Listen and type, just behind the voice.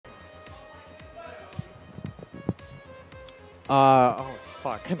Oh,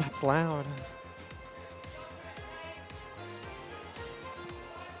 fuck. That's loud.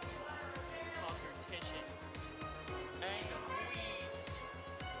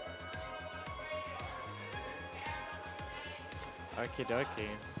 Okie dokie.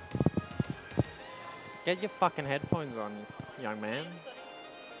 Get your fucking headphones on, young man.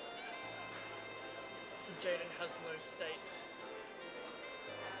 Jaden has no state.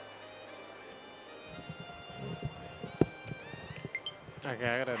 Okay,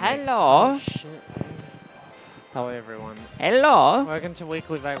 I gotta. Hello. Oh, shit. Hello, everyone. Hello. Welcome to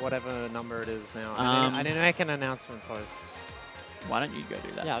WeeklyVac, whatever number it is now. I didn't make an announcement post. Why don't you go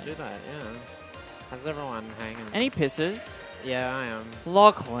do that? Yeah, I'll do that. Yeah. How's everyone hanging? Any pisses? Yeah, I am.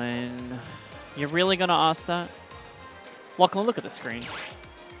 Lachlan, you're really gonna ask that? Lachlan, look at the screen.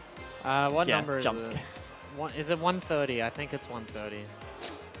 What Yeah, number is jump it? scare. Is it 130? I think it's 130.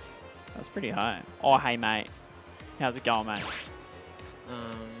 That's pretty high. Oh, hey, mate. How's it going, mate?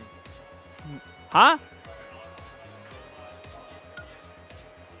 Huh?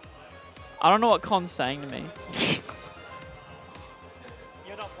 I don't know what Con's saying to me.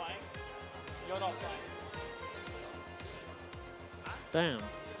 You're not playing? You're not playing? Damn.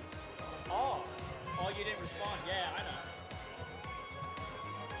 Oh. Oh, you didn't respond. Yeah, I know.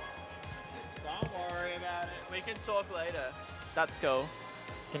 Don't worry about it. We can talk later. That's cool.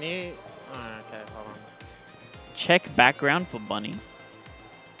 Can you... Oh, okay, hold on. Check background for Bunny.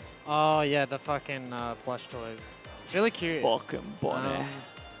 Oh, yeah, the fucking plush toys. It's really cute. Fucking Bunny.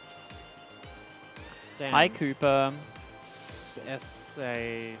 Damn. Hi, Cooper.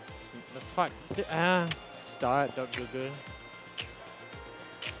 S.A. The fuck? Start.google.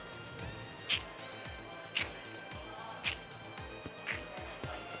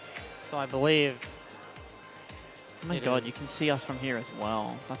 So I believe... Oh my god, you can see us from here as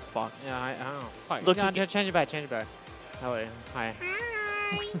well. That's fucked. Yeah, oh, fuck. Look, Look, change it back, change it back. Hello, hi.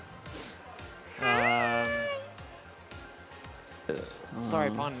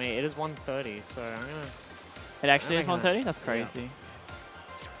 Sorry, pardon me. It is 1:30, so I'm gonna... It actually is I'm 1:30? That's crazy.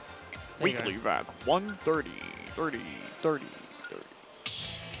 There you go. WeeklyVac 1:30, 30.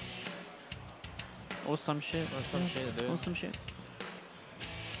 Or some shit. Or some shit, dude. Or some shit.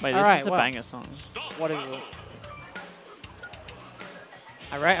 Wait, All this right, is a well, banger song. What is it?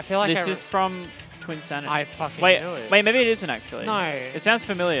 I feel like This is from Twin Sanity. I fucking wait, knew it. wait, maybe it isn't actually. No. It sounds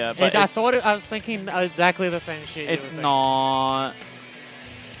familiar, but I thought I was thinking exactly the same shit. it's not.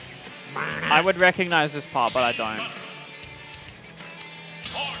 I would recognize this part, but I don't.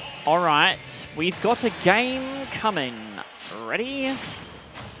 Alright, we've got a game coming. Ready?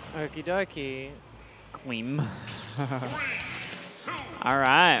 Okie dokie. Queen.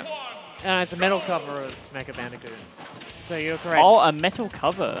 Alright. And it's a metal cover of Mecha Bandicoot. So you're correct. Oh, a metal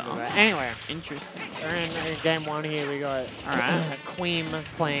cover. Anyway. Interesting. We're in game one here. We got Queen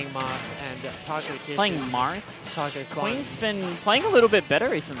playing Marth and Taco Tiffany. Playing Marth? Taco Spawn. Queen's been playing a little bit better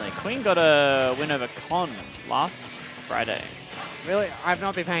recently. Queen got a win over Con last Friday. Really? I've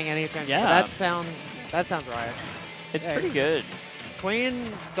not been paying any attention. Yeah. But that sounds right. It's pretty good.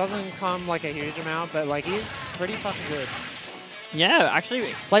 Queen doesn't come like a huge amount, but like he's pretty fucking good. Yeah, actually.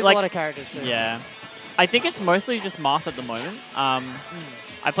 Plays like, a lot of characters too. Yeah. I think it's mostly just Marth at the moment.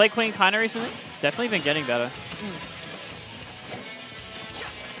 I played Queen kind of recently. Definitely been getting better.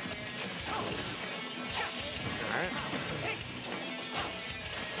 Alright.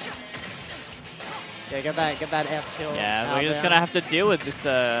 Yeah, get that F tilt. Yeah, we're just going to have to deal with this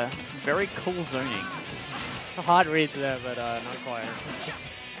very cool zoning. Hard reads there, but not quite.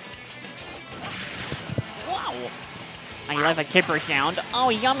 Wow. I love a tipper sound. Oh,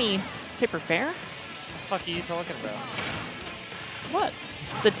 yummy. Tipper fair? What the fuck are you talking about? What?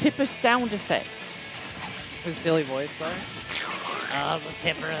 The tipper sound effect. His silly voice, though. Oh, the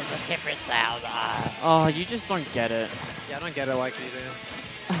tipper sound. Oh, you just don't get it. Yeah, I don't get it like you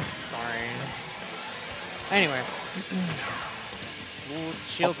do. Sorry. Anyway. We'll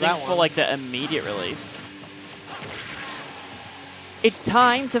shield that one. For like the immediate release. It's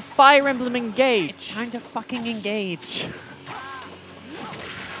time to Fire Emblem engage. It's time to fucking engage.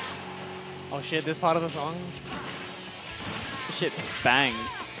 Oh shit, this part of the song? This shit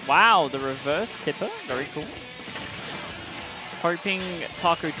bangs. Wow, the reverse tipper. Very cool. Hoping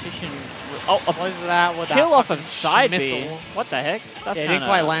Taco Tishin... Oh, what is that with kill that off of side B. missile? What the heck? That's yeah, it didn't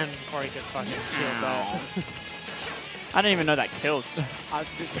quite land before he could fucking shield that. I didn't even know that killed.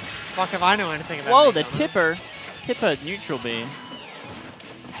 Fuck if I know anything about Whoa, the Newcomer. tipper neutral B.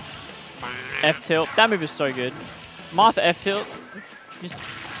 F tilt. That move is so good. Martha F tilt. Just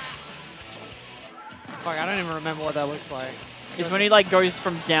Fuck, I don't even remember what that looks like. is when he like goes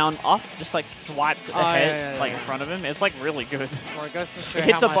from down up, just like swipes ahead, like in yeah. front of him. It's like really good. Well, it goes to show It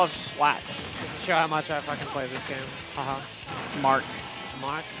hits how above much, flats. goes to show how much I fucking play this game. Mark.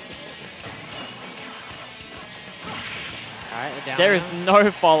 Mark. Alright, we're down There now. is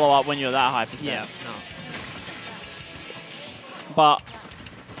no follow up when you're that high percent. Yeah, no. But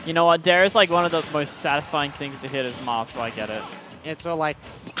you know what? Dare is like one of the most satisfying things to hit as Marth, so I get it. It's all like,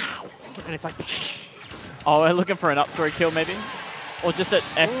 and it's like, Oh, we're looking for an up-throw kill maybe? Or just an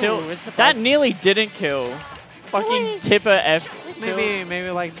F-tilt? Ooh, it's That surprising. nearly didn't kill. Fucking tipper F-tilt. maybe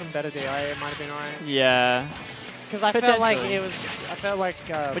like some better DI, it might have been alright. Yeah. Because I felt like Potentially. it was, I felt like,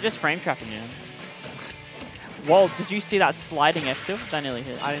 We're just frame trapping you. Whoa, did you see that sliding F-tilt? That nearly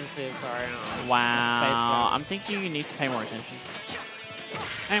hit. I didn't see it, sorry. No. Wow. I'm thinking you need to pay more attention.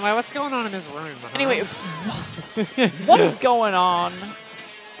 Anyway, what's going on in this room? Huh? Anyway, what is going on?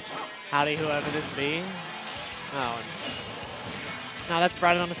 Howdy, whoever this be. Oh. No, that's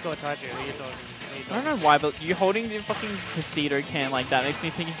Brandon underscore Taicho. Who you talking? I don't know why, but you holding the fucking Casito can like that makes me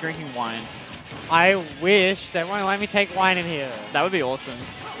think you're drinking wine. I wish they won't let me take wine in here. That would be awesome.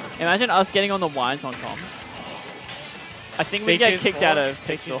 Imagine us getting on the wines on comms. I think we get kicked out of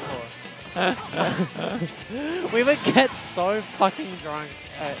Pixel. We would get so fucking drunk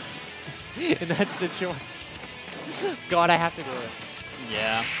in that situation. God, I have to do it.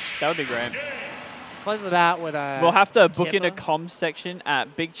 Yeah, that would be great. Close of that with We'll have to book in a Tipper. comms section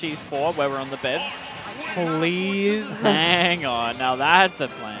at Big Cheese 4 where we're on the bevs. Please. Hang on, now that's a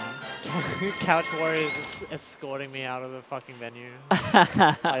plan. CouchWarriors is escorting me out of the fucking venue.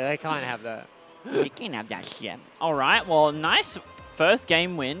 They can't have that. You can have that shit. All right, well, nice first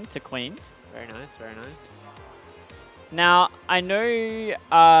game win to Queen. Very nice, very nice. Now, I know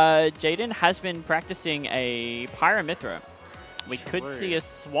Jaden has been practicing a Pyramithra. We could True. see a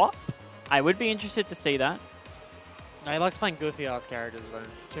swap. I would be interested to see that. No, he likes playing goofy ass characters though.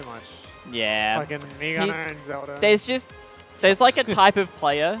 Too much. Yeah. Fucking Meganer and Zelda. There's like a type of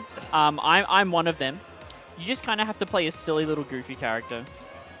player. I'm one of them. You just kind of have to play a silly little goofy character.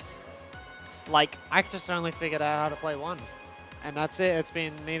 Like, I just only figured out how to play one. And that's it. It's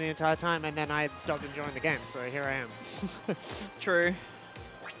been me the entire time, and then I stopped enjoying the game, so here I am. true.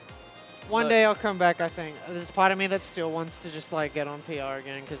 One Look. day I'll come back, I think. There's part of me that still wants to just like get on PR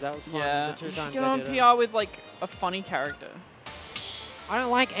again, because that was fun Yeah. the two You should times get I on did it. PR with like a funny character. I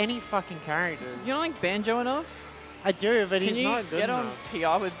don't like any fucking characters. You don't like Banjo enough? I do, but Can he's you not good get enough.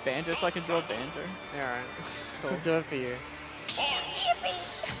 on PR with Banjo so I can do a Banjo? Yeah, alright. Cool. Do it for you.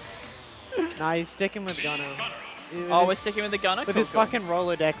 Nah, he's sticking with Gunner. Oh, we're sticking with the gunner? With Cool, his cool. fucking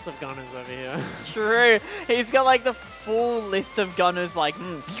Rolodex of Gunners over here. True. He's got like the full list of gunners like,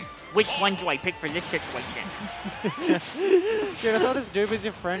 Which one do I pick for this situation? Dude, I thought this dude was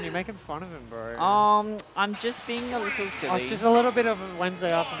your friend. You're making fun of him, bro. I'm just being a little silly. Oh, it's just a little bit of a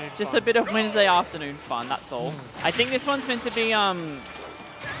Wednesday afternoon Just fun. a bit of Wednesday afternoon fun, that's all. I think this one's meant to be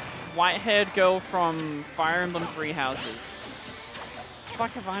white-haired girl from Fire Emblem Three Houses.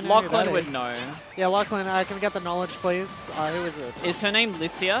 Fuck if I know who Lachlan that would is. know. Yeah, Lachlan, can we get the knowledge, please? Who is this? Is her name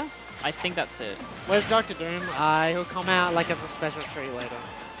Licia? I think that's it. Where's Dr. Doom? He'll come out like as a special treat later.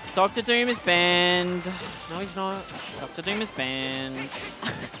 Dr. Doom is banned. No, he's not. Dr. Doom is banned.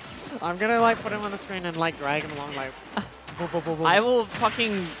 I'm gonna like put him on the screen and like drag him along like. Boom, boom, boom, boom. I will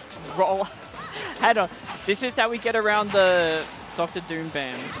fucking roll. Hang on. This is how we get around the Dr. Doom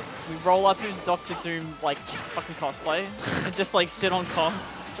ban. We roll up in Dr. Doom like fucking cosplay and just like sit on comms.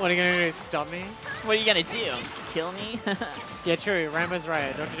 What are you gonna do? Stop me? What are you gonna do? Kill me? Yeah, true. Rambo's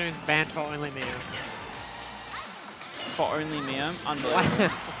right. Dr. Doom's banned for only Mia. For only Mia? Unbelievable.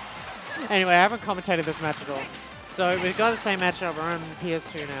 Anyway, I haven't commentated this match at all. So we've got the same matchup. We're on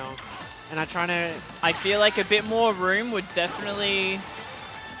PS2 now, and I'm trying to. I feel like a bit more room would definitely...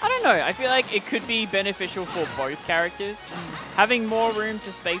 I don't know. I feel like it could be beneficial for both characters. Having more room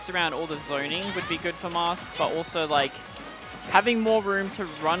to space around all the zoning would be good for Marth, but also like having more room to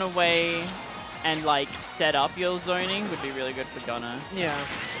run away and like set up your zoning would be really good for Gunner. Yeah.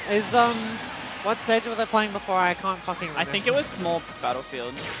 Is what stage were they playing before? I can't fucking remember. I think it was small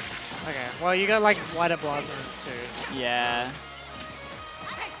battlefield. Okay. Well, you got like wider blasters too. Yeah.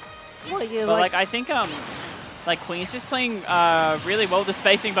 Well, yeah, But like I think like Queen's just playing really well the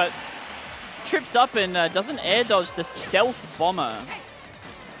spacing, but trips up and doesn't air dodge the stealth bomber.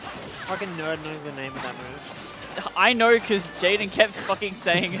 fucking nerd knows the name of that move. I know because Jaden kept fucking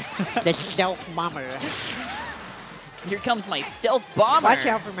saying, The stealth bomber. "Here comes my stealth bomber." Watch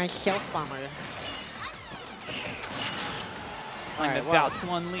out for my stealth bomber. I'm Alright, about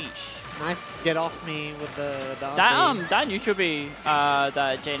to unleash. Nice get off me with the That that neutral B that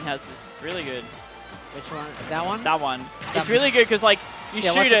Jaden has is really good. Which one? That one? That one. That It's really good because like you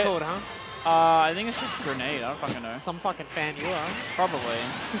yeah, shoot what's it. it called, huh? I think it's just a grenade. I don't fucking know. Some fucking fan you are. Probably.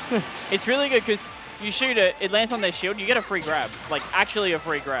 It's really good because you shoot it, it lands on their shield, you get a free grab. Like actually a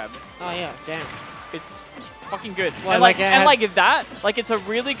free grab. Oh yeah, damn. It's fucking good. Well, and like, that, like it's a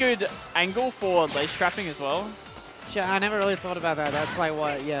really good angle for lace trapping as well. Shit, I never really thought about that. That's like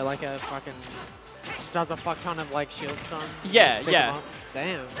what? Yeah, like a fucking just does a fuck ton of like shield stun. Yeah, Just pick yeah. 'em up.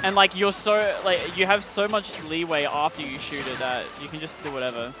 Damn. And like you're so like you have so much leeway after you shoot it that you can just do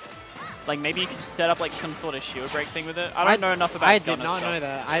whatever. Like maybe you can set up like some sort of shield break thing with it. I don't know enough about. I did gunner not stuff. know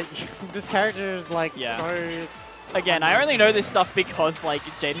that. This character is like Yeah. so. Again, I only know this stuff because like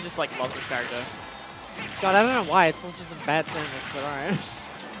Jaden just like loves this character. God, I don't know why. It's just a bad saying this, but alright.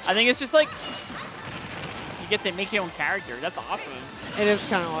 I think it's just like you get to make your own character. That's awesome. It is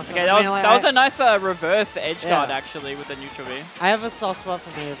kind of awesome. Okay, I mean, that was a nice reverse edge guard Yeah. actually with the neutral B. I have a soft spot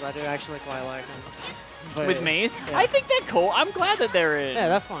for Miz. I do actually quite like them. But With Mies, yeah. I think they're cool. I'm glad that they're in. Yeah,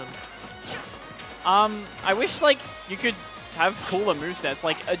 they're fun. I wish like you could have cooler movesets,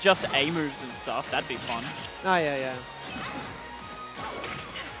 like adjust A moves and stuff. That'd be fun. Oh yeah, yeah.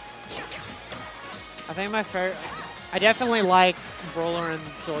 I think my favorite. I definitely like Brawler and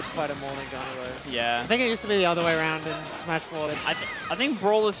Sword Fighter more than Gunner though. Yeah. I think it used to be the other way around in Smash 4. I think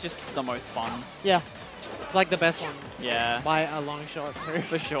Brawl is just the most fun. Yeah, it's like the best one Yeah, by a long shot too.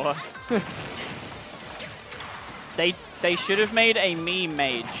 for sure. They should have made a me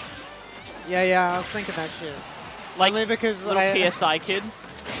mage, Yeah, yeah, I was thinking that shit. like Only because little PSI kid.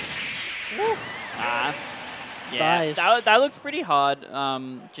 Yeah, Nice. that looks pretty hard.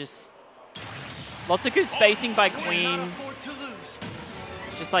 Just lots of good spacing by Queen.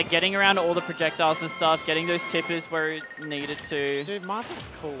 Just like getting around all the projectiles and stuff, getting those tippers where it needed to. Dude, Martha's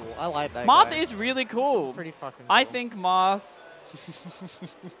cool. I like that Marth guy. is really cool. He's pretty fucking cool. I think Marth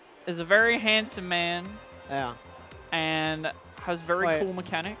is a very handsome man Yeah. and has very Wait. cool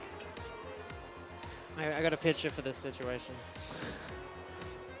mechanic. I got a picture for this situation.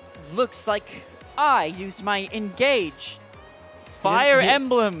 Looks like I used my engage Fire you-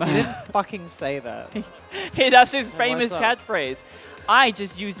 Emblem. You didn't fucking say that. Hey, that's his Yeah, famous what's up? catchphrase. I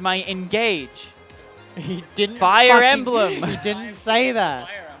just used my engage. He didn't Fire fucking- Emblem. He didn't say that.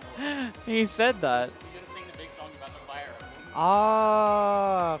 He said that.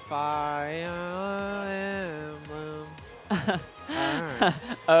 Oh, Fire Emblem. Alright.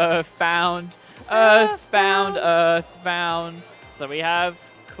 Earthbound, Earthbound, Earthbound. So we have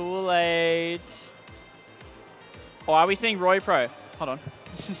Kool-Aid. Or are we seeing Roy Pro? Hold on.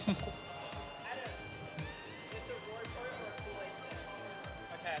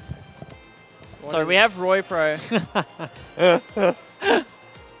 So we have Roy Pro.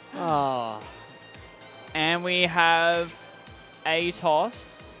 Oh. And we have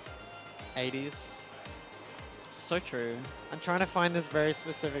Atos. 80s. So true. I'm trying to find this very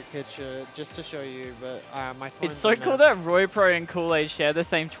specific picture just to show you, but my phone's It's so a cool mess. that Roy Pro and Kool-Aid share the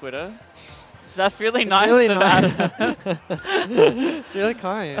same Twitter. That's really It's nice. really of nice. Adam. It's really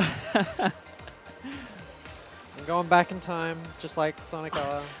kind. I'm going back in time, just like Sonic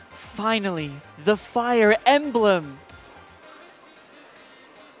R. Finally, the Fire Emblem.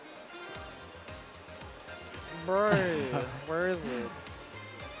 Bro, where is it?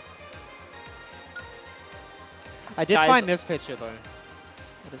 I did Guys- find this picture though.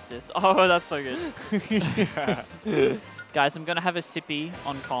 What is this? Oh, that's so good. Guys, I'm going to have a sippy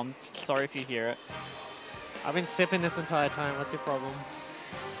on comms. Sorry if you hear it. I've been sipping this entire time. What's your problem?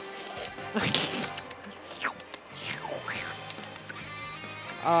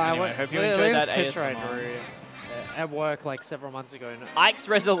 Anyway, hope you look enjoyed at that this picture I ASMR. drew at work like several months ago. Ike's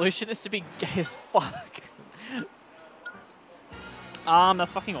resolution is to be gay as fuck.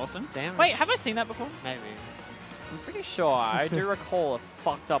 That's fucking awesome. Damn. Wait, have I seen that before? Maybe. I'm pretty sure. I do recall a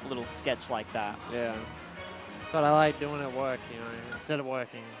fucked up little sketch like that. Yeah. That's what I like doing at work, you know, instead of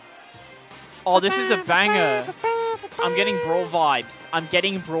working. Oh, this is a banger. I'm getting Brawl vibes. I'm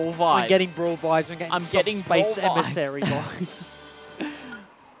getting Brawl vibes. I'm getting Brawl vibes. I'm getting Space Brawl Emissary vibes. vibes.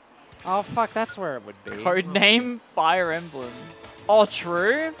 Oh, fuck, that's where it would be. Codename Fire Emblem. Oh,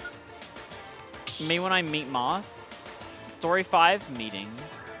 true. Me when I meet Marth. Story 5 meeting.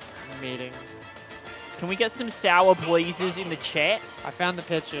 Meeting. Can we get some sour blazers in the chat? I found the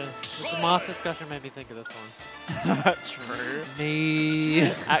picture. This Marth discussion made me think of this one. True. Me.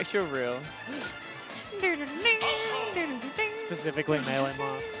 Actual real. Specifically Melee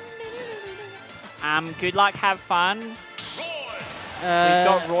Marth. Good luck, have fun. We've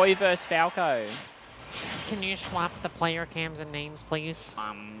got Roy versus Falco. Can you swap the player cams and names, please?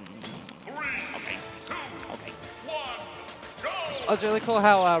 Okay. Okay. Oh, it's really cool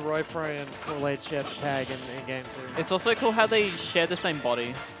how Roy Pro and Kool-Aid share the tag in game too. It's also cool how they share the same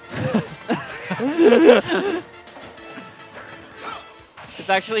body. It's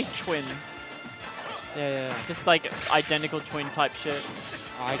actually twin. Yeah. Just like identical twin type shit.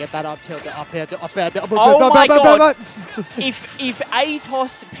 Oh, I get that up tilt, up air, Oh my god! If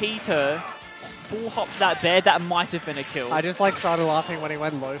Atos Peter full hopped that bear, that might have been a kill. I just like started laughing when he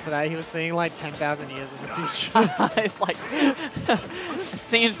went low for that. He was seeing like 10,000 years as a future. It's like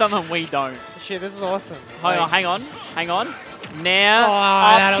seeing something we don't. Shit, this is awesome. Hang on. Now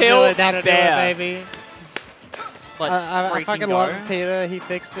up that'll tilt do it, bear. baby. Let's I fucking go. love Peter. He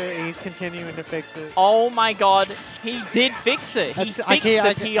fixed it. He's continuing to fix it. Oh my god, he did fix it. He fixed the PR.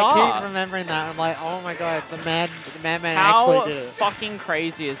 I keep remembering that. I'm like, oh my god, the madman How actually did it. fucking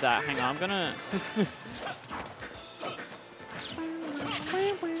crazy is that? Hang on, I'm gonna...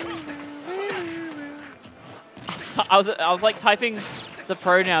 I was like typing the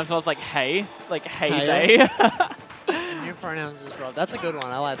pronouns and I was like, hey. Like, hey they. New pronouns is dropped. That's a good one.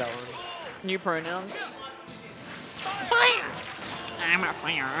 I like that one. New pronouns. I'm a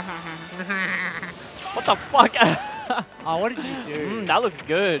player. What the fuck? Oh, what did you do? That looks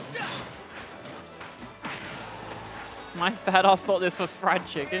good. My fat ass thought this was fried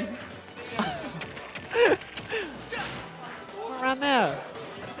chicken. Around there.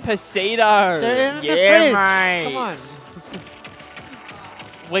 Pasito. They're in the Yeah, fridge. mate. Come on.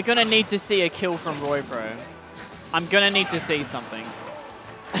 We're gonna need to see a kill from Roy Pro. I'm gonna need to see something.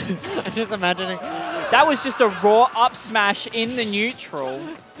 I'm just imagining. That was just a raw up smash in the neutral.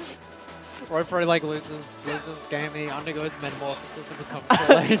 Roy Pro like loses game. He undergoes metamorphosis and becomes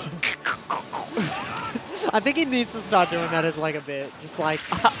Kool-Aid. I think he needs to start doing that as like a bit. Just like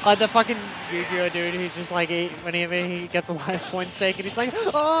the fucking Yu-Gi-Oh dude who's just like, whenever he gets a life point stake and he's like,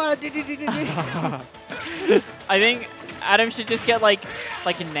 oh, I think Adam should just get like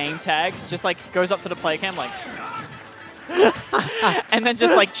name tags, just like goes up to the play cam like, and then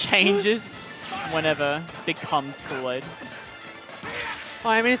just like changes whenever becomes Kool-Aid. Oh,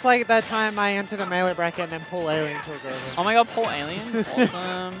 I mean, it's like that time I entered a melee bracket and then pull Alien took over. Oh my god, Paul Alien,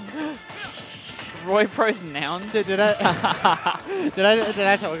 awesome. Roy Pro's nouns. Did I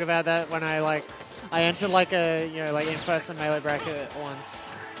talk about that when I entered like a in-person melee bracket once,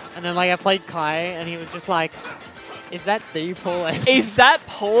 and then like I played Kai and he was just like, "Is that the Paul Alien?" Is that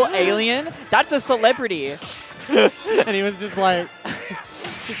Paul Alien? That's a celebrity. And he was just like,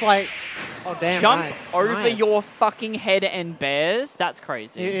 oh damn, Jump nice, over nice. your fucking head and bears. That's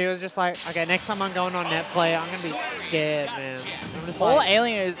crazy. He was just like, okay, next time I'm going on net play, I'm gonna be scared, man. I'm just Paul like,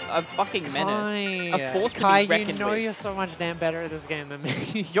 Alien is a fucking menace. A force Kai, to be reckoned you know with. you're so much damn better at this game than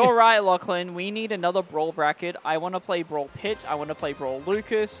me. You're right, Lachlan. We need another Brawl bracket. I want to play Brawl Pitch. I want to play Brawl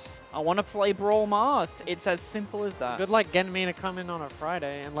Lucas. I want to play Brawl Marth. It's as simple as that. Good luck getting me to come in on a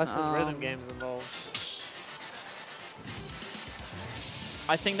Friday, unless there's rhythm games involved.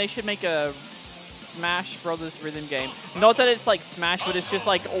 I think they should make a Smash Brothers rhythm game. Not that it's like Smash, but it's just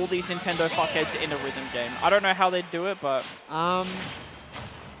like all these Nintendo fuckheads in a rhythm game. I don't know how they'd do it, but... like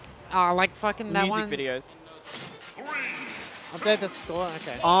fucking that music one. videos. Update the score?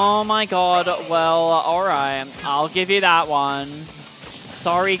 Okay. Oh my god. Well, alright. I'll give you that one.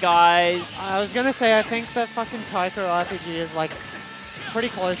 Sorry, guys. I was gonna say, I think the fucking Taicho RPG is like pretty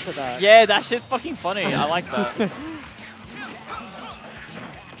close to that. Yeah, that shit's fucking funny. I like that.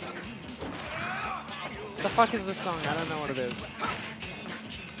 The fuck is this song? I don't know what it is.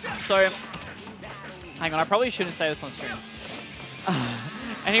 So, hang on. I probably shouldn't say this on stream.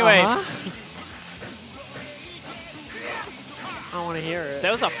 Anyway. I want to hear it.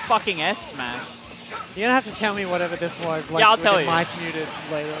 There was a fucking F smash. You're gonna have to tell me whatever this was. Like, yeah, I'll tell you. Mic muted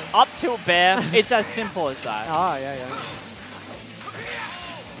later. Up tilt bear. It's as simple as that. Oh, yeah.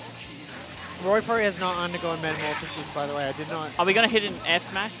 Roy Pro has not undergone metamorphosis, by the way. I did not. Are we gonna hit an F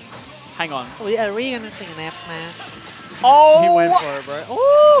smash? Hang on. Are we gonna sing an F smash? Oh! He went for it, bro.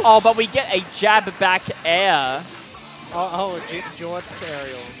 Ooh. Oh, but we get a jab back air. Jort's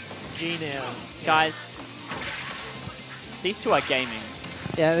aerial. Gene air. Guys, these two are gaming.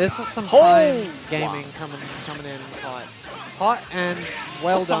 Yeah, this is some time gaming coming in hot. Hot and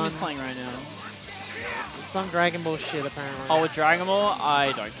well what song done. is playing right now? Some Dragon Ball shit, apparently. Oh, with Dragon Ball?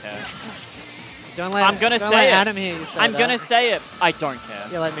 I don't care. Don't let, I'm gonna don't say let it. Adam hear you say I'm that. gonna say it. I don't care.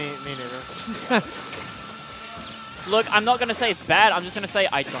 Yeah, like me neither. Look, I'm not gonna say it's bad. I'm just gonna say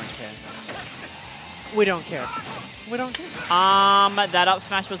I don't care. We don't care. We don't care. That up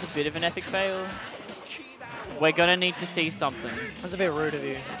smash was a bit of an epic fail. We're gonna need to see something. That's a bit rude of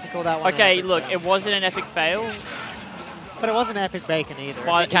you to call that one. Okay, look, it wasn't an epic fail. But it wasn't epic bacon either.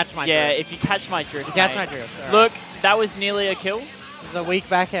 But if you catch my yeah, drift. if you catch my drift. You catch mate. my drift. All Look, right. That was nearly a kill. The weak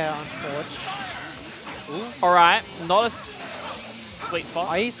back air on Forge. All right, not a sweet spot.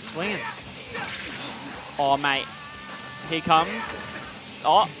 Oh, he's swinging. Oh, mate. Here comes.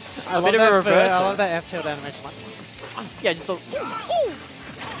 Oh, I a bit of a reversal. I love that F tilt animation. Yeah, just a... Ooh.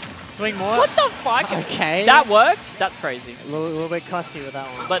 Swing more. What the fuck? Okay. That worked? That's crazy. A little bit costly with that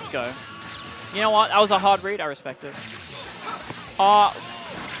one. Let's go. You know what? That was a hard read. I respect it.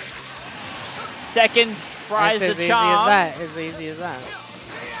 Second fries the charm. As easy as that.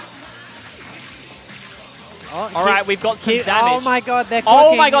 Oh, all right, we've got some damage. Oh my god, they're cooking.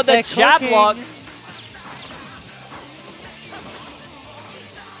 Oh my god, the jab block.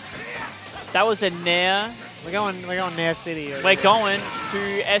 That was a nair. We're going Nair City. We're going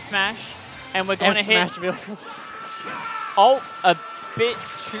to F smash, and we're going to hit. Oh, a bit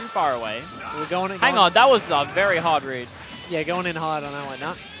too far away. We're going. Hang on, that was a very hard read. Yeah, going in hard on that one.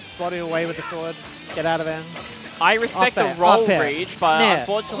 Nah. Spotting away with the sword. Get out of there. I respect the roll read, but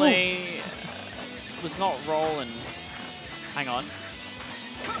unfortunately, it was not roll and... Hang on.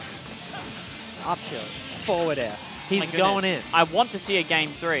 Up tilt. Forward air. He's going in. I want to see a game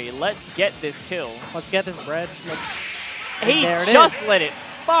 3. Let's get this kill. Let's get this bread. He just let it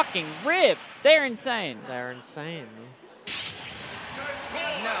fucking rip. They're insane. They're insane.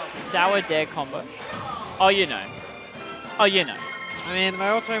 Sour dare combos. Oh, you know. Oh, you know. I mean, we're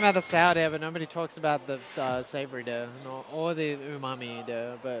all talking about the sour dare, but nobody talks about the savory dare or the umami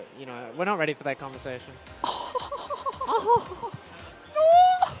dare. But, you know, we're not ready for that conversation.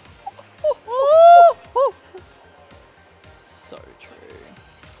 So true.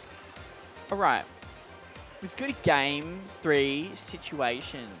 All right. We've got a game 3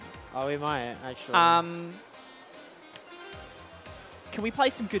 situation. Oh, we might, actually. Can we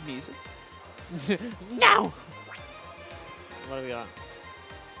play some good music? No! What do we got?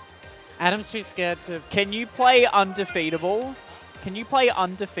 Adam's too scared to... Can you play Undefeatable? Can you play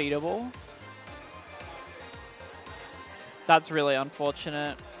Undefeatable? That's really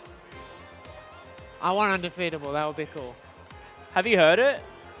unfortunate. I want Undefeatable. That would be cool. Have you heard it?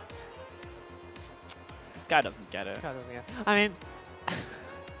 This guy doesn't get it. This guy doesn't get it. I mean...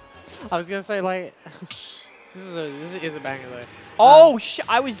 I was going to say, like... this is a banger, though. Oh,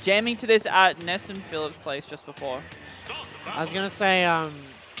 I was jamming to this at Ness and Phillips' place just before. I was gonna say, I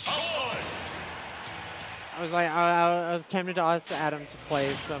was tempted to ask Adam to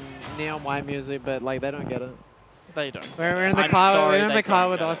play some Neon White music, but like they don't get it. They don't. We're in the car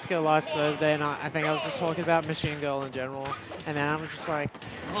with Oscar last Thursday, and I think I was just talking about Machine Girl in general, and then I was just like,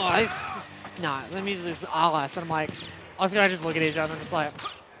 oh, nah, the music's alas, and I'm like, Oscar and I just look at each other and just like,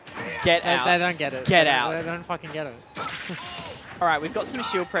 get out. They don't get it. Get out. They don't fucking get it. All right, we've got some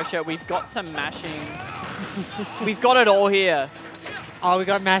shield pressure. We've got some mashing. We've got it all here. Oh, we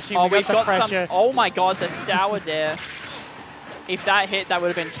got mashing. Oh, we've got pressure. Oh my god, the sour dare. If that hit, that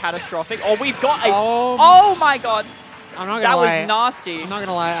would have been catastrophic. Oh, we've got a... Oh my god. I'm not gonna lie. That was nasty. I'm not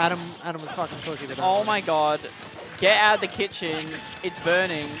gonna lie. Adam was fucking cooking. Oh my god. Get out of the kitchen. It's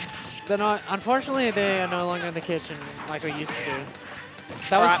burning. They're not... Unfortunately, they are no longer in the kitchen like we used to do.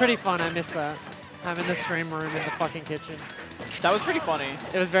 That was pretty fun. I missed that. I'm in the stream room in the fucking kitchen. That was pretty funny.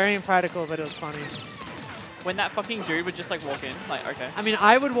 It was very impractical, but it was funny. When that fucking dude would just like walk in, like, okay. I mean,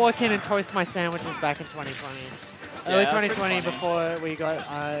 I would walk in and toast my sandwiches back in 2020. Yeah, Early 2020 before we got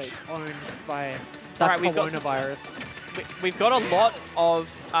owned by the coronavirus. We've got a lot of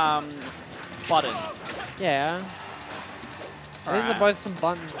buttons. Yeah. These are both some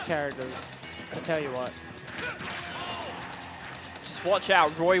buttons characters, I tell you what. Just watch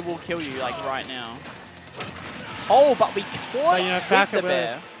out, Roy will kill you like right now. Oh, but we caught with the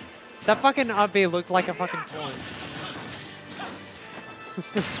bear. That fucking RB looked like a fucking pawn.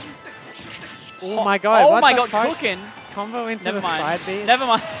 Oh my god. Oh what my the god, fuck? cooking. Combo into the side B? Never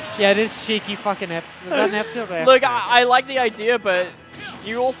mind. Yeah, it is cheeky fucking F. Was that an F tilt or F? Look, I like the idea, but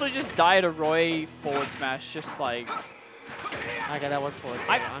you also just died a Roy forward smash, just like... Okay, that was forward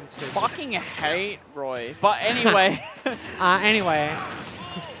smash. I'm stupid. Fucking hate Roy. But anyway. Anyway.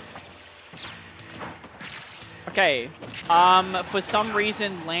 Okay. For some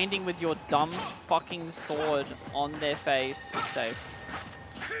reason, landing with your dumb fucking sword on their face is safe.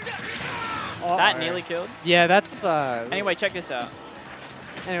 That nearly killed. Yeah, that's... Anyway, check this out.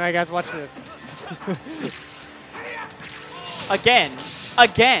 Anyway, guys, watch this. Again.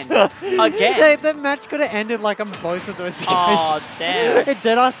 Again. Again. The match could have ended like on both of those situations. Oh, damn.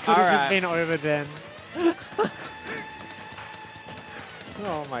 Deadass could have just been over then.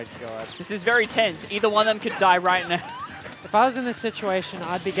 Oh my god. This is very tense. Either one of them could die right now. If I was in this situation,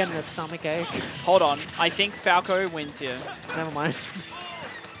 I'd be getting a stomach ache. Hold on. I think Falco wins here. Never mind.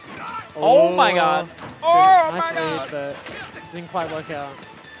 Oh my god. Dude, Oh nice my read, god. but didn't quite work out.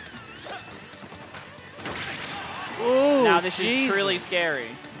 Ooh, Now this Jesus. is truly scary.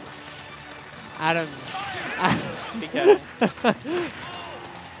 Adam. Be careful.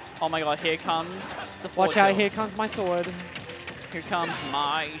 Oh my god, here comes the Watch out, kill. here comes my sword. Here comes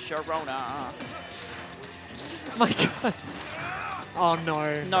my Sharona. My god. Oh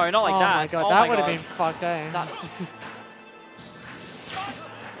no. No, not like oh that. My god, Oh that my would have god. been fucked, eh? That's,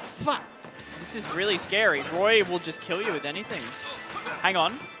 Fuck. this is really scary. Roy will just kill you with anything. Hang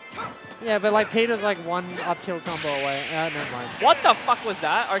on. Yeah, but like Peter's like one up tilt combo away. Never mind. What the fuck was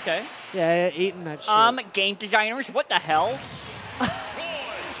that? Okay. Yeah, eating that shit. Game designers, what the hell?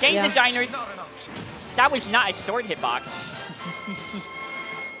 Game Yeah. designers, that was not a sword hitbox.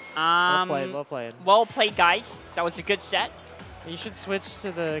 Well played, well played. Well played, guys. That was a good set. You should switch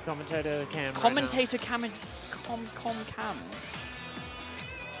to the commentator cam. Commentator cam.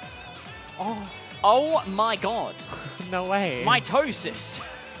 Oh. Oh my god. No way. Mitosis.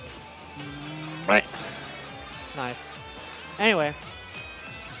 Nice. Anyway,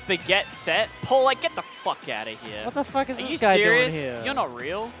 Spaghetti set. Paul, like, get the fuck out of here. what the fuck is Are this you guy serious? doing here? You're not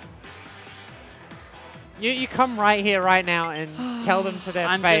real. You come right here right now and tell them to their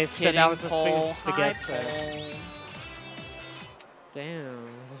I'm face just that kidding, that was a Paul. spaghetti Hi, set. Paul. Damn.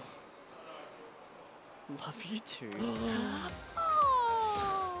 Love you too.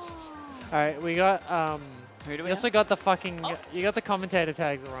 Alright, we got Who do you we also have? got the fucking Oh. you got the commentator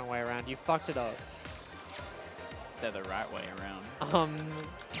tags the wrong way around. You fucked it up. They're the right way around.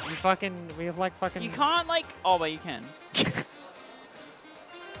 You fucking we have like fucking You can't like. Oh, but you can.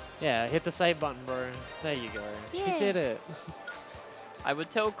 Yeah, hit the save button, bro. There you go. Yeah. You did it. I would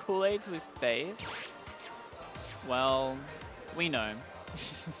tell Kool-Aid to his face. Well, we know.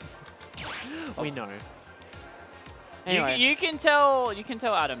 We know. Anyway, You can tell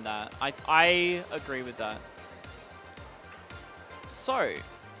Adam that. I agree with that. So,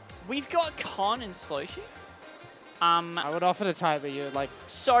 we've got Con and Sloshi. I would offer to type, but you're like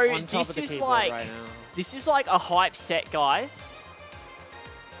So on top of this the is keyboard like right now. this is like a hype set, guys.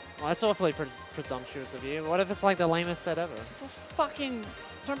 Well, that's awfully presumptuous of you. What if it's like the lamest set ever? For fucking,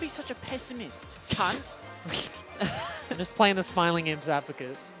 don't be such a pessimist, cunt. I'm just playing the smiling imp's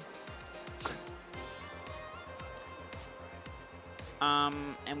advocate.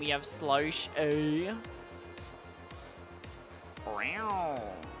 And we have Slosh. Wow.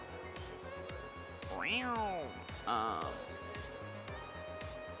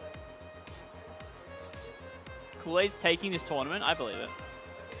 Kool-Aid's taking this tournament. I believe it.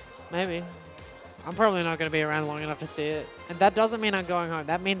 Maybe. I'm probably not going to be around long enough to see it. And that doesn't mean I'm going home.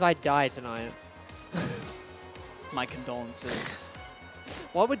 That means I die tonight. My condolences.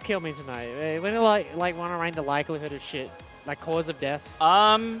 What would kill me tonight? We're gonna like want to rank the likelihood of shit. Like cause of death.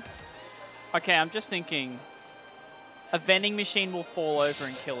 Okay, I'm just thinking. A vending machine will fall over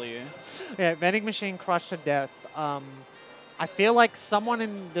and kill you. Yeah, vending machine crushed to death. I feel like someone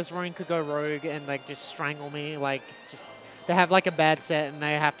in this room could go rogue and like just strangle me. Like just they have like a bad set and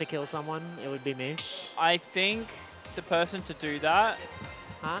they have to kill someone. It would be me. I think the person to do that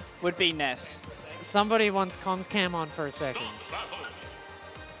Huh? would be Ness. Somebody wants comms cam on for a second.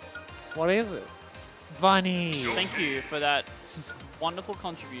 What is it? Bunny. Thank you for that wonderful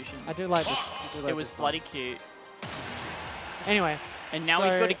contribution. I do like this. I do like It was this bloody cute. Anyway. And now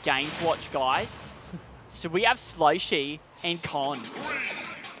we've got a game to watch, guys. So we have Sloshy and Con.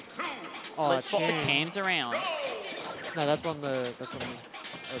 Oh, Let's swap the tune. cams around. No, that's on the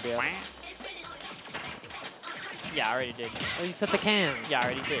OBS. Yeah, I already did. Oh, you set the cam. Yeah, I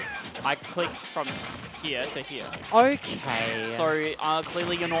already did. I clicked from here to here. Okay. So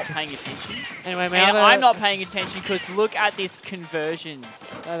clearly you're not paying attention. Anyway, And I'm not paying attention because look at this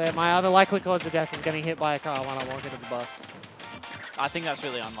conversions. My other likely cause of death is getting hit by a car when I walk into the bus. I think that's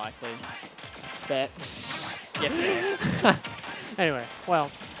really unlikely. Bet. Yeah. Anyway,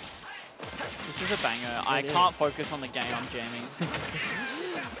 well. This is a banger. I It can't is. focus on the game. I'm jamming.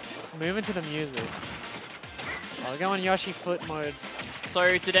 Moving to the music. I'll go on Yoshi foot mode.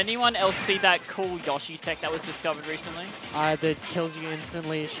 So, did anyone else see that cool Yoshi tech that was discovered recently? That kills you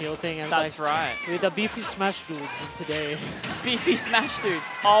instantly shield thing. And That's like, right. Dude, the beefy smash dudes is today. Beefy Smash Dudes.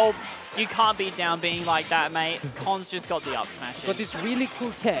 Oh, you can't be down being like that, mate. Con's just got the up smashes. Got this really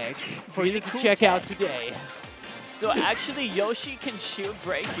cool tech for Really you to cool check tech. out today. So actually, Yoshi can shield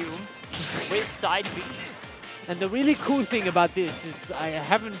break you with side B. And the really cool thing about this is I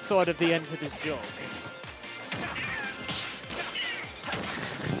haven't thought of the end to this joke.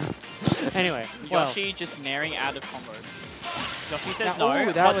 Anyway, well. Yoshi just naring out of combo. Yoshi says That- no, ooh,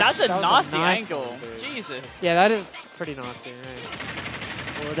 but that that's a was a nasty nice angle. one, dude. Jesus. Yeah, that is pretty nasty.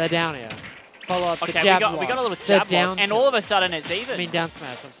 Right? Oh, they're down here. Follow up the Okay, jab we got a little They're jab down block, and tilt. all of a sudden it's even. I mean down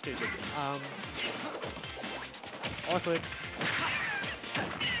smash, I'm stupid. Awkward.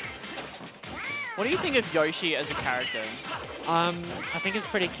 What do you think of Yoshi as a character? I think it's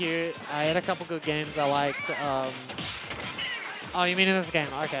pretty cute. I had a couple good games I liked. Oh, you mean in this game?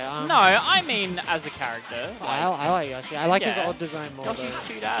 Okay. No, I mean as a character. I like Yoshi. I like his Yeah. old design more. Yoshi's though.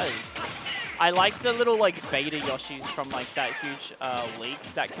 cute as. I liked the little like beta Yoshis from like that huge leak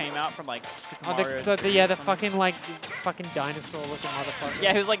that came out from like Super Oh, Mario. the or something. fucking like fucking dinosaur looking motherfucker.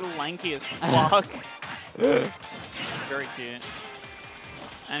 Yeah, he was like lanky as fuck. Very cute.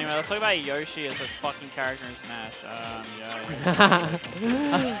 Anyway, let's talk about Yoshi as a fucking character in Smash.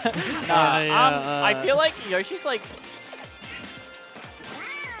 I feel like Yoshi's like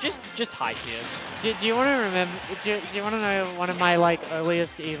just high tier. Do you want to remember? Do you want to know one of my like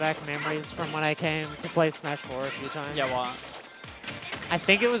earliest EVAC memories from when I came to play Smash 4 a few times? Yeah, what? I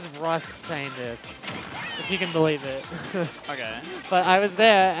think it was Rust saying this, if you can believe it. Okay. But I was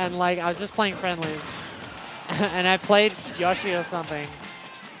there and like I was just playing friendlies, and I played Yoshi or something,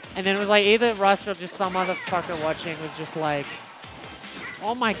 and then it was like either Rust or just some other fucker watching was just like,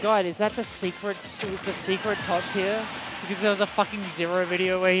 "Oh my god, is that the secret? It was the secret top tier." Because there was a fucking Zero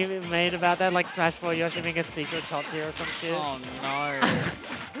video where he made about that, like Smash 4 Yoshi being a secret top tier or some shit. Oh no.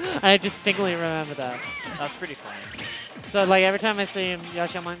 And I distinctly remember that. That's pretty funny. So like every time I see him,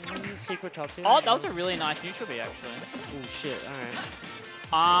 Yoshi, I'm like, secret top tier. Oh, that was a really nice neutral B actually. Oh shit,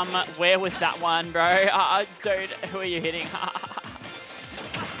 alright. Where was that one, bro? Dude, who are you hitting?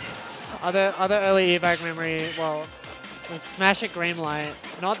 Other early EVAC memory, well, was Smash at Greenlight.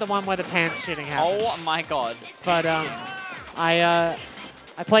 Not the one where the pants shitting happened. Oh my god. But I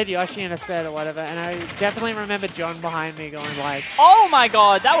played Yoshi in a set or whatever, and I definitely remember John behind me going like, Oh my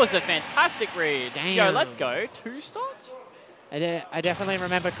god, that was a fantastic read. Damn. Yo, let's go. 2 stocks? I definitely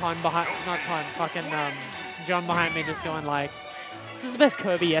remember John behind me just going like, this is the best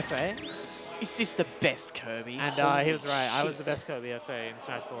Kirby essay. Is this the best Kirby? And he was right. I was the best Kirby essay in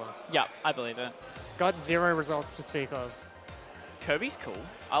Smash 4. Yeah, I believe it. Got 0 results to speak of. Kirby's cool.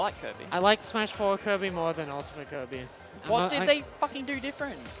 I like Kirby. I like Smash 4 Kirby more than Ultimate Kirby. What did they fucking do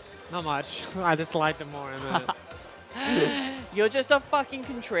different? Not much. I just liked it more. You're just a fucking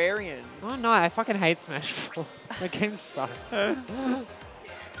contrarian. Oh no, I fucking hate Smash 4. The game sucks.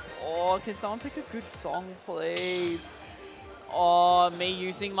 Oh, can someone pick a good song, please? Oh, me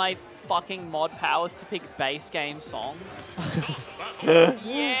using my fucking mod powers to pick base game songs.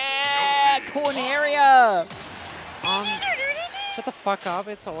 Yeah, Corneria. Shut the fuck up.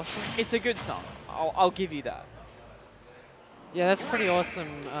 It's awesome. It's a good song. I'll give you that. Yeah, that's pretty awesome,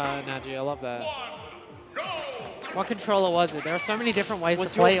 Naji. I love that. What controller was it? There are so many different ways to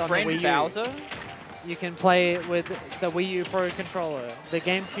play on the Wii U. Bowser? You can play with the Wii U Pro controller, the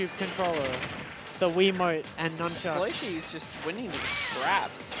GameCube controller, the Wiimote, and nunchuck. Sloshy's just winning the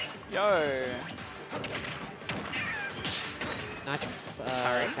scraps. Yo. Nice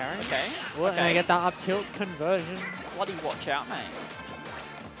Carry. carry. Okay. What? And I get that up tilt conversion. Bloody watch out, mate.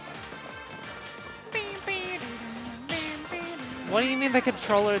 What do you mean the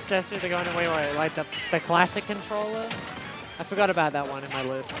controller accessory they're going away? Like the classic controller? I forgot about that one in my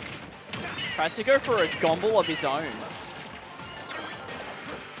list. Tries to go for a gomble of his own.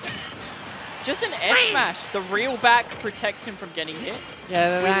 Just an F smash. The real back protects him from getting hit.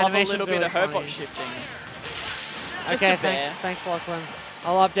 Yeah, the We love a animation's little bit really of Herbot funny. shifting. Just Okay, a bear. thanks, Lachlan.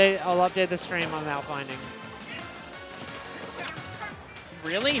 I'll update the stream on our findings.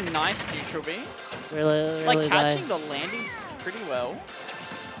 Really nice neutral B. Really Like catching nice. the landings pretty well.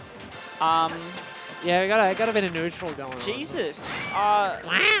 Yeah, we got a bit of neutral going on. Jesus.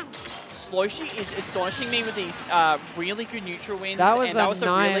 Sloshy is astonishing me with these really good neutral wins. That was and that was a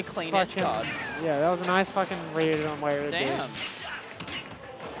really nice clean edge fucking. guard. Yeah, that was a nice fucking read on where it Damn.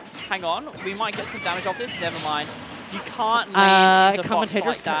 Hang on, we might get some damage off this. Never mind. You can't lean into box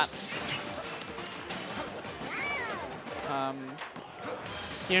like that.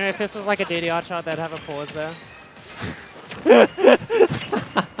 You know, if this was like a DDR shot, they'd have a pause there.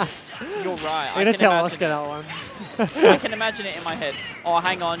 You're right. You're gonna tell Oscar that one. I can imagine it in my head. Oh,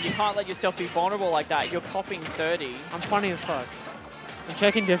 hang on. You can't let yourself be vulnerable like that. You're copying 30. I'm funny as fuck. I'm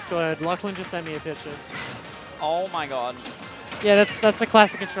checking Discord. Lachlan just sent me a picture. Oh my god. Yeah, that's the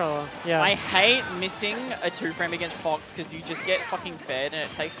classic controller. Yeah. I hate missing a 2-frame against Fox because you just get fucking fed and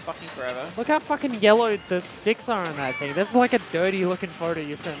it takes fucking forever. Look how fucking yellow the sticks are on that thing. This is like a dirty looking photo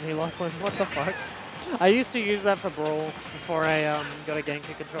you sent me, Lachlan. What the fuck? I used to use that for Brawl before I got a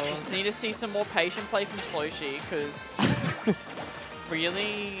GameCube controller. Just need to see some more patient play from Sloshy because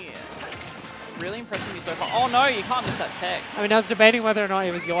really... really impressing me so far. Oh no, you can't miss that tech. I mean, I was debating whether or not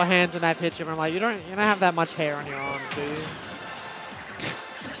it was your hands in that picture, but I'm like, you don't have that much hair on your arms, do you?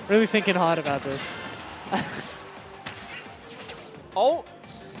 Really thinking hard about this. Oh.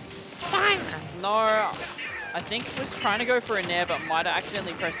 Fine. No. I think it was trying to go for a nair, but might have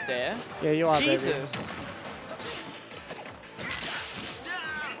accidentally pressed dare. Yeah, you are, Jesus. baby.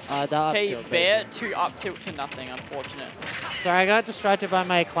 The up Okay, tilt, bear baby. to up tilt to nothing, unfortunate. Sorry, I got distracted by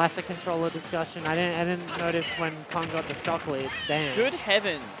my classic controller discussion. I didn't notice when Con got the stock lead. Damn. Good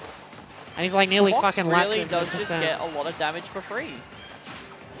heavens. And he's like nearly Fox fucking lapped really him does 100%. just get a lot of damage for free.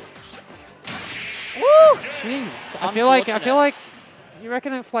 Woo! Jeez. I feel Unfortunate. like you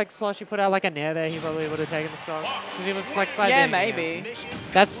reckon if like Sloshy put out like a nair there, he probably would have taken the stock because he was like side Yeah, beaming maybe. it.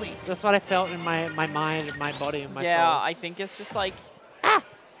 That's what I felt in my mind, in my body, in my Yeah, soul. I think it's just like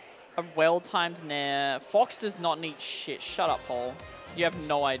a well-timed nair. Fox does not need shit. Shut up, Paul. You have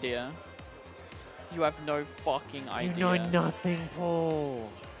no idea. You have no fucking idea. You know nothing, Paul.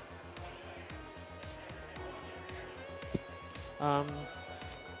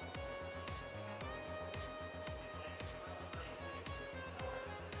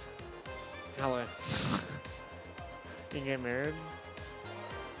 Hello. You can get married?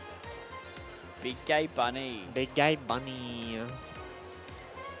 Big gay bunny. Big guy bunny.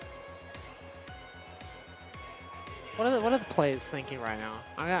 What are the players thinking right now?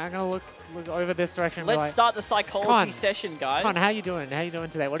 I'm gonna look over this direction. And be Let's like, start the psychology Con. session, guys. Con, how you doing? How you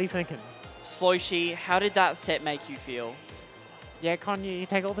doing today? What are you thinking? Sloshy, how did that set make you feel? Yeah, Con, you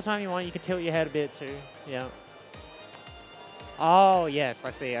take all the time you want. You can tilt your head a bit too. Yeah. Oh yes,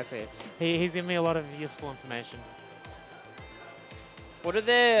 I see. He's giving me a lot of useful information. What are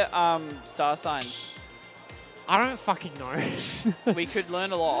their star signs? I don't fucking know. We could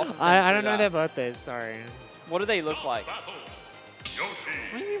learn a lot. Off of them I don't through know that. their birthdays. Sorry. What do they look like? What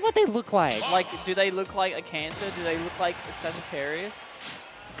do you mean? What they look like? Like, do they look like a Cancer? Do they look like a Sagittarius?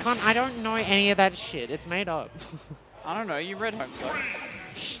 Con, I don't know any of that shit. It's made up. I don't know. You read Homestuck.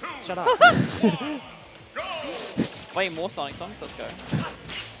 Shut up. Wait, more Sonic songs? Let's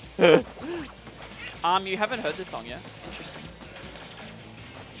go. You haven't heard this song yet? Interesting.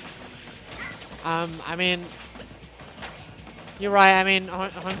 I mean, you're right. I mean,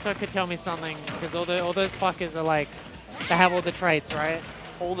 Homestuck could tell me something because all those fuckers are like, they have all the traits, right?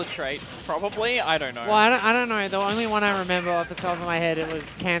 All the traits, probably? I don't know. Well, I don't know. The only one I remember off the top of my head, it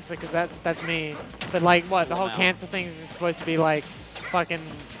was Cancer, because that's me. But like, what? The whole now. Cancer thing is supposed to be like fucking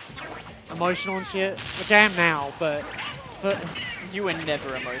emotional and shit, which I am now. But You were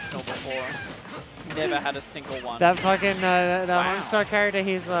never emotional before. Never had a single one. that fucking that Wow. Homestuck character,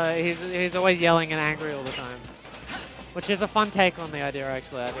 he's always yelling and angry all the time, which is a fun take on the idea.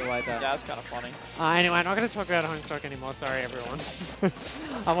 Actually, I do like that. Yeah, it's kind of funny. Anyway, I'm not going to talk about Homestuck anymore. Sorry, everyone.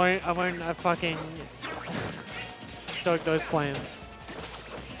 I won't fucking stoke those flames.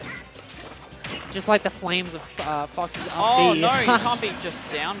 Just like the flames of Fox's up Oh, B. no, you can't be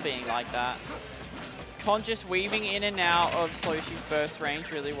just down being like that. Con just weaving in and out of Sloshy's burst range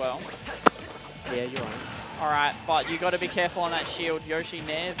really well. Yeah, you're right. Alright, but you got to be careful on that shield. Yoshi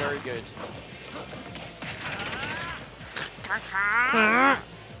Nair, very good.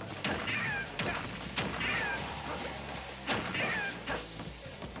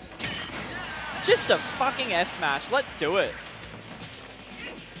 Just a fucking F smash. Let's do it.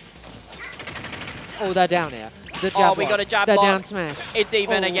 Oh, they're down there. The jab Oh, we block. got a jab The block. down smash. It's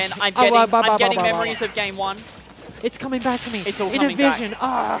even Oh, again. shit. I'm Oh, getting, blah, blah, I'm getting blah, blah, memories blah. of game one. It's coming back to me. It's all in a coming back. vision.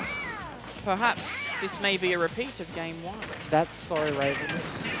 Ah. Perhaps this may be a repeat of game one. That's sorry, Raven.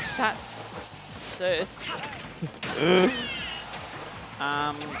 That's sus.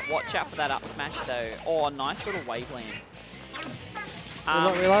 Watch out for that up smash though. Oh, a nice little waveland.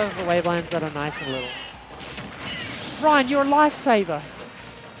 We love the wavelands that are nice and little. Ryan, you're a lifesaver.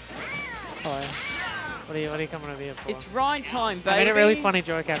 Hello. What are you coming over here for? It's Rhine time, baby. I made a really funny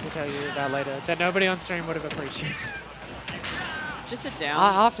joke I have to tell you about later that nobody on stream would have appreciated. Just a down.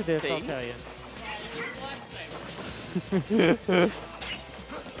 After this, I'll B. tell you.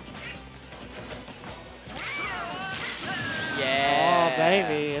 Yeah. Oh,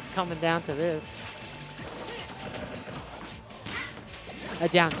 baby. It's coming down to this. A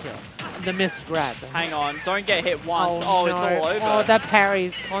down tilt. The missed grab. Hang on, don't get hit once. Oh, no. it's all over. Oh, that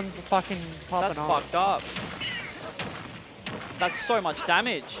parries. Con's fucking popping That's off. fucked up. That's so much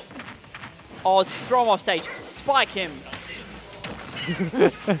damage. Oh, throw him off stage. Spike him.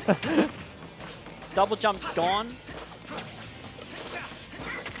 Double jump's gone.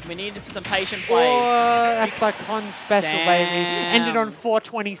 We need some patient play. Oh, that's the Con special, baby. Damn. Ended on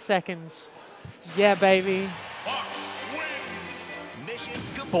 420 seconds. Yeah, baby. Mission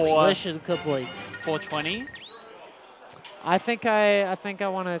Mission complete. 420. I think I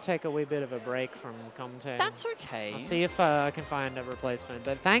want to take a wee bit of a break from commentating. That's okay. I'll see if I can find a replacement.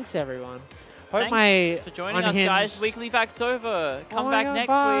 But thanks everyone. Hope Thanks for joining us, guys. WeeklyVac's over. Come back next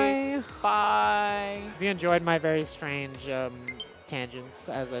week. Bye. If you enjoyed my very strange tangents,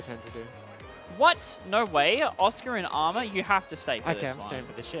 as I tend to do. What? No way. Oscar in armor? You have to stay for okay, this I'm one. staying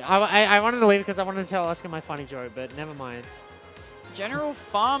for this shit. I wanted to leave because I wanted to tell Oscar my funny joke, but never mind. General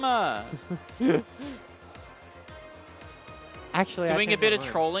Farmer. Actually, doing a bit of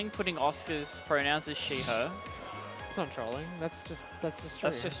trolling, putting Oscar's pronouns as she, her. It's not trolling. That's just true.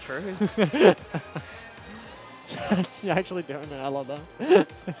 That's just true. You're actually doing it. I love that.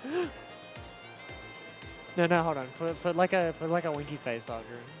 no, hold on. Put like a winky face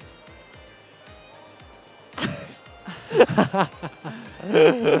after it.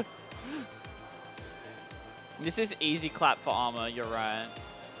 This is easy clap for armor. You're right.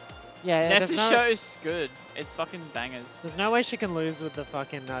 Yeah, Ness's show is good. It's fucking bangers. There's no way she can lose with the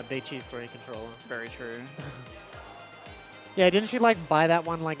fucking Beachies 3 controller. Very true. Yeah, didn't she like buy that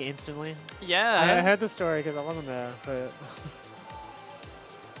one like instantly? Yeah. I heard the story because I wasn't there, but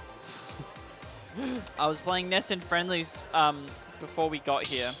I was playing Ness in friendlies before we got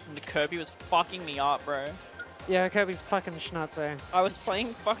here, and the Kirby was fucking me up, bro. Yeah, Kirby's fucking schnutzy. I was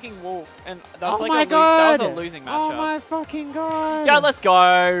playing fucking Wolf, and that was that was a losing matchup. Oh my fucking god! Yeah, let's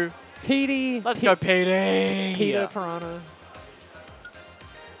go. Petey. Let's go, Petey. Peter Piranha.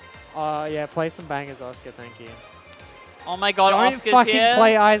 Yeah, play some bangers, Oscar. Thank you. Oh my god, Don't Oscar's fucking here.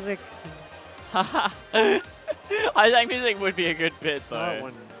 play Isaac. Isaac music would be a good bit though. No, it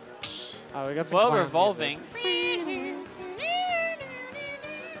wouldn't. Oh, we got some well, clown revolving.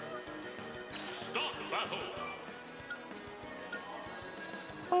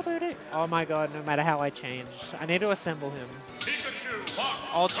 Oh my god, no matter how I change. I need to assemble him.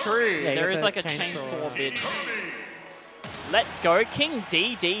 Oh, true. Yeah, there is the like a chainsaw bit. Let's go. King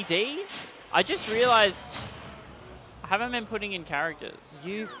D. I just realized I haven't been putting in characters.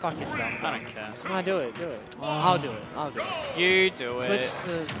 You fucking dumb. I don't care. No, do it. I'll do it. You do Switch it.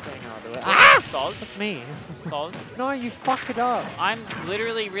 the thing, I'll do it. Ah! Soz? That's me. Soz? No, you fucked it up. I'm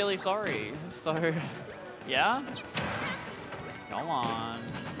literally really sorry. So, yeah? Go on.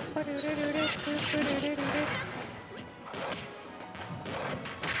 I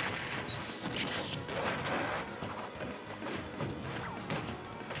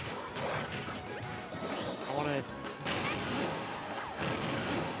want to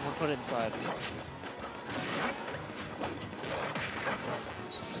put it inside.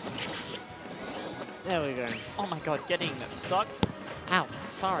 There we go. Oh my god, getting sucked. Ow,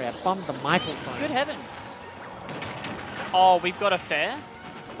 sorry, I bumped the microphone. Good heavens. Oh, we've got a fair,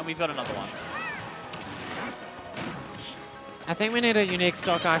 and we've got another one. I think we need a unique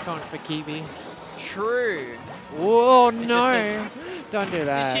stock icon for Kiwi. True. Whoa, no. Don't do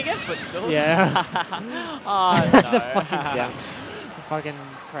that. Did she get footstool? Yeah. Oh, no. The fucking jump. The fucking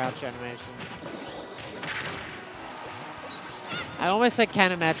crouch animation. I almost said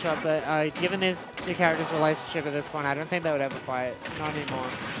canon matchup, but given these two characters' relationship at this point, I don't think they would ever fight. Not anymore.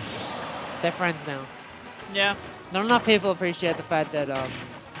 They're friends now. Yeah. Not enough people appreciate the fact that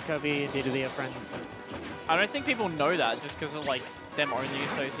Kobe and DDD are friends. I don't think people know that just because of like them only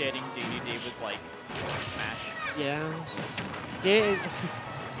associating DDD with like Smash. Yeah. Yeah.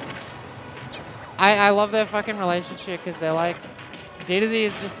 I love their fucking relationship because they're like, DDD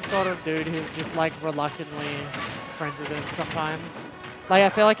is just the sort of dude who's just like reluctantly friends with him sometimes. Like I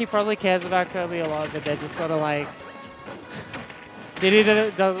feel like he probably cares about Kirby a lot, but they're just sort of like,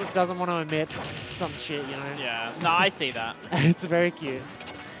 DDD doesn't want to admit some shit, you know? Yeah. No, I see that. It's very cute.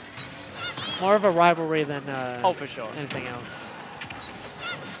 More of a rivalry than oh, for sure. anything else.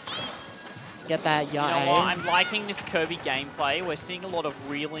 Get that, yeah. You know what? I'm liking this Kirby gameplay. We're seeing a lot of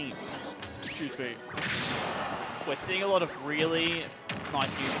really... Excuse me. We're seeing a lot of really nice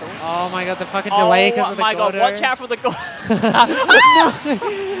neutral. Oh my god, the fucking delay because of the Oh my god, Gordo. watch out for the Gordo.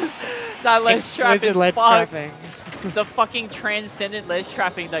 That ledge trap is ledge fucked. trapping. The fucking transcendent ledge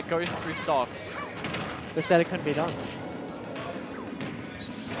trapping that goes through stocks. They said it couldn't be done.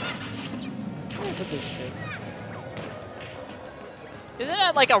 Look at this shit. Isn't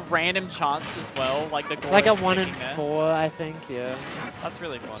it like a random chance as well? Like the It's like a Gordo's 1 in sticking there? 4, I think, yeah. That's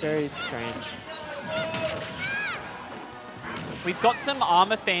really fun. It's very strange. We've got some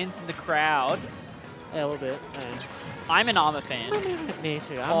Armor fans in the crowd. Yeah, a little bit. Yeah. I'm an Armor fan. Me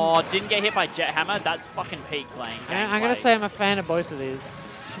too. Oh, didn't get hit by Jet Hammer? That's fucking peak playing. I'm going to say I'm a fan of both of these.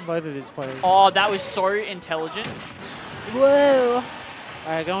 Both of these players. Oh, that was so intelligent. Whoa!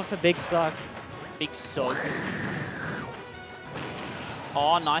 Alright, going for Big Suck. Big soak.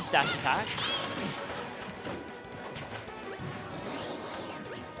 Oh, nice dash attack.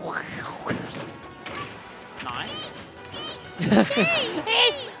 Nice.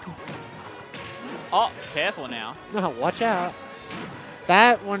 Oh, careful now. No, watch out.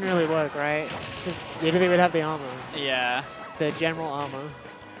 That wouldn't really work, right? Because you didn't even have the armor. Yeah. The general armor.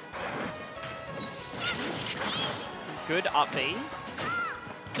 Good up B.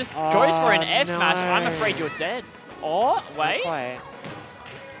 Just goes for an F smash. I'm afraid you're dead. Oh, wait. Not quite.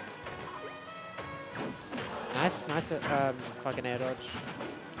 Nice, fucking air dodge.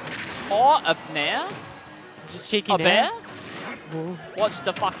 Oh, a nair? Just cheeky A nair. bear? Watch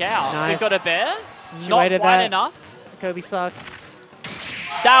the fuck out. Nice. We got a bear. She Not waited quite that. enough. Kobe sucks.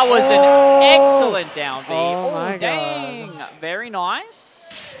 That was an excellent down B. Oh my dang. God. Very nice.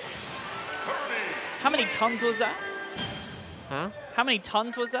 How many tons was that? Huh? How many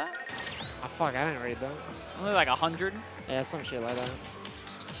tons was that? Oh, fuck, I didn't read that. Only like 100. Yeah, some shit like that.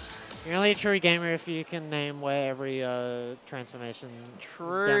 You're only a true gamer if you can name where every transformation,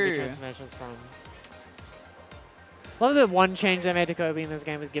 down B transformation is from. Love the one change they made to Kobe in this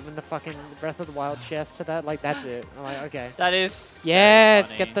game is giving the fucking Breath of the Wild chest to that. Like, that's it. I'm like, okay. That is.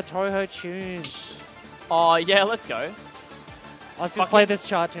 Yes, funny. get the Toho tunes. Oh, yeah, let's go. Oscar's played this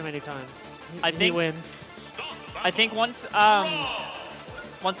chart too many times. I He think- wins. I think once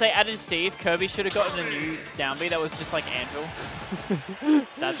they added Steve, Kirby should have gotten a new down B that was just like Anvil.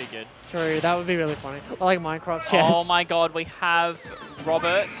 That'd be good. True, that would be really funny. Or like Minecraft chest. Oh my god, we have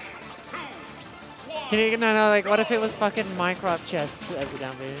Robert. Can you, no, like, what if it was fucking Minecraft chest as a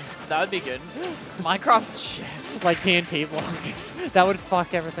down B? That would be good. Minecraft chest. It's like TNT block. That would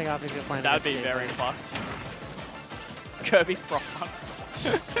fuck everything up if you're playing. That would be against very Steve. fucked. Kirby frog.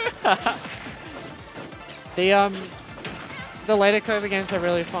 The later Kobe games are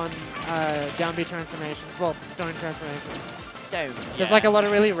really fun down B transformations. Well, stone transformations. Stone. There's like a lot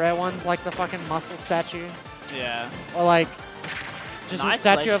of really rare ones, like the fucking muscle statue, Yeah. or like just a Nice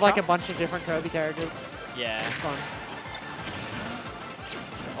statue ledge of like a drop. bunch of different Kobe characters. Yeah. It's fun.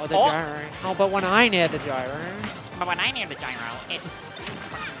 Oh, the Oh. gyro. Oh, but when I near the gyro. But when I near the gyro, it's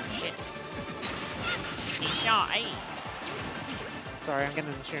fucking shit. Nisha, Sorry, I'm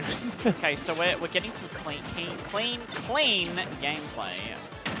getting insurance. Okay, so we're getting some clean gameplay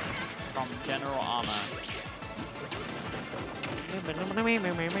from General Armor.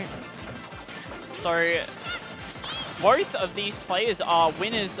 So both of these players are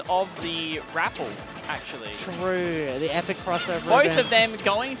winners of the raffle, actually. True, the epic crossover Both event. of them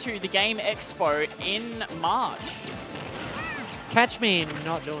going to the Game Expo in March. Catch me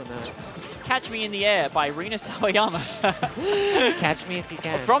not doing that. Catch Me in the Air by Rina Sawayama. Catch me if you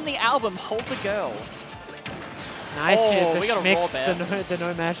can. From the album Hold the Girl. Nice shit. Oh, The we got a raw schmicks, bear. the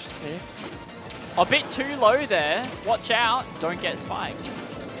no mash Smith. A bit too low there. Watch out. Don't get spiked.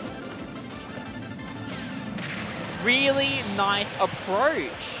 Really nice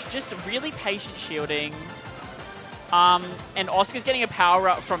approach. Just really patient shielding. And Oscar's getting a power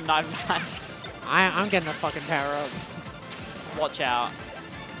up from Knife Man. I'm getting a fucking power up. Watch out.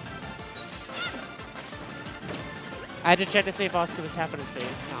 I had to check to see if Oscar was tapping his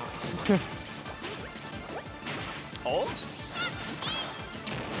feet. No. Oh?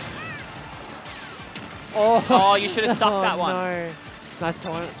 Oh, Oh, you should have sucked that one. No. Nice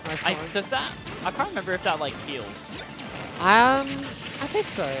taunt. Nice taunt. Does that? I can't remember if that like heals. I think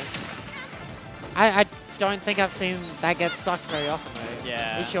so. I don't think I've seen that get sucked very often though.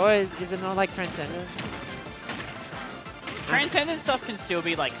 Yeah. You sure? Is it not like Transcendent? Transcendent stuff can still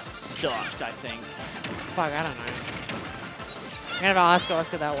be like sucked, I think. Fuck, I don't know. I'm gonna ask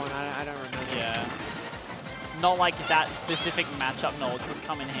Oscar that one. I don't remember. Yeah. Not like that specific matchup knowledge would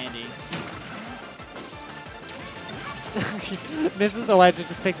come in handy. Misses the ledge, it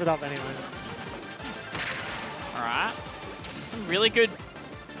just picks it up anyway. Alright. Some really good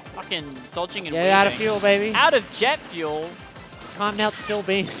fucking dodging and Yeah, out of weaving. fuel, baby. Out of jet fuel. Can't melt still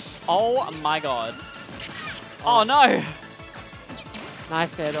beams. Oh my god. Oh no!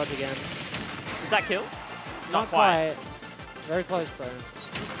 Nice air dodge again. Does that kill? Not quite. Very close though.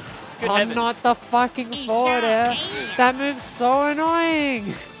 Good Oh, heavens. not the fucking forward air. That move's so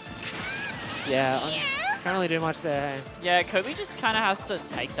annoying. Yeah, I can't really do much there. Hey. Yeah, Kobe just kind of has to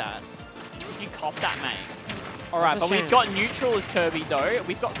take that. You cop that, mate. Alright, That's a but we've shame. got neutral as Kirby, though.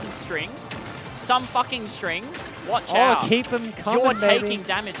 We've got some strings. Some fucking strings. Watch Oh, out. keep him coming, You're baby. taking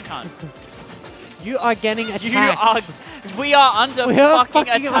damage, cunt. You are getting attacked. You are... We are under We are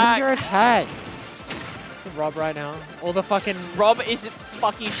fucking attack. under attack. Rob right now. All the fucking Rob is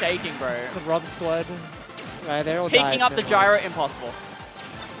fucking shaking, bro. the Rob squad. Right, they're all Picking died, up the never mind. gyro, impossible.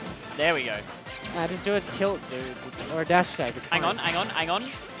 There we go. Just do a tilt, dude. Or a dash attack. It's Hang fine. hang on.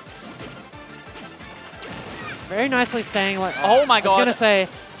 Very nicely staying like. Oh my god. I was gonna say,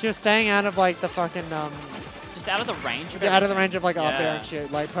 she was staying out of like the fucking. Just out of the range of out of the range of like up Yeah. air and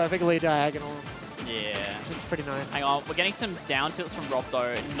shit. Like perfectly diagonal. Yeah. Just pretty nice. Hang on, we're getting some down tilts from Rob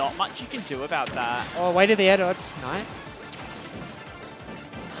though. Not much you can do about that. Oh, way to the air dodge. Nice.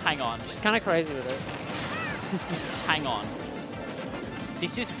 Hang on. She's kind of crazy with it. Hang on.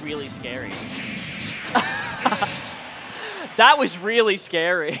 This is really scary. That was really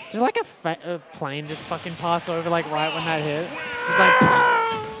scary. Did like a plane just fucking pass over like right when that hit? It's like,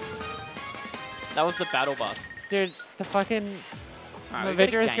 That was the battle bus. dude, the fucking Alright, the we got a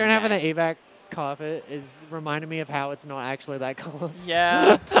Vigorous game screen having dash. the EVAC carpet is reminding me of how it's not actually that color.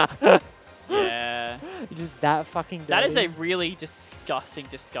 Yeah. Yeah. Just that fucking dirty. That is a really disgusting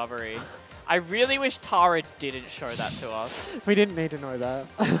discovery. I really wish Tara didn't show that to us. We didn't need to know that.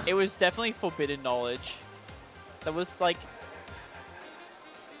 It was definitely forbidden knowledge. That was like...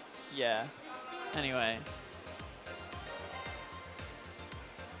 Yeah. Anyway.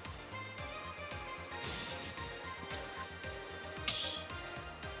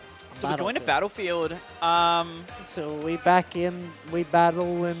 So we're going to Battlefield. So we back in, we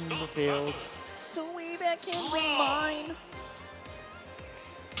battle in the field. So we back in mine.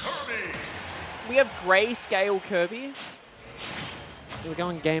 We have grayscale Kirby. We're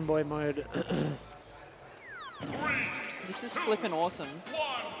going Game Boy mode. This is flipping awesome.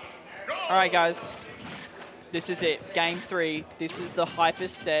 Alright guys. This is it. Game 3. This is the hypest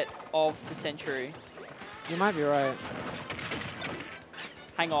set of the century. You might be right.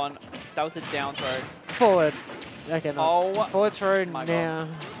 Hang on. That was a down throw. Forward. Okay, no. Oh Forward throw my now.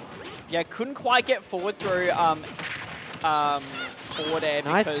 Yeah, couldn't quite get forward through forward air.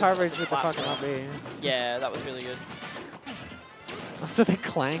 Nice because coverage of with the fucking up platform. B. Yeah, that was really good. Also the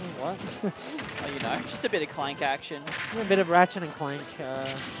clang, what? Oh, you know, just a bit of clank action. A bit of Ratchet and Clank.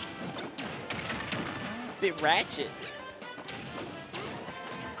 Bit ratchet.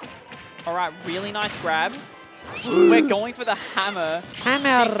 Alright, really nice grab. We're going for the hammer.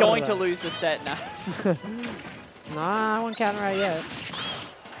 Hammer! She's going to lose the set now. Nah, I won't counter out yet.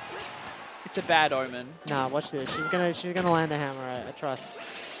 It's a bad omen. Nah, watch this. She's gonna land the hammer. I trust.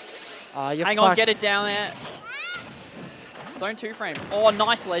 You're Hang on, fucked. get it down there. Zone 2 frame. Oh,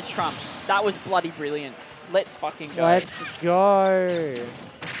 nice ledge trump. That was bloody brilliant. Let's fucking go. Let's go.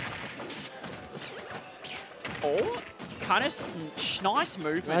 Oh, kind of nice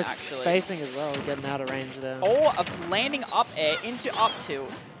movement Nice actually. spacing as well, getting out of range there. Oh, of landing up air into up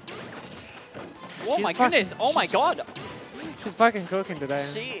tilt. Oh She's my goodness. Oh my she's- god. She's fucking cooking today.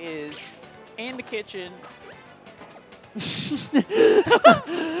 She is in the kitchen.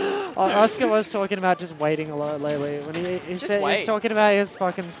 Oscar was talking about just waiting a lot lately. When he said he was wait. talking about his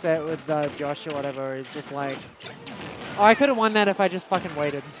fucking set with Josh or whatever, he's just like, oh, I could have won that if I just fucking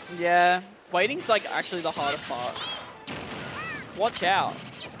waited. Yeah. Waiting's like actually the hardest part. Watch out.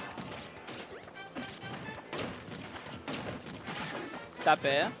 That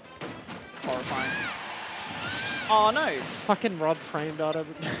bear. Horrifying. Oh no. Fucking Rob framed out of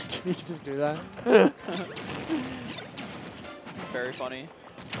it. Did he just do that? Very funny.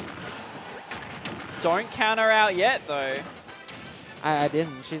 Don't counter out yet though. I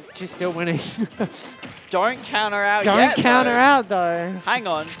didn't. She's still winning. Don't counter out Don't yet counter though. out though. Hang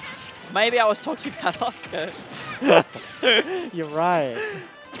on. Maybe I was talking about Oscar. You're right.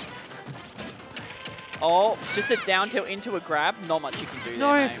 Oh, just a down tilt into a grab. Not much you can do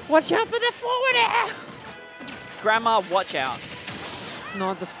No, there, mate. watch out for the forward air. Grandma, watch out.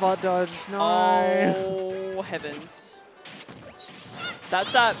 Not the spot dodge. No. Oh, heavens.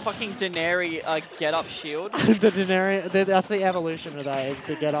 That's that fucking Daenerys get up shield. The Daenerys, that's the evolution of that, is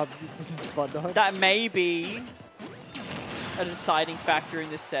to get up spot dodge. That may be a deciding factor in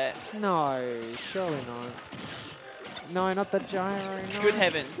this set. No, surely not. No, not the gyro. No. Good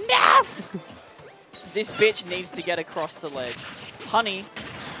heavens. No! This bitch needs to get across the ledge. Honey.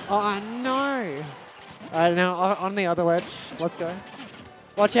 Oh, no. Now on the other ledge. Let's go.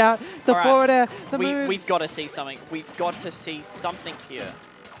 Watch out. The All right. forward air. The moves. We've got to see something. We've got to see something here.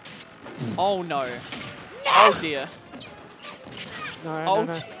 Oh, no. Oh, dear. No, Oh, no,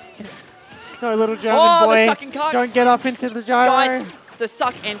 no. dear. No, little German Oh, the boy. suck and cuck. Don't get up into the gyro. Guys, the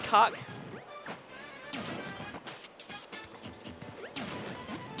suck and cuck.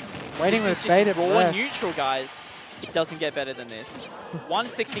 Waiting This with is baited just raw left. neutral, guys. It doesn't get better than this.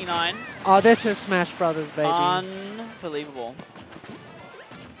 169. Oh, this is Smash Brothers, baby. Unbelievable.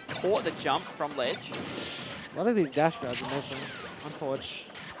 Caught the jump from ledge. A lot of these dash grabs are missing. Unfortunate.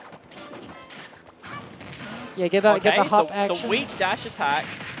 Yeah, get the Okay, hop the action. weak dash attack.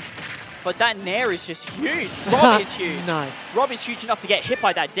 But that nair is just huge. Rob is huge. Nice. Rob is huge enough to get hit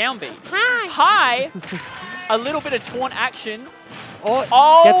by that down B. Hi. A little bit of taunt action.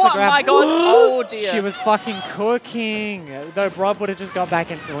 Oh, gets the grab. My god. Oh dear. She was fucking cooking. Though Rob would have just got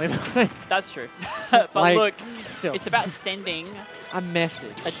back instantly. That's true. But like, look, still. it's about sending a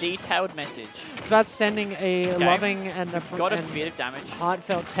message. a detailed message. It's about sending a loving and Got a bit of damage.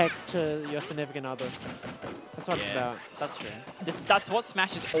 heartfelt text to your significant other. That's what it's about. That's true. That's what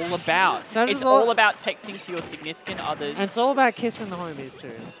Smash is all about. Smash It's is all- all about texting to your significant others. And it's all about kissing the homies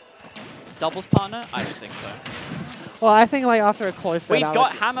too. Doubles partner? I don't think so. Well, I think like after a close set, We've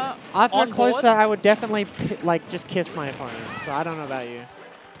got Hammer after on a close board. set, I would definitely like just kiss my opponent. So I don't know about you.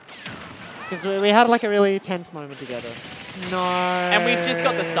 Because we had like a really tense moment together. No. And we've just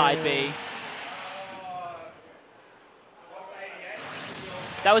got the side B.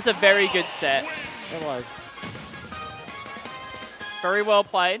 That was a very good set. It was. Very well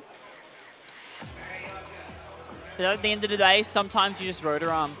played. But at the end of the day, sometimes you just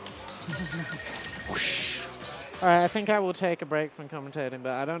rotor arm. Alright, I think I will take a break from commentating,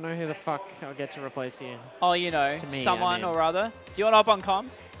 but I don't know who the fuck I'll get to replace you. Oh, you know, To me, someone I mean. or other. Do you want to hop on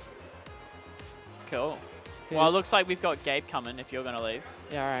comms? Cool. Well, it looks like we've got Gabe coming if you're going to leave.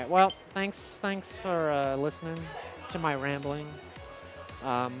 Yeah, alright. Well, thanks for listening to my rambling.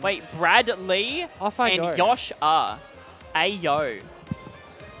 Wait, Brad Lee Off I and go. Yosh R. Ayo.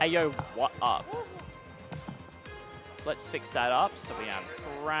 Ayo, what up? Let's fix that up. So we have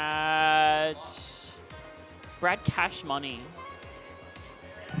Brad Cash Money.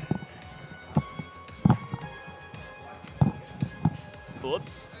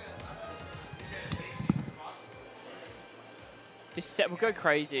 Oops. This set will go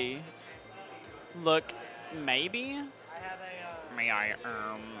crazy. Look, maybe. May I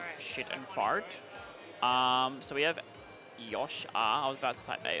shit and fart? So we have Yosh R. I was about to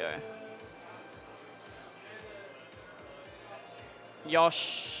type AO.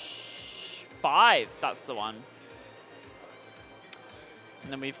 Yosh 5, that's the one.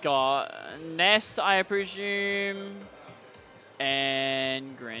 And then we've got Ness, I presume.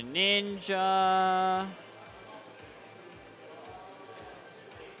 And Greninja.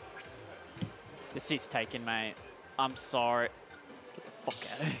 The seat's taken, mate. I'm sorry. Get the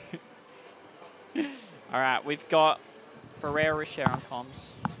fuck out of here. Alright, we've got Ferreira share on comms.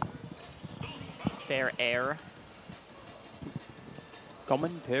 Fair air.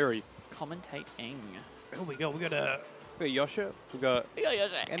 Commentary. Commentating. Oh, we got Yosha. We got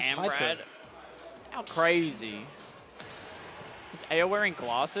And And Brad. Taicho. How crazy. Is AO wearing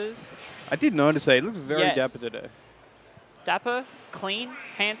glasses? I did notice that. He looks very Yes. dapper today. Dapper, clean,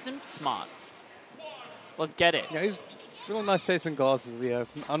 handsome, smart. Let's get it. Yeah, he's really nice taste in glasses. Yeah,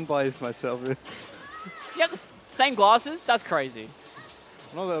 I'm unbiased myself. Do you have the same glasses? That's crazy.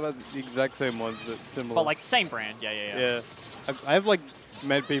 Not about the exact same ones, but similar. But like same brand. Yeah. yeah, I have like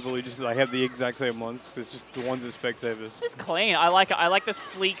met people who just like have the exact same ones. It's just the ones with Specsavers. It's clean. I like the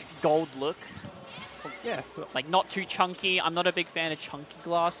sleek gold look. Yeah. Like not too chunky. I'm not a big fan of chunky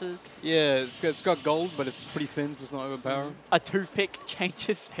glasses. Yeah, it's got gold, but it's pretty thin, so it's not overpowering. A toothpick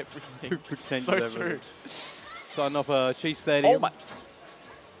changes everything. Toothpick changes so everything. true. Starting off Cheese Stadium. Oh my.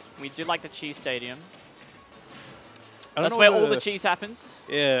 We do like the cheese stadium. I don't That's know where what all the cheese happens.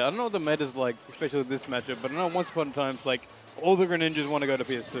 Yeah, I don't know what the meta's like, especially with this matchup, but I know once upon a time, it's like all the Greninjas want to go to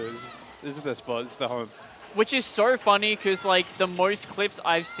PS2. This is their spot. It's their home. Which is so funny because like the most clips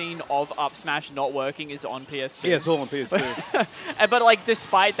I've seen of Up Smash not working is on PS2. Yeah, it's all on PS2. But like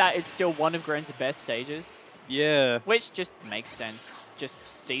despite that, it's still one of Gren's best stages. Yeah. Which just makes sense. Just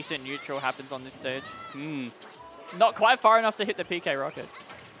decent neutral happens on this stage. Hmm. Not quite far enough to hit the PK rocket.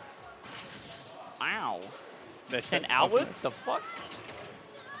 Ow. Sent outward? The fuck?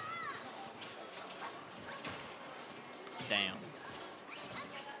 Damn.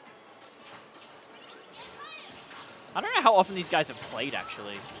 I don't know how often these guys have played,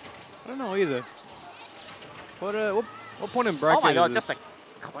 actually. I don't know either. What point in bracket Oh my god, is just this?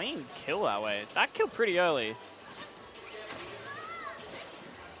 a clean kill that way. That killed pretty early.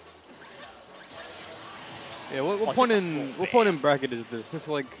 Yeah, what point in bracket is this? It's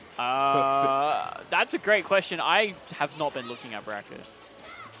like That's a great question. I have not been looking at bracket.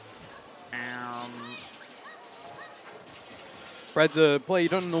 Brad's a play you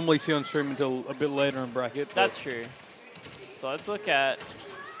don't normally see on stream until a bit later in bracket. That's true. So let's look at.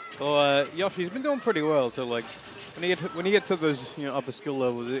 So Yoshi's been doing pretty well. So like when you get to those upper skill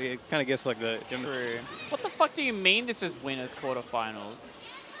levels, it kind of gets like that. True. What the fuck do you mean this is winners quarterfinals?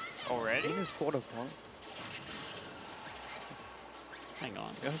 Already? Winners quarterfinal. Hang on.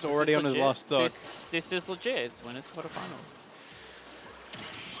 Yeah, he's This already is on his legit. last stock. This is legit. It's winners quarterfinal.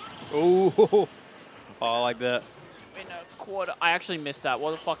 Oh, I like that. In a quarter. I actually missed that.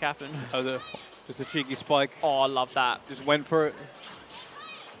 What the fuck happened? Just a cheeky spike. Oh, I love that. Just went for it.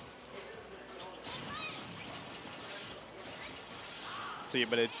 See a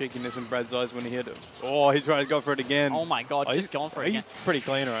bit of cheekiness in Brad's eyes when he hit it. Oh, he's trying to go for it again. Oh my god, just going for it He's again. pretty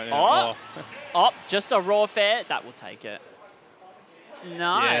clean right now. Oh, just a raw fair. That will take it.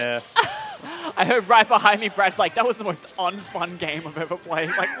 Nice. Yeah. I heard right behind me, Brad's like, that was the most unfun game I've ever played.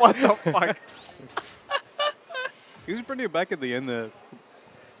 Like, what the fuck? He was pretty back at the end there.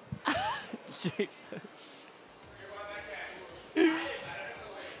 Jesus.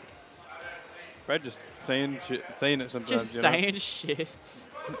 Brad just saying it sometimes. Just you know? saying shit.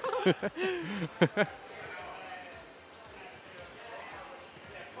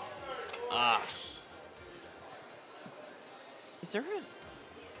 Ah. Is there a...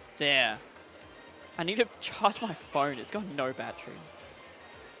 There. I need to charge my phone. It's got no battery.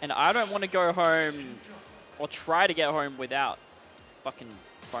 And I don't want to go home or try to get home without fucking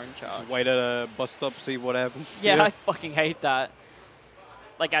phone charge. Wait at a bus stop, see what happens. Yeah, I fucking hate that.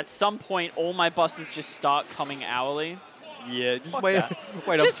 Like, at some point, all my buses just start coming hourly. Yeah, just Fuck wait. that.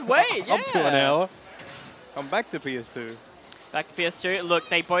 Wait Just wait, up to an yeah. hour. Come back to PS2. Back to PS2. Look,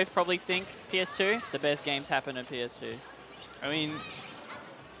 they both probably think PS2. The best games happen in PS2. I mean,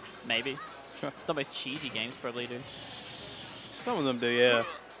 Maybe. The most cheesy games probably do. some of them do, yeah.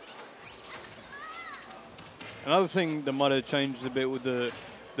 Another thing that might have changed a bit with the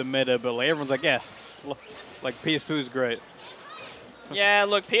meta, but like everyone's like, yeah, like PS2 is great. Yeah,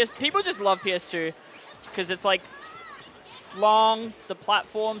 look, people just love PS2 because it's like long. The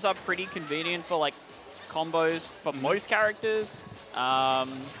platforms are pretty convenient for like combos for most characters. I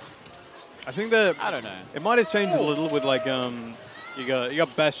think that I don't know. it might have changed a little with like you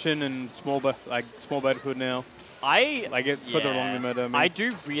got Bastion and small Battlefield now. Like it further along the meta. I mean. I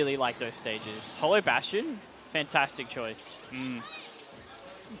do really like those stages. Hollow Bastion, fantastic choice.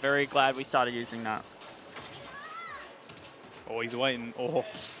 Very glad we started using that. Oh, he's waiting. Oh.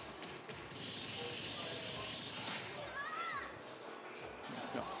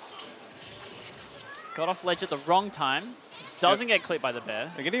 Got off ledge at the wrong time. Doesn't get clipped by the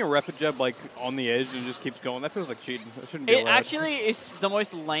bear. Like getting a rapid jab like on the edge and just keeps going. That feels like cheating. That shouldn't be It allowed. actually is the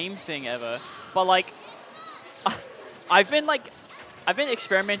most lame thing ever. But like, I've been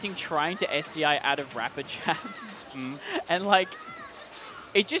experimenting trying to SCI out of rapid jabs, and like,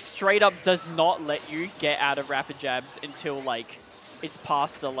 it just straight up does not let you get out of rapid jabs until like it's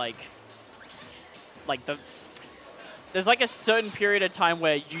past the like the. There's like a certain period of time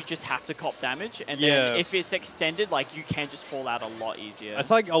where you just have to cop damage, and then if it's extended, like you can just fall out a lot easier. It's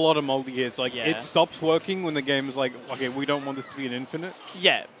like a lot of multi-hits. Like it stops working when the game is like, okay, we don't want this to be an infinite.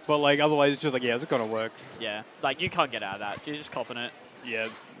 Yeah. But like otherwise, it's just like, yeah, it's gonna work. Yeah. Like you can't get out of that. You're just copping it. Yeah.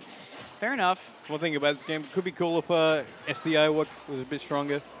 Fair enough. One thing about this game, it could be cool if SDI was a bit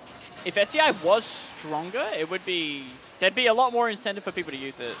stronger. If SCI was stronger, it would be... There'd be a lot more incentive for people to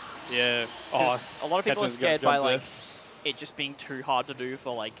use it. Yeah. A lot of people are Captain's scared gonna by jump like there. it just being too hard to do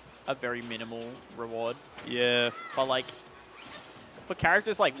for like a very minimal reward. Yeah. But like for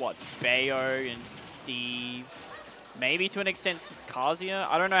characters like what, Bayo and Steve, maybe to an extent Kazuya.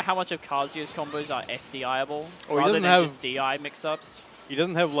 I don't know how much of Kazuya's combos are SDI-able rather than just DI mix-ups. He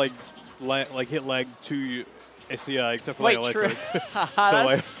doesn't have like hit lag to SDI except for Wait, like true. electric.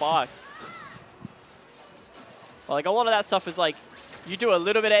 That's fucked. Well, like a lot of that stuff is like you do a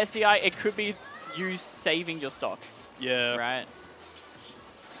little bit of SDI, it could be you saving your stock. Yeah. Right.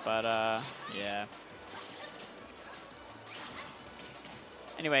 But, yeah.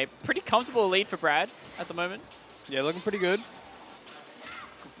 Anyway, pretty comfortable lead for Brad at the moment. Yeah, looking pretty good.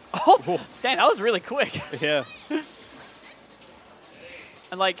 Oh, damn, that was really quick. Yeah.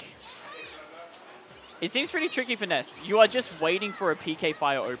 And, like, it seems pretty tricky for Ness. You are just waiting for a PK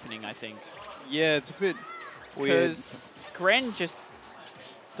fire opening, I think. Yeah, it's a bit weird. Because Gren just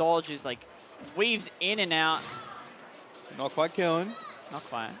dodges, like, weaves in and out. Not quite killing. Not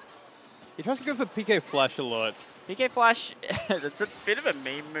quite. He tries to go for PK Flash a lot. PK Flash, that's a bit of a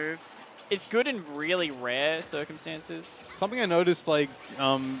meme move. It's good in really rare circumstances. Something I noticed, like,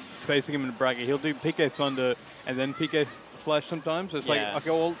 facing him in the bracket, he'll do PK Thunder and then PK Flash sometimes. So it's like, okay,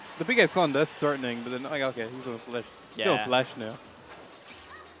 well, the PK Thunder, that's threatening, but then, like, okay, he's going Flash. He's going Flash now.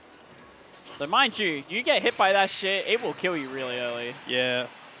 So mind you, you get hit by that shit, it will kill you really early. Yeah.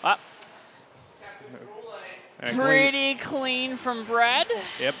 Ah. Pretty clean from Brad.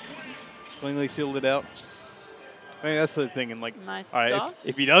 Yep. Cleanly sealed it out. I mean, that's the thing. And like, nice all right, stuff.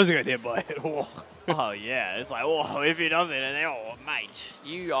 if he does get hit by it, oh yeah, it's like, oh, if he doesn't, and then, oh, mate,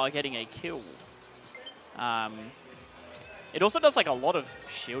 you are getting a kill. It also does like a lot of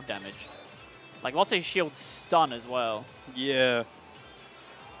shield damage. Like lots of shield stun as well. Yeah.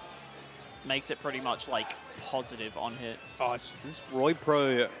 Makes it pretty much like positive on hit. Oh, it's this Roy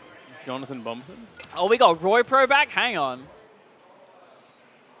Pro Jonathan Bumpton. Oh, we got Roy Pro back? Hang on.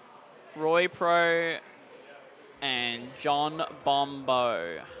 Roy Pro and John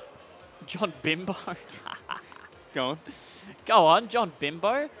Bombo. John Bimbo? Go on. Go on, John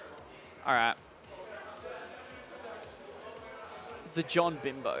Bimbo. All right. The John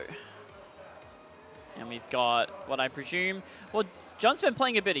Bimbo. And we've got what I presume... Well, John's been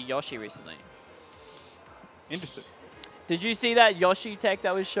playing a bit of Yoshi recently. Interesting. Did you see that Yoshi tech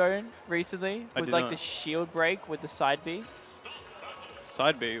that was shown recently? I With did like not. the shield break with the side B?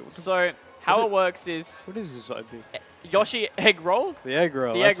 Side B. So how it works is What is this side B? Yoshi egg roll. The egg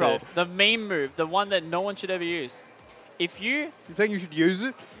roll. The that's egg roll. it. The meme move. The one that no one should ever use. If you... You saying you should use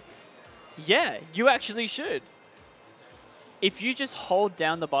it? Yeah, you actually should. If you just hold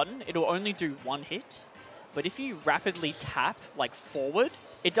down the button, it'll only do one hit. But if you rapidly tap, like forward,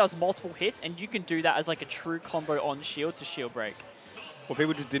 it does multiple hits, and you can do that as like a true combo on shield to shield break. Well,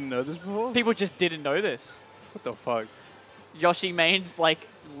 people just didn't know this before? People just didn't know this. What the fuck? Yoshi Main's like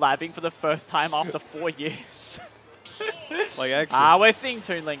labbing for the first time after 4 years. Like, actually. We're seeing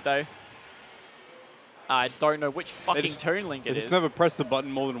Toon Link though. I don't know which fucking Toon Link They it just is. never pressed the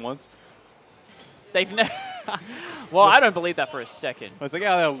button more than once. They've never... Well, I don't believe that for a second. I was like,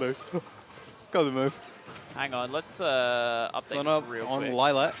 yeah, that'll do. Go the move. Hang on, let's update One this up real on quick.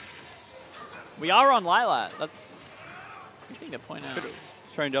 Lilat. We are on Lilat. That's a good thing to point out.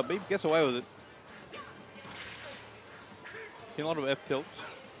 Strange up B. Gets away with it. A lot of F tilts.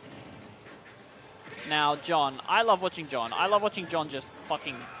 Now, John. I love watching John. I love watching John just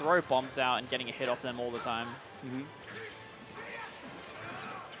fucking throw bombs out and getting a hit off them all the time. Mm-hmm.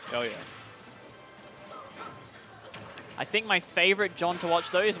 Oh, yeah. I think my favorite John to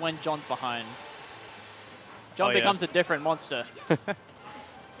watch, though, is when John's behind. John becomes a different monster.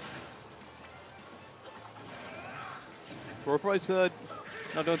 Ropro's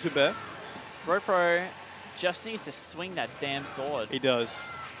not doing too bad. Ropro just needs to swing that damn sword. He does.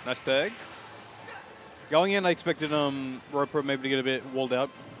 Nice tag. Going in, I expected Ropro maybe to get a bit walled out.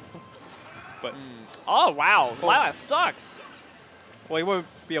 But Oh, wow. Lilat sucks. well, he won't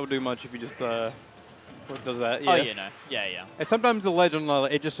be able to do much if he just does that. Oh, you know. Yeah, yeah. And sometimes the ledge on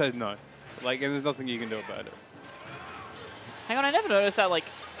Lilat, it just says no. Like, and there's nothing you can do about it. Hang on, I never noticed that, like,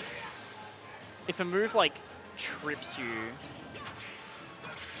 if a move, like, trips you,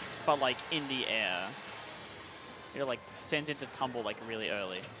 but, like, in the air, it, like, sends it to tumble, like, really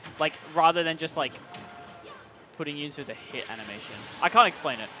early. Like, rather than just, like, putting you into the hit animation. I can't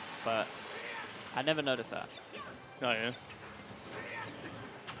explain it, but I never noticed that. Oh, yeah.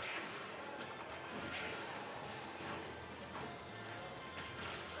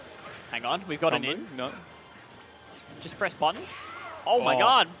 Hang on, we've got an in. No. Just press buttons. Oh my Oh.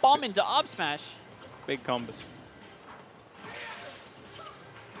 god, bomb into up smash. Big combos.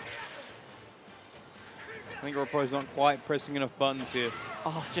 I think Ropro's not quite pressing enough buttons here.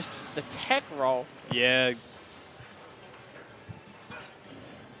 Oh, just the tech roll. Yeah.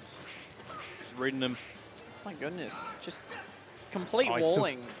 Just reading them. My goodness, just complete Oh, he's still-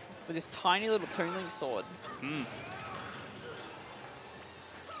 walling with this tiny little Toon Link sword. Mm.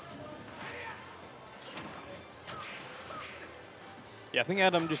 Yeah, I think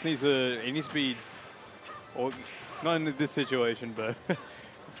Adam just needs he needs to be, or not in this situation, but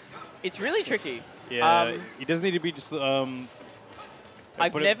It's really tricky. yeah, he doesn't need to be just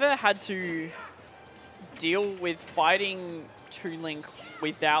I've put it- never had to deal with fighting Toon Link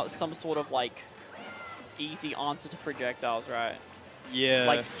without some sort of like easy answer to projectiles, right? Yeah.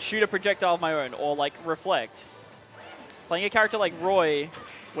 Like shoot a projectile of my own or like reflect. Playing a character like Roy,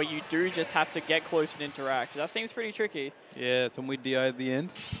 where you do just have to get close and interact, that seems pretty tricky. Yeah, some weird DI at the end.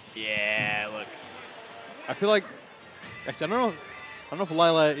 Yeah, look. I feel like, actually, I don't know if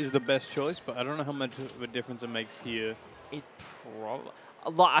Lila is the best choice, but I don't know how much of a difference it makes here. It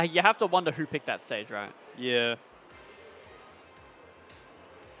probably... You have to wonder who picked that stage, right? Yeah.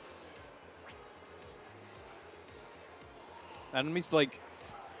 Adam needs to, like,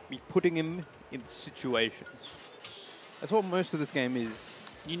 be putting him in situations. That's what most of this game is.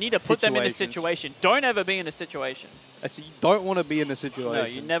 You need to put them in a Situations. situation. Don't ever be in a situation. Actually, you don't want to be in a situation. No,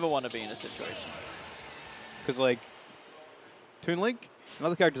 you never want to be in a situation. Because, like, Toon Link and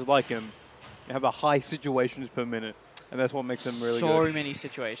other characters like him have a high situations per minute, and that's what makes them really So good. many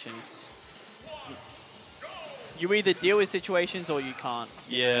situations. You either deal with situations or you can't.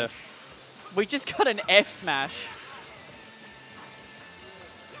 Yeah. We just got an F smash.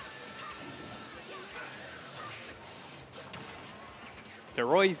 So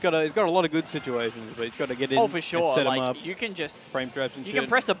Roy, he's got a lot of good situations, but he's got to get in. Oh, for and sure. set him Like up, you can just frame traps and you shit. can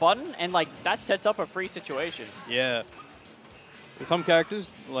press a button and like that sets up a free situation. Yeah. So some characters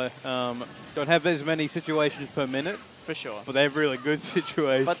like, don't have as many situations per minute, For sure. but they have really good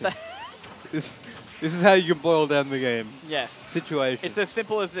situations. But this is how you can boil down the game. yes, Situation. it's as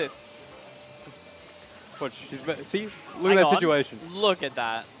simple as this. Watch, see, look Hang at that on. situation. Look at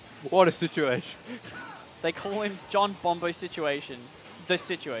that. What a situation. They call him John Bombo Situation. The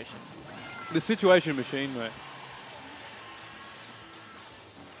situation. The situation machine, mate.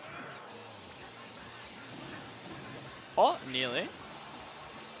 Oh, nearly.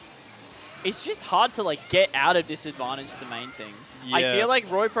 It's just hard to like get out of disadvantage is the main thing. I Yeah. feel like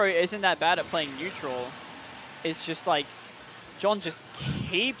Roy Pro isn't that bad at playing neutral. It's just like John just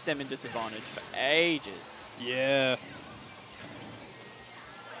keeps them in disadvantage for ages. Yeah.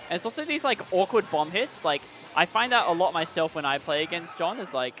 And it's also these like awkward bomb hits. Like I find that a lot myself when I play against John.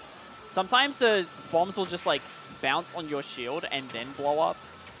 Is like sometimes the bombs will just like bounce on your shield and then blow up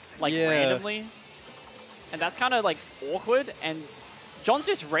like randomly. And that's kind of like awkward. And John's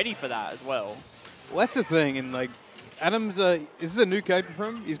just ready for that as well. Well, that's the thing, and like Adam's, this is a new character for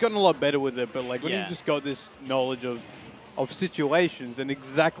him. He's gotten a lot better with it, but like when Yeah. you just got this knowledge of situations and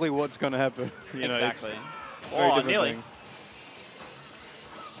exactly what's going to happen, you know, it's Exactly. a very Oh, different nearly. thing.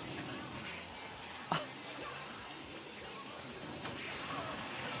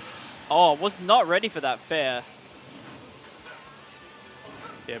 Oh, was not ready for that fair.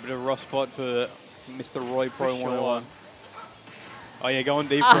 Yeah, bit of a rough spot for Mr. Roy Pro For 101. Oh yeah, going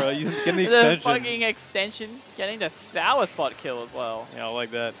deep, Ah, bro. You getting the The extension. fucking extension, getting the sour spot kill as well. Yeah, I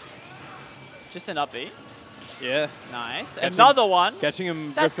like that. Just an upbeat. Yeah, Nice. Catching- Another one. catching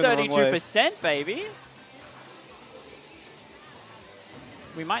him That's drifting the wrong way. 32%, baby.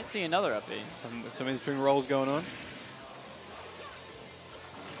 We might see another upbeat. Some in-string rolls going on.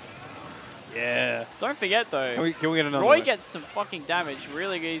 Yeah. Don't forget though, Can we get another Roy one? gets some fucking damage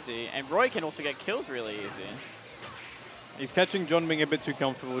really easy, and Roy can also get kills really easy. He's catching John being a bit too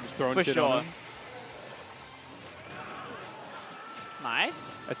comfortable just throwing For shit sure. on him.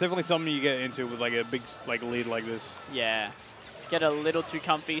 Nice. That's definitely something you get into with like a big lead like this. Yeah. Get a little too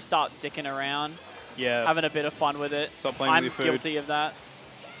comfy, start dicking around, Yeah. having a bit of fun with it. Stop playing I'm with your food. guilty of that.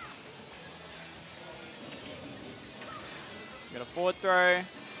 Got a forward throw.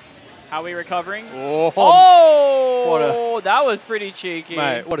 How are we recovering? Oh, Oh! That was pretty cheeky.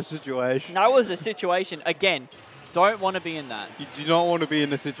 mate, what a situation. That was a situation. Again, don't want to be in that. You do not want to be in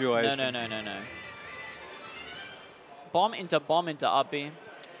the situation. No. Bomb into uppy.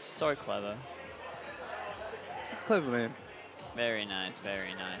 So clever. That's clever, man. Very nice,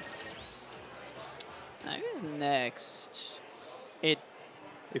 very nice. Now, who's next? It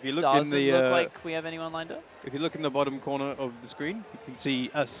If you look doesn't in the look like we have anyone lined up. if you look in the bottom corner of the screen, you can see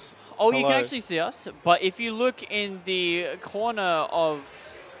us. Oh, you can Hello. actually see us. But if you look in the corner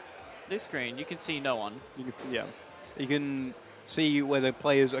of this screen, you can see no one. You can see where the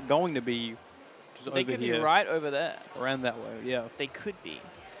players are going to be. Just They over could here, be right over there. around that way. Yeah. They could be.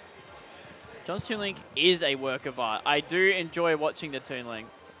 John's Toon Link is a work of art. I do enjoy watching the Toon Link.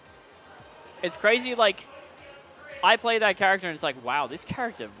 It's crazy, like, I play that character and it's like, wow, this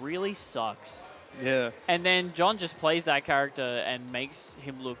character really sucks. Yeah. And then John just plays that character and makes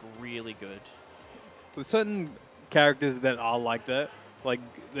him look really good. With certain characters that are like that, like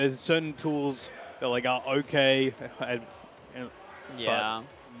there's certain tools that like are okay, and Yeah.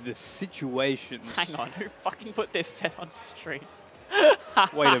 the situations. Hang on, who fucking put this set on stream?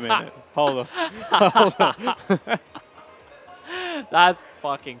 Wait a minute. Hold on. Hold on. That's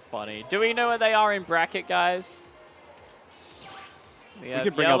fucking funny. Do we know where they are in bracket, guys? We have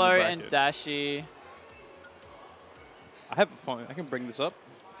can bring up the Yellow and bracket. Dashy. I have a phone. I can bring this up,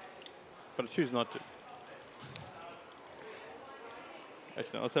 but I choose not to.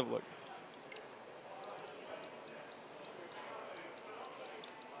 Actually, no, let's have a look.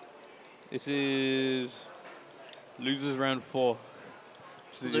 This is losers round 4.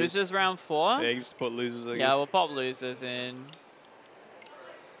 So you- Losers round 4? Yeah, you just put losers, I Yeah, guess. we'll pop losers in.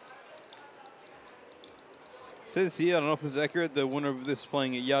 Says here, I don't know if this is accurate, the winner of this is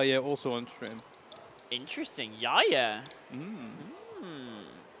playing at Yeah also on stream. Interesting. Yeah.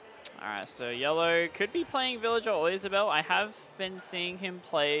 Alright, so Yellow could be playing Villager or Isabel. I have been seeing him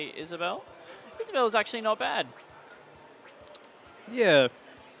play Isabel. Isabel is actually not bad. Yeah.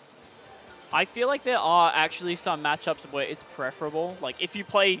 I feel like there are actually some matchups where it's preferable. Like, if you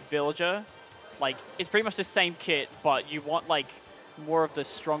play Villager, like, it's pretty much the same kit, but you want, like, more of the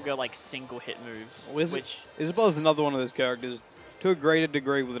stronger, like, single-hit moves. Well, which, Isabel's another one of those characters, to a greater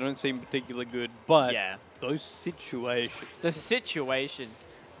degree, where they don't seem particularly good, but yeah, Those situations. The situations.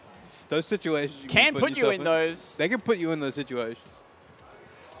 Those situations you Can put you yourself in those. They can put you in those situations.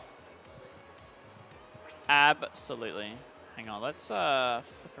 Absolutely. Hang on, let's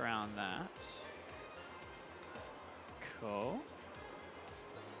flip around that. Cool.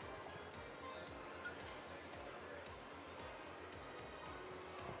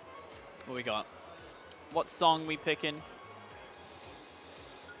 What we got? What song we picking?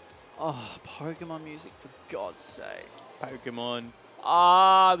 Oh, Pokemon music, for God's sake. Pokemon.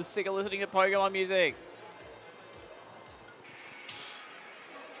 Ah, I'm sick of listening to Pokemon music.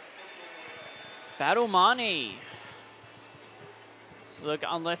 Battle Money. Look,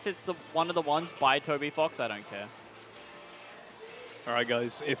 unless it's one of the ones by Toby Fox, I don't care. All right,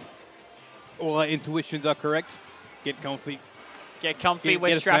 guys. If all our intuitions are correct, get comfy. Get comfy.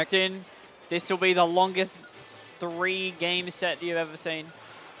 We're strapped in. This will be the longest 3-game set you've ever seen.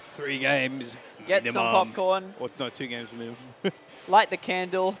 3 games. Get some popcorn. Or no, 2 games minimum. Light the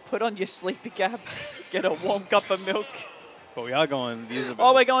candle. Put on your sleepy cap. Get a warm cup of milk. But we are going Isabelle.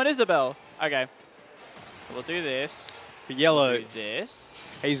 Oh, we're going Isabelle. Okay. So we'll do this. For Yellow, we'll do this.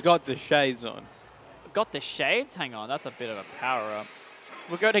 He's got the shades on. Got the shades? Hang on, that's a bit of a power-up.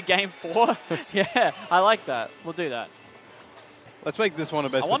 We'll go to game 4. Yeah, I like that. We'll do that. Let's make this one a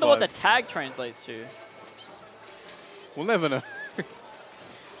best of 5. I wonder what the tag translates to. We'll never know.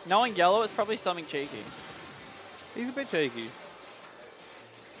 Knowing Yellow, it's probably something cheeky. He's a bit cheeky.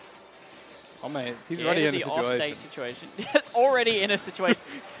 Oh, mate, he's already in a situation. Off-stage situation. Already in a situation.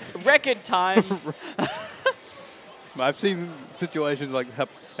 Record time. I've seen situations like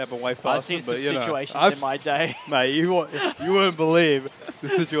happen way faster. I've seen some situations in my day. Mate, you won't believe the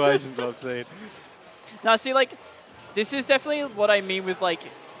situations I've seen. Now, see, like, this is definitely what I mean with, like,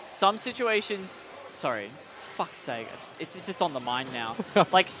 some situations. Sorry. Fuck's sake. It's just on the mind now.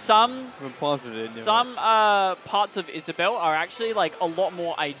 Like, some parts of Isabelle are actually, like, a lot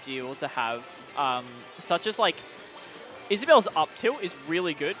more ideal to have. Such as, like, Isabelle's up tilt is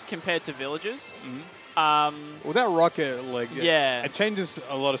really good compared to Villagers. Mm-hmm. Well, that rocket, like, yeah, it changes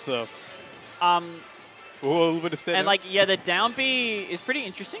a lot of stuff. A little bit of steady. And, like, yeah, the down B is pretty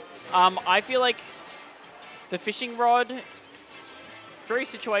interesting. I feel like the fishing rod, very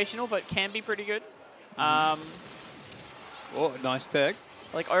situational, but can be pretty good. Oh, nice tag.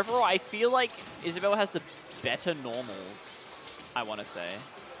 Like, overall, I feel like Isabelle has the better normals, I want to say.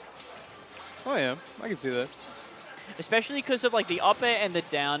 Oh, yeah. I can see that. Especially because of, like, the up air and the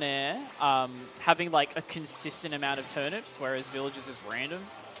down air having, like, a consistent amount of turnips, whereas Villagers is random.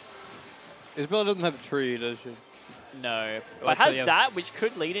 Isabelle doesn't have a tree, does she? No. But has that, which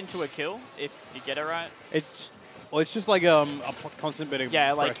could lead into a kill if you get it right. It's just like a constant bit of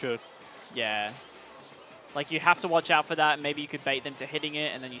pressure. Yeah. Like, you have to watch out for that. Maybe you could bait them to hitting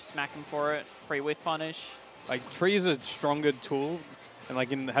it, and then you smack them for it. Free whiff punish. Like, tree is a stronger tool, and like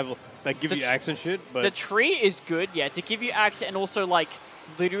they give you axe and shit. But the tree is good, yeah, to give you axe and also, like,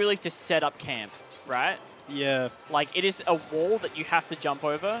 literally to set up camp, right? Yeah. Like, it is a wall that you have to jump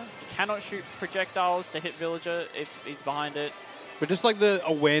over. You cannot shoot projectiles to hit Villager if he's behind it. But just, like, the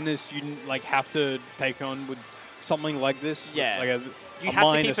awareness you, like, have to take on with something like this. Yeah. Like you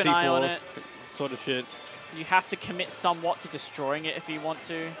have to keep an eye on it. Sort of shit. You have to commit somewhat to destroying it if you want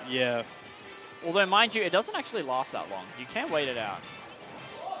to. Yeah. Although, mind you, it doesn't actually last that long. You can wait it out.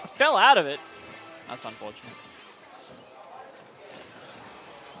 I fell out of it. That's unfortunate.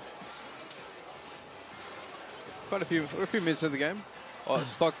 We're a few minutes in the game. Oh,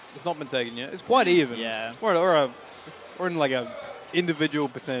 stock it's not been taken yet. It's quite even. Yeah. We're in like a individual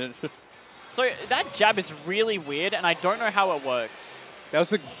percentage. So that jab is really weird, and I don't know how it works. That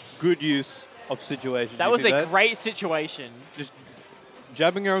was a good use of situation. That was a great situation. Just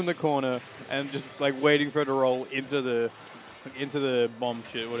jabbing her in the corner and just like waiting for her to roll into the bomb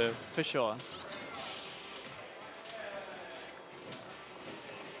shit, whatever. For sure.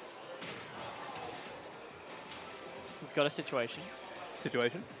 We've got a situation.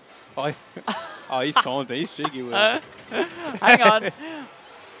 Situation? Oh, he's taunting. He's cheeky with it. Hang on.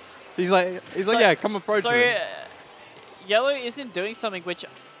 He's like, yeah, come approach me. Yellow isn't doing something which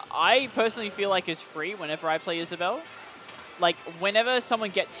I personally feel like is free whenever I play Isabelle. Like, whenever someone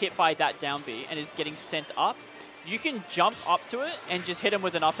gets hit by that down B and is getting sent up, you can jump up to it and just hit them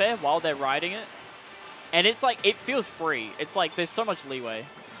with an up air while they're riding it. And it's like, it feels free. It's like, there's so much leeway.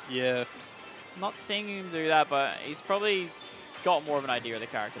 Yeah. Not seeing him do that, but he's probably got more of an idea of the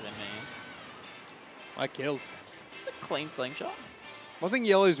character than me. I killed. Just a clean slingshot. One thing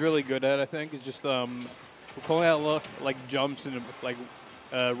Yellow's really good at, I think, is just we're calling out a lot, like jumps and like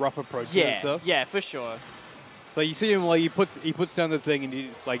rough approaches and stuff. Yeah, for sure. So you see him like he puts down the thing and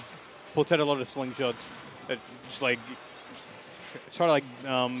he like puts out a lot of slingshots, just like try to like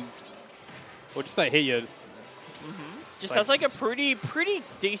or just like hit you. Just Like- has like a pretty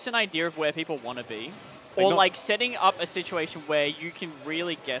decent idea of where people want to be. Like Or not- like setting up a situation where you can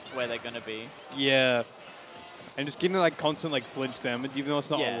really guess where they're going to be. Yeah. And just getting like constant like flinch damage, even though it's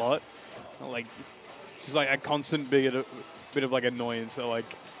not Yeah. a lot. Like just like a constant bit of like annoyance. So like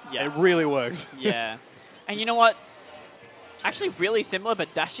Yeah. it really works. Yeah. And you know what? Actually really similar,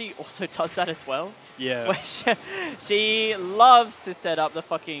 but Dashi also does that as well. Yeah. Where she loves to set up the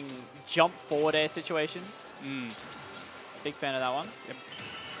fucking jump forward air situations. Big fan of that one.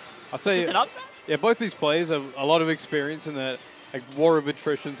 I'll tell Just you. an up smash? Yeah, both these players have a lot of experience in that like war of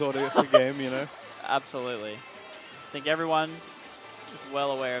attrition sort of game, you know. Absolutely. I think everyone is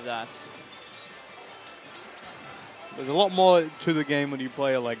well aware of that. There's a lot more to the game when you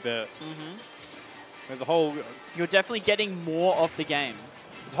play it like that. There's a whole You're definitely getting more of the game.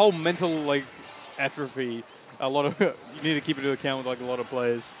 mental like atrophy. A lot of you need to keep into account with like a lot of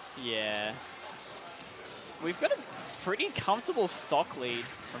players. Yeah. We've got a pretty comfortable stock lead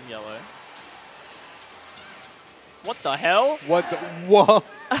from Yellow. What the hell? What? What?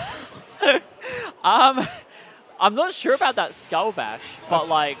 I'm not sure about that skull bash, but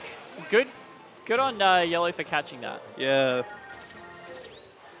like, good on Yellow for catching that. Yeah.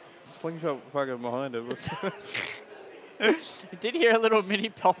 Slingshot fucking behind it. I did hear a little mini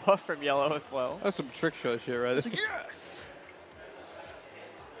pop-up from Yellow as well. That's some trick shot shit right there.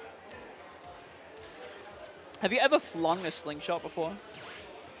 Have you ever flung a slingshot before?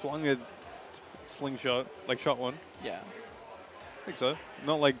 Flung a slingshot, like shot one. Yeah. I think so.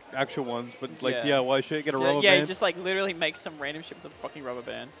 Not like actual ones, but like Yeah. DIY shit. Get a Yeah, rubber yeah, band. just like literally make some random shit with a fucking rubber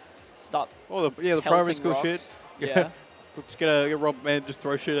band. Stop. Oh, the primary pelting school rocks. shit. Yeah. Just get a rubber band, just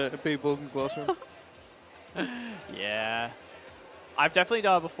throw shit at people in the classroom. Yeah. I've definitely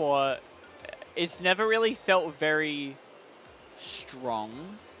done it before. It's never really felt very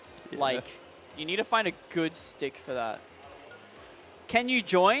strong. Yeah. Like, you need to find a good stick for that. Can you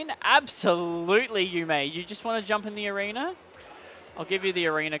join? Absolutely, you may. You just want to jump in the arena? I'll give you the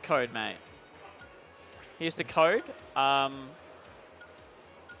arena code, mate. Here's the code.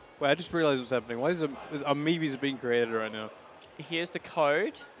 Wait, I just realized what's happening. Why is Amiibis being created right now? Here's the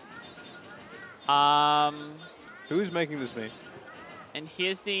code. Who is making this me? And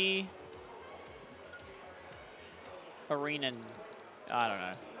here's the arena. I don't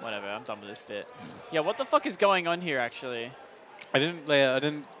know. Whatever. I'm done with this bit. Yeah, what the fuck is going on here, actually?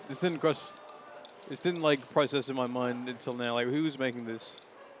 This didn't like process in my mind until now. Like, who's making this?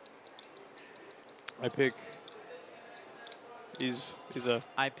 I pick. Is a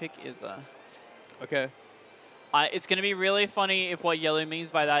I pick Izza. okay. It's going to be really funny if what Yellow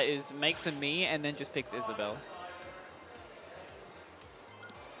means by that is makes a me and then just picks Isabel.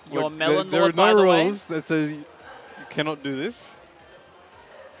 Your Look, Melon there Lord, are by no the way. rules that says you cannot do this.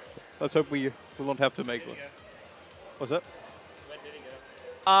 Let's hope we will not have to make one. What's that?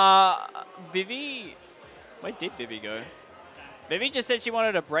 Vivi... Where did Vivi go? Vivi just said she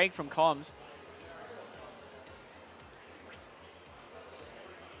wanted a break from comms.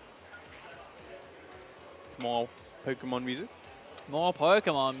 More Pokemon music. More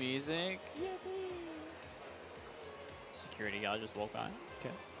Pokemon music. Yippee. Security guard just walked by.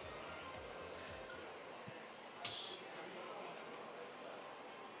 Okay.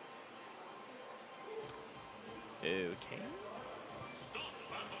 Okay.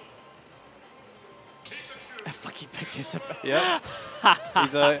 I fucking picked Isabel. Yeah.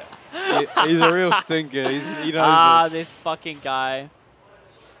 he's a real stinker. He knows Ah, it. this fucking guy.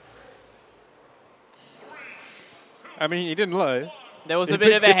 I mean, he didn't lie. There was He a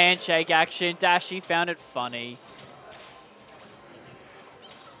bit of picked a handshake action. Dashi found it funny.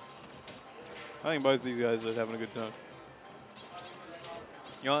 I think both these guys are having a good time.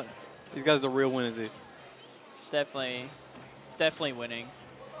 You know what? These guys are the real winners here. Definitely winning.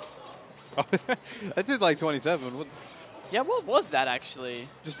 I did like 27. What? Yeah, what was that actually?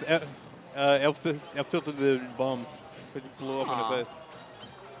 Just elf tilted the bomb. It blew up in her face.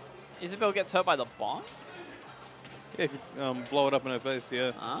 Isabel gets hurt by the bomb? Yeah, if you blow it up in her face,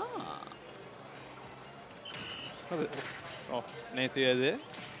 yeah. Ah. Oh, Nancy over there.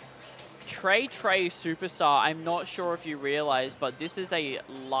 Trey Superstar, I'm not sure if you realize, but this is a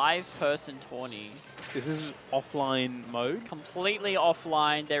live person tourney. This is offline mode. Completely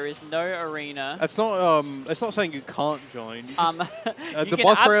offline. There is no arena. That's not. It's not saying you can't join. You just, You the can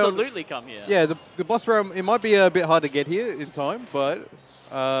boss round- absolutely come here. Yeah, the boss round. It might be a bit hard to get here in time, but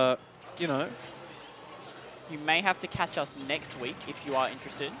you know. You may have to catch us next week if you are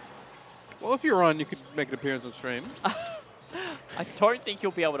interested. Well, if you're on, you could make an appearance on stream. I don't think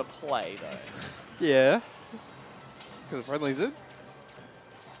you'll be able to play though. Yeah. because the friendly's in.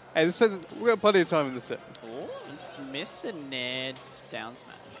 Hey, this set, we got plenty of time in this set. Oh, missed the Ned down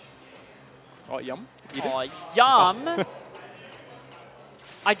smash. Oh, yum. Eat Oh, it. yum.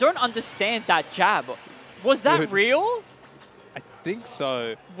 I don't understand that jab. Was that Dude. real? I think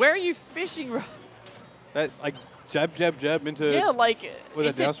so. Where are you fishing? That, like, jab, jab, jab into... Yeah, like, with a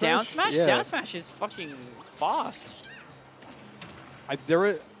into down down smash? smash? Yeah. Down smash is fucking fast. I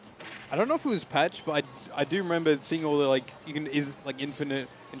don't know if it was patched, but I do remember seeing all the, like, you can, like, infinite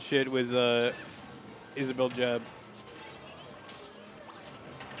and shit with Isabel jab.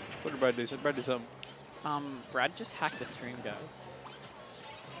 What did Brad do? Brad do something. Brad just hacked the stream, guys.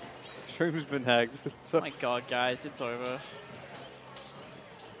 Stream's been hacked. Oh my god, guys, it's over.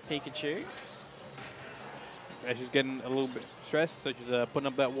 Pikachu. Yeah, she's getting a little bit stressed, so she's putting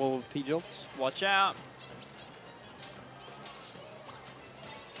up that wall of T-jolts. Watch out.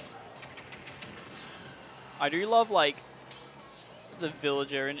 I do love, like, the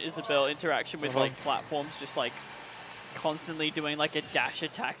Villager and Isabel interaction with, like, platforms just, like, constantly doing, like, a dash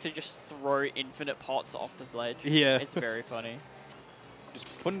attack to just throw infinite pots off the ledge. Yeah. It's very funny. Just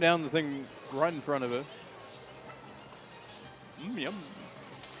putting down the thing right in front of her. Yum.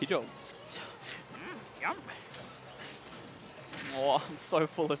 T-jolt. Yum. Oh, I'm so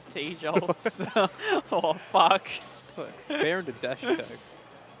full of T-jolts. Oh, fuck. Fair into dash attack.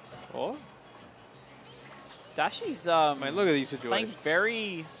 Oh? Dashi's, Man, look at these playing situations.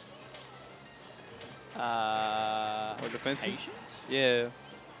 very, Defensive? patient, Yeah.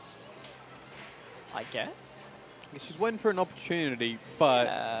 I guess. She's waiting for an opportunity,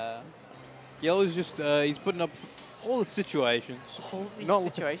 but Yellow's just, he's putting up all the situations. All these Not-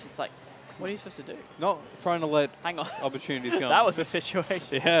 situations, like, what are you supposed to do? Not trying to let Hang on. opportunities come. That was a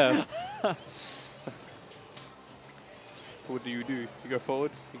situation. Yeah. What do? You go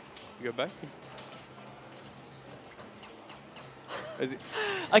forward? You go back? Is it,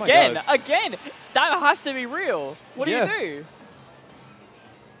 oh my Again, God. again, that has to be real. What do Yeah. you do?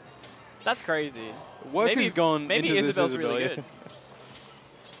 That's crazy. Work maybe, has gone maybe into Isabel's this really Isabel, good.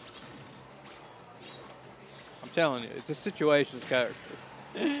 I'm telling you, it's a situations character.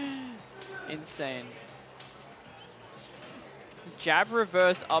 Insane. Jab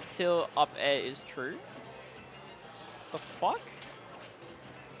reverse up till up air is true. The fuck?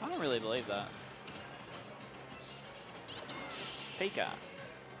 I don't really believe that. Pika.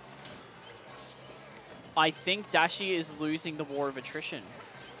 I think Dashi is losing the war of attrition.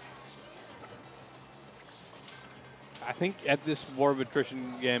 I think at this war of attrition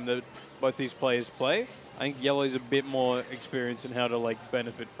game that both these players play, I think Yellow's a bit more experienced in how to like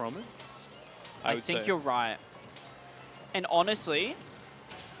benefit from it. I would think say. you're right. And honestly,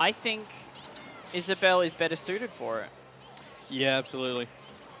 I think Isabel is better suited for it. Yeah, absolutely.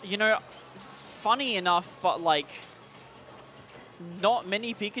 You know, funny enough, but like, not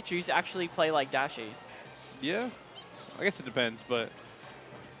many Pikachus actually play like Dashi. Yeah, I guess it depends, but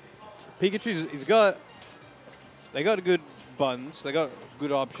Pikachu's they got good buttons, they got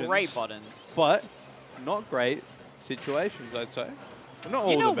good options. Great buttons. But not great situations, I'd say. But not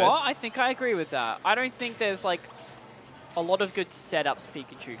all You know the best. what? I think I agree with that. I don't think there's like a lot of good setups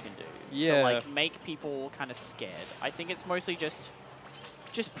Pikachu can do Yeah. to like make people kind of scared. I think it's mostly just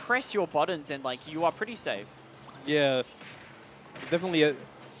press your buttons and like you are pretty safe. Yeah, definitely.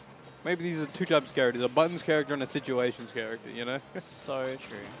 Maybe these are two types of characters: a buttons character and a situations character. You know? So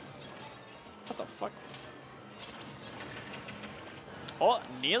true. What the fuck? Oh,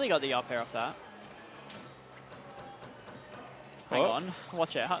 nearly got the up air off that. Hang on,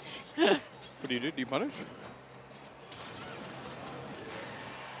 watch out. What do you do? Do you punish?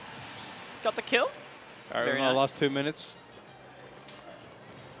 Got the kill? All right, Very in our nice. last 2 minutes.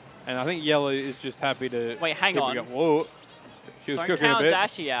 And I think Yellow is just happy to... Wait, hang keep it on. going. Whoa. She was Don't cooking a count bit.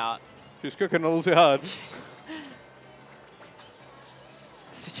 Dashi out. She was cooking a little too hard.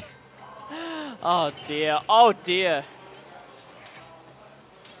 Oh dear, oh dear.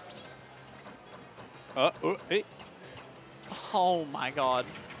 Hey. Oh my god.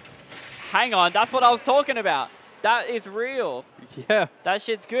 Hang on, that's what I was talking about. That is real. Yeah. That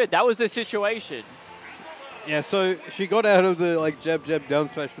shit's good. That was the situation. Yeah, so she got out of the like jab, jab, down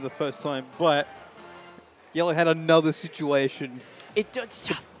smash for the first time, but Yellow had another situation. It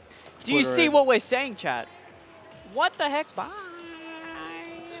does. Do you Put her see in. what we're saying, chat? What the heck? Bye.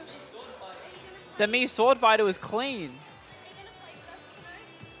 The Mii Sword Fighter was clean.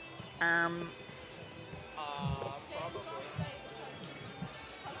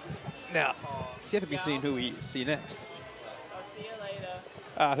 Now, it's yet to be seen who we see next. I'll see you later.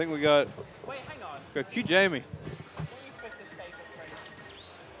 I think we got Wait, hang on. Q Jamie. When are you supposed to stay for free?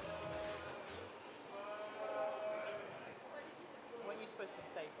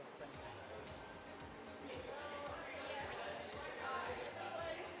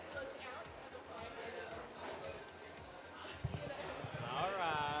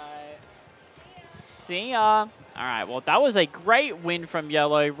 See ya. All right, well, that was a great win from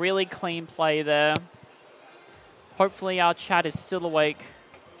Yellow. Really clean play there. Hopefully our chat is still awake.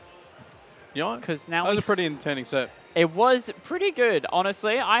 Yeah, because now that was a pretty entertaining set. It was pretty good,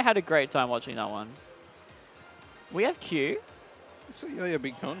 honestly. I had a great time watching that one. We have Q. So, yeah,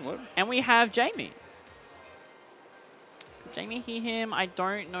 big con. What? And we have Jamie. Jamie, he, him. I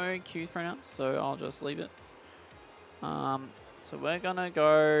don't know Q's pronouns, so I'll just leave it. So we're gonna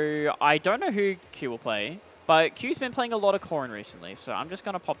go. I don't know who Q will play, but Q's been playing a lot of Corrin recently, so I'm just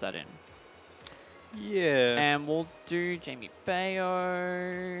gonna pop that in. Yeah. And we'll do Jamie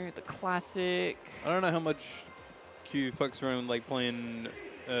Bayo, the classic. I don't know how much Q fucks around like playing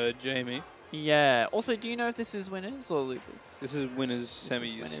Jamie. Yeah. Also, do you know if this is winners or losers? This is winners semis. This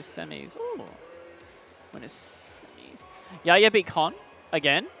is winners semis. Ooh. Winners semis. Yeah, beat Con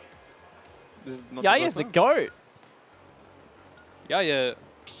again. This is not Yaya's the GOAT. Yeah.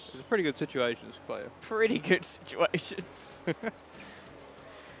 It's a pretty good situations player. Pretty good situations.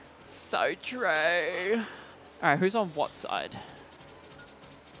 So true. All right, who's on what side?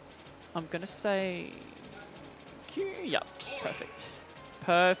 I'm going to say Q. Yep, perfect.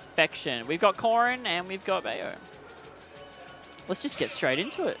 Perfection. We've got Corrin and we've got Bayo. Let's just get straight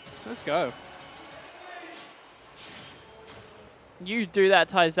into it. Let's go. You do that,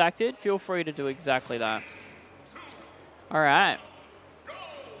 Taicho did. Feel free to do exactly that. All right.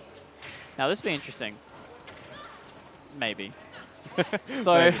 Now, this will be interesting. Maybe.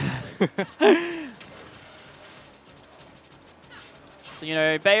 So, so, you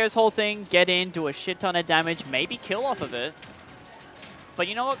know, Bayo's whole thing, get in, do a shit ton of damage, maybe kill off of it. But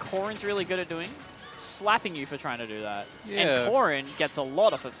you know what Corrin's really good at doing? Slapping you for trying to do that. Yeah. And Corrin gets a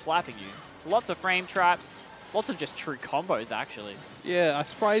lot off of slapping you. Lots of frame traps, lots of just true combos, actually. Yeah, a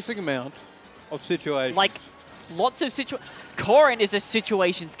surprising amount of situations. Like, lots of Corrin is a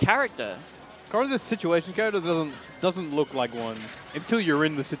situations character. Corrin's a situation character that doesn't look like one until you're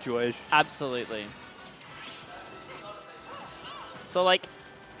in the situation. Absolutely. So, like,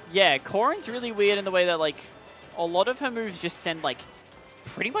 yeah, Corrin's really weird in the way that, like, a lot of her moves just send, like,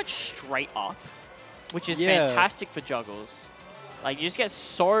 pretty much straight up, which is fantastic for juggles. Like, you just get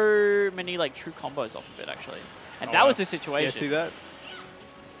so many, like, true combos off of it, actually. And that was the situation. Yeah, see that?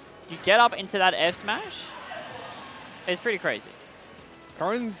 You get up into that F smash, it's pretty crazy.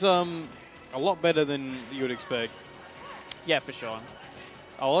 Corrin's a lot better than you would expect. Yeah, for sure.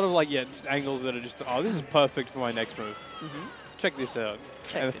 A lot of, like, just angles that are just, oh, this is perfect for my next move. Mm-hmm. Check this out.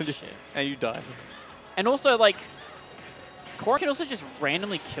 Check this shit. And you die. And also, like, Corrin can also just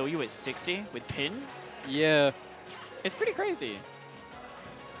randomly kill you at 60 with pin. Yeah. It's pretty crazy.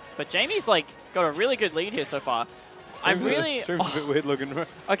 But Jamie's, like, got a really good lead here so far. I'm really... Stream's a bit weird looking.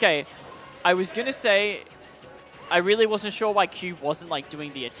 Okay, I was going to say... I really wasn't sure why Q wasn't, like,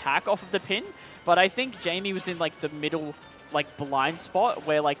 doing the attack off of the pin, but I think Jamie was in, like, the middle, like, blind spot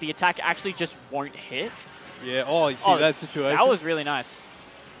where, like, the attack actually just won't hit. Yeah, oh, you see that situation? That was really nice.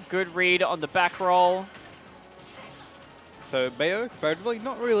 Good read on the back roll. So, Bayo, comparatively,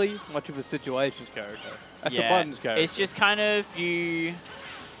 not really much of a situations character. That's a buttons character. It's just kind of, you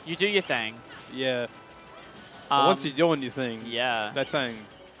do your thing. Yeah. But once you're doing your thing, that thing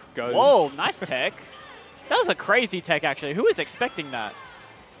goes. Whoa, nice tech. That was a crazy tech, actually. Who was expecting that?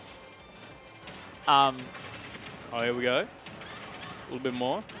 Oh, here we go. A little bit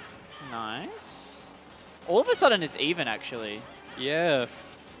more. Nice. All of a sudden, it's even, actually. Yeah.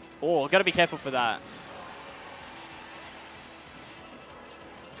 Oh, got to be careful for that.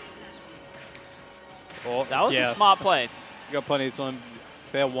 Oh, that was a smart play. You got plenty of time.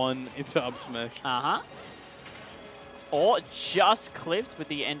 Fair one into up smash. Uh-huh. Or just clipped with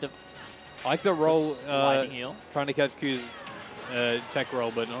the end of... I like the roll, sliding heel. Trying to catch Q's tech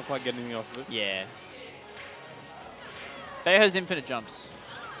roll, but not quite getting anything off of it. Yeah. Bayo has infinite jumps.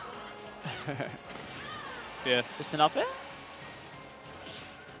 Yeah. Just an up air?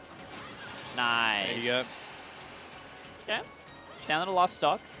 Nice. There you go. Yeah. Down to the last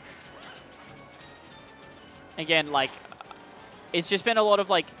stock. Again, like, it's just been a lot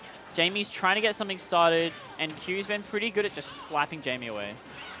of, like, Jamie's trying to get something started, and Q's been pretty good at just slapping Jamie away.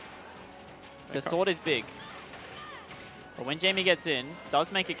 The sword is big. But when Jamie gets in,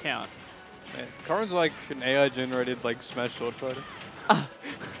 does make it count. Yeah. Corrin's like an AI-generated, like, smash sword fighter.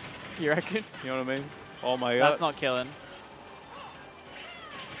 You reckon? You know what I mean? Oh my god. That's not killing.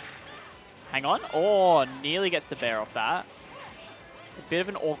 Hang on. Oh, nearly gets the bear off that. A bit of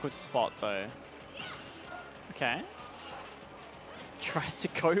an awkward spot, though. Okay. Tries to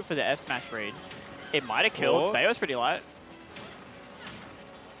go for the F smash read. It might have killed. Oh. Bayo's pretty light.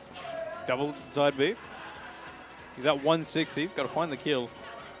 Double side B. He's at 160. Got to find the kill.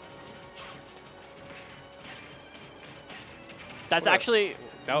 That's Well, actually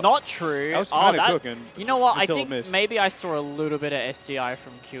that- not true. That was kind of cooking. You know what? I until it think missed. maybe I saw a little bit of STI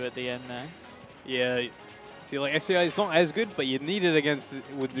from Q at the end there. Yeah. See, like SCI is not as good, but you need it against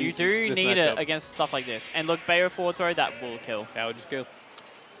with You these, do this need matchup. it against stuff like this. And look, Bayo forward throw, that will kill. That would just kill.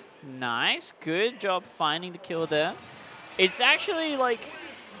 Nice. Good job finding the kill there. It's actually, like,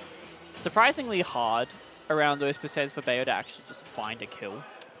 surprisingly hard around those percents for Bayo to actually just find a kill.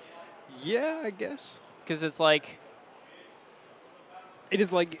 Yeah, I guess. Because it's like... It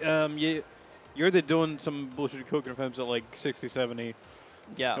is like, you're either doing some bullshit cook confirms at like 60, 70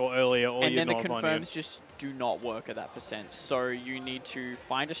 Yeah. or earlier, or And you're then the not finding confirms it. just do not work at that percent. So you need to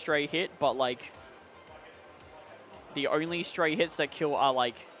find a stray hit, but like the only stray hits that kill are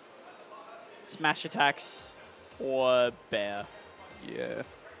like smash attacks or bear. Yeah.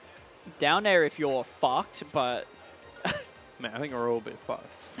 Down there if you're fucked, but Man, I think we're all a bit fucked.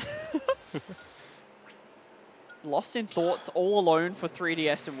 lost in thoughts all alone for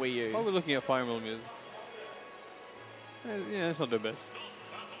 3DS and Wii U. While we're looking at Fire Emblem music. Yeah, it's not too bad.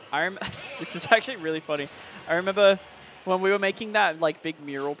 This is actually really funny. I remember when we were making that like big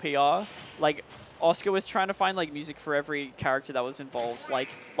mural PR, like Oscar was trying to find like music for every character that was involved, like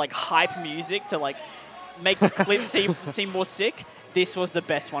hype music to like make the clip seem more sick. This was the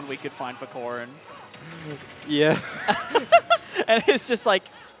best one we could find for Corrin. Yeah. And it's just like,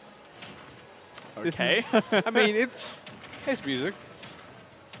 This okay. I mean, it's music.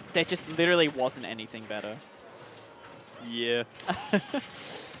 There just literally wasn't anything better. Yeah.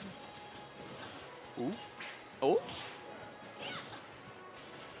 Ooh. Oh.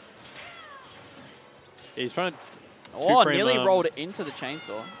 Yeah, he's trying to... Oh, two-frame, nearly rolled it into the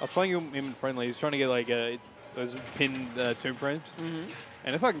chainsaw. I was playing him in friendly. He's trying to get like those pinned tomb frames. Mm-hmm.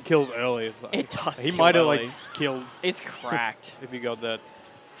 And if I can kills early, it's like, It does he kill might have like early. killed It's cracked. if he got that.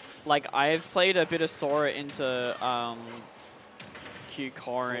 Like, I've played a bit of Sora into Q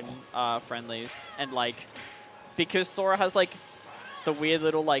Corrin friendlies, and like, because Sora has like the weird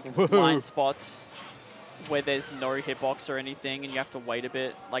little like blind spots where there's no hitbox or anything, and you have to wait a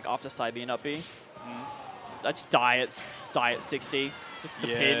bit, like after side B and up B. I just die at 60. Just the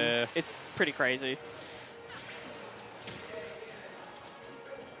Yeah. pin. It's pretty crazy.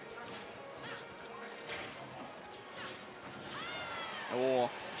 Oh.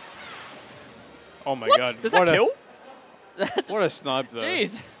 Oh my What? god! Does what that a, kill? What a snipe though.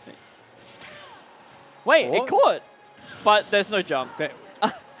 Jeez. Wait, What? it caught, but there's no jump. That,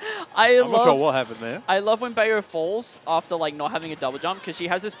 I'm I'm not sure what happened there. I love when Bayo falls after like not having a double jump because she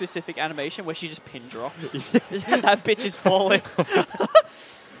has a specific animation where she just pin drops. That bitch is falling.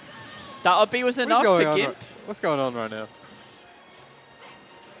 That up B was enough to gimp. What's going on right now?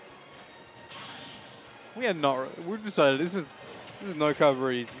 We've decided this is no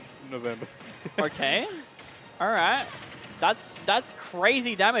coverage in November. Okay. All right. That's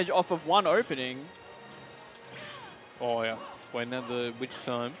crazy damage off of one opening. Oh yeah. Wait, now which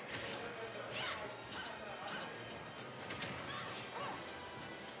time?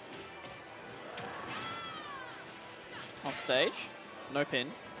 Off stage. No pin.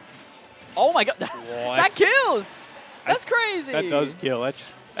 Oh my god. That kills. That's crazy. That does kill. That's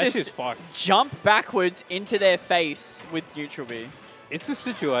Just just fucked. jump backwards into their face with neutral B. It's a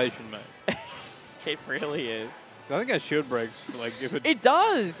situation, mate. It really is. I think that shield breaks. Like if It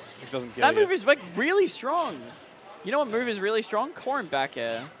does. it doesn't kill That you. move is like really strong. You know what move is really strong? Corrin back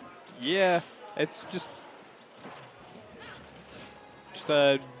air. Yeah, it's just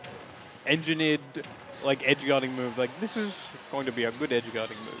a engineered like edge guarding move. Like this is going to be a good edge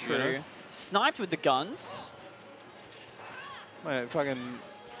guarding move. True. You know? Sniped with the guns. Mate, fucking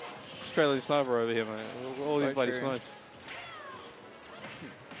Australian sniper over here, mate. All So these bloody true. snipes.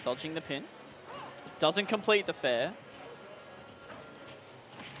 Dodging the pin. Doesn't complete the fair.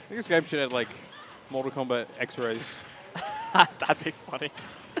 I think this game should have like Mortal Kombat X-rays. That'd be funny.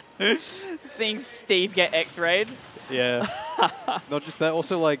 Seeing Steve get X-rayed. Yeah. Not just that.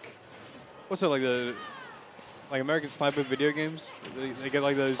 Also like the American Sniper video games. They get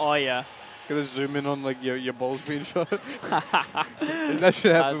like those. Oh yeah. Get those zoom in on like your balls being shot. That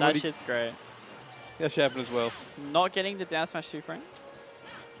should happen. That shit's great. That should happen as well. Not getting the down smash 2 frame.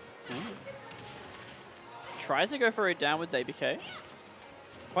 Tries to go for a downwards ABK.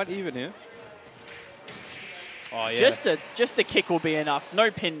 Quite even here. Oh yeah. Just the kick will be enough.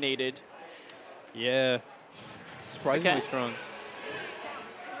 No pin needed. Yeah. Surprisingly Okay. strong.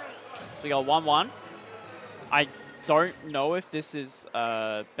 So we got 1-1. I don't know if this is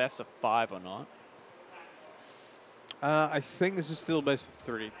best of 5 or not. I think this is still best of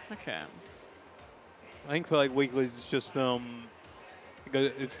 3. Okay. I think for like weekly, it's just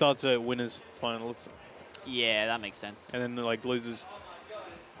it starts at winners finals. Yeah, that makes sense. And then like loses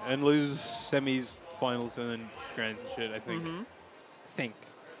semis, finals, and then grands and shit. I think.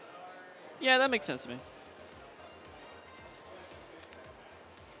 Yeah, that makes sense to me.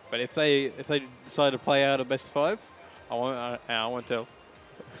 But if they decide to play out a best of 5, I won't tell.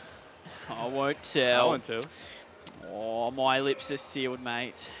 I won't tell. I won't tell. Oh, my lips are sealed,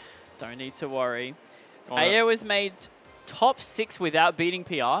 mate. Don't need to worry. Oh, AO has made top 6 without beating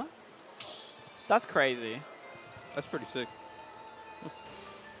PR. That's crazy. That's pretty sick.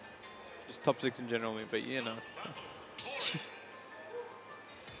 Just top 6 in general, but you know.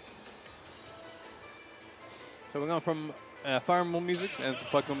 So we're going from Fire Emblem music and some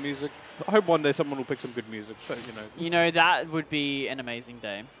Pokemon music. I hope one day someone will pick some good music, but you know. You know, that would be an amazing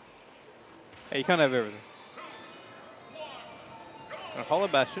day. Hey, you can't have everything. Hollow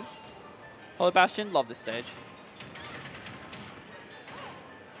Bastion. Hollow Bastion, love this stage.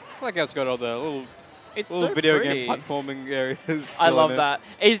 I like how it's got all the little So video pretty. game platforming areas. I love that.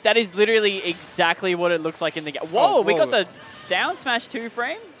 That is literally exactly what it looks like in the game. Whoa, we got the down smash 2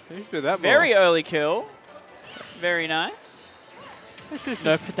 frame. You should do that Very more. early kill. Very nice.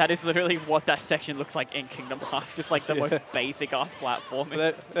 No, but that is literally what that section looks like in Kingdom Hearts. Just like the most basic ass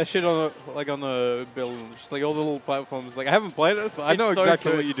platforming. That shit on the build, just like all the little platforms. Like I haven't played it, but I know so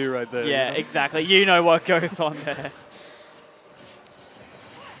exactly good. what you do right there. Yeah, you know? exactly. You know what goes on there.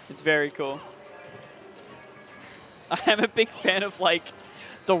 It's very cool. I am a big fan of like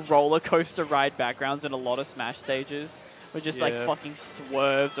the roller coaster ride backgrounds in a lot of Smash stages, where just like fucking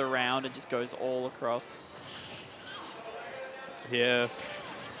swerves around and just goes all across. Yeah.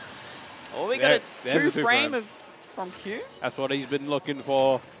 Oh, we got a 2 frame from Q. That's what he's been looking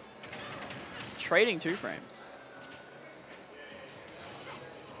for. Trading 2 frames.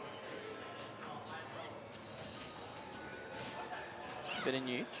 Spit in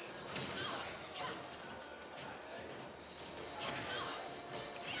huge.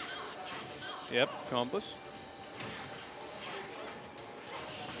 Yep, compass.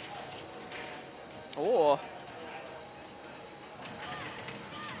 Oh.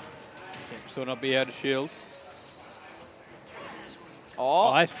 Still not be out of shield. Oh.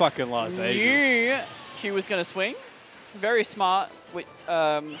 I fucking lost ages. Q was going to swing. Very smart. Which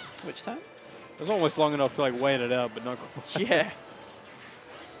time? It was almost long enough to like wait it out, but not quite. Yeah.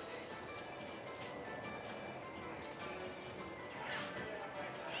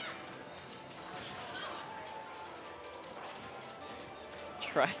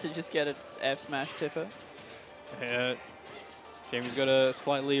 Tries to just get an F smash tipper. Yeah. Jamie's got a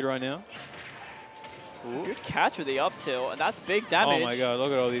slight lead right now. Ooh. Good catch with the up tilt, and that's big damage. Oh my god,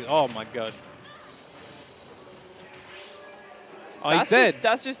 look at all these. Oh my god. Oh, That's he's dead.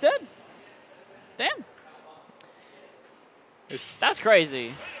 That's just dead. Damn. That's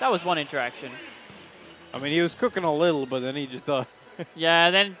crazy. That was one interaction. I mean, he was cooking a little, but then he just died.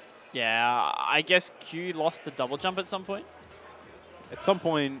 Yeah, I guess Q lost the double jump at some point. At some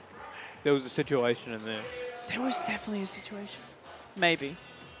point, there was a situation in there. There was definitely a situation. Maybe.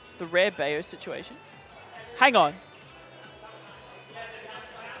 The rare Bayo situation. Hang on.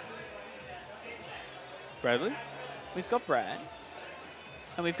 Bradley? We've got Brad.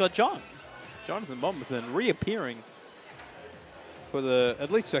 And we've got John. Jonathan Bomberton reappearing for the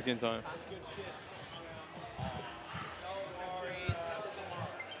at least second time.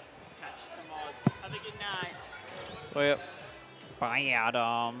 Have a good night. Oh, yep. Bye,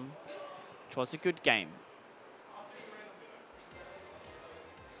 Adam. Which was a good game.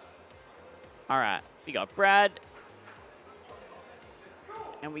 All right, we got Brad.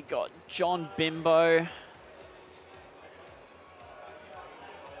 And we got John Bimbo. We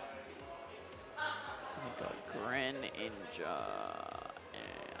got Greninja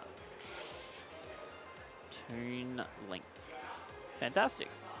and Toon Link. Fantastic.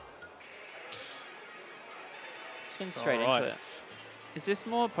 Just getting straight into it. Is this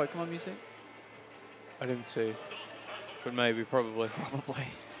more Pokemon music? I didn't see. But maybe, probably. Probably.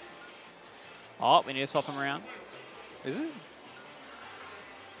 Oh, we need to swap them around. Is it?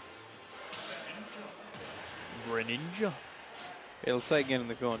 Greninja. It'll say again in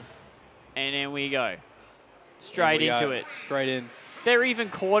the corner. And then we go. Straight into it. Straight in. They're even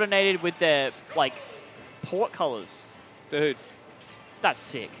coordinated with their, like, port colors. Dude. That's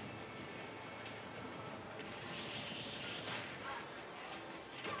sick.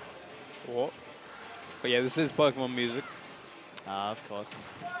 What? But yeah, this is Pokemon music. Of course.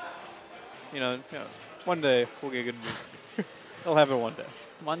 You know, one day we'll get good music. I'll have it one day.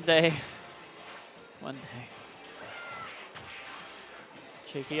 One day. One day.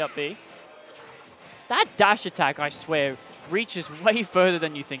 Cheeky up B. That dash attack, I swear, reaches way further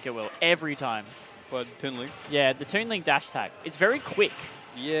than you think it will. Every time. What, Toon Link? Yeah, the Toon Link dash attack. It's very quick.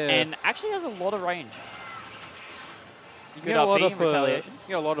 Yeah. And actually has a lot of range. You Good get a lot up B of in retaliation. you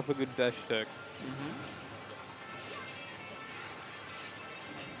get a lot of a good dash attack.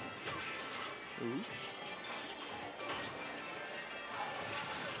 Ooh.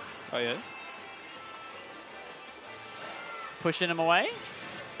 Oh yeah. Pushing him away.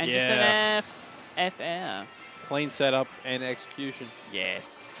 And just an F air. Clean setup and execution.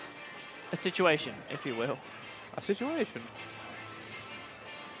 Yes. A situation, if you will. A situation.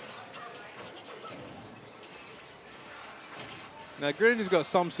 Now, Greninja's got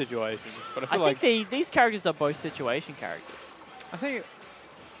some situations, but I feel like think these characters are both situation characters. I think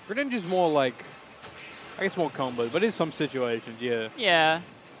Greninja's more like, I guess more combo, but in some situations, yeah. Yeah.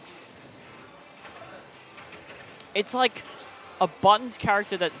 It's like a buttons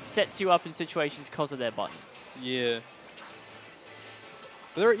character that sets you up in situations because of their buttons. Yeah.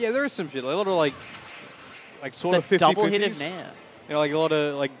 But there is some shit, like a lot of like sort of 50-50s. Double hit of Nair. You know, like a lot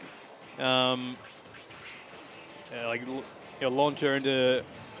of like, launcher into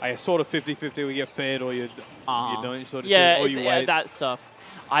a sort of 50-50 we get fed or you don't sort of yeah, or you wait. That stuff.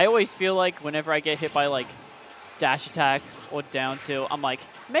 I always feel like whenever I get hit by like dash attack or down tilt, I'm like,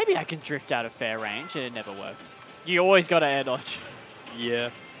 maybe I can drift out of fair range, and it never works. You always got to air dodge. Yeah.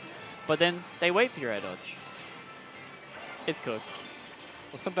 But then they wait for your air dodge. It's cooked.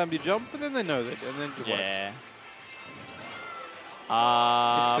 Well, sometimes you jump, but then they know that, and then it works. Yeah.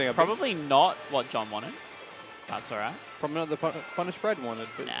 Probably Probably not what John wanted. That's all right. Probably not the punish Brad wanted,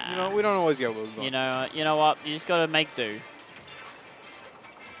 but Nah. you know, we don't always get what we want. You know what? You just got to make do.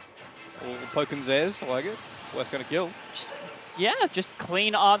 Poking Zaz, I like it. Well, that's going to kill. Just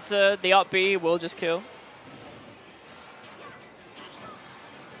clean answer. The up B will just kill.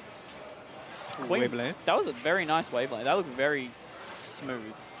 Waveland. That was a very nice waveland. That looked very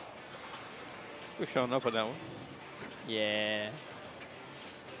smooth. We're showing up with that one. Yeah.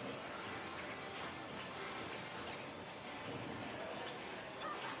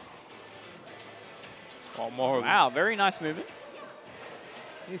 Oh, more of Wow, very nice movement.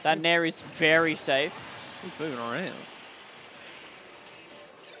 That Nair is very safe. He's moving around.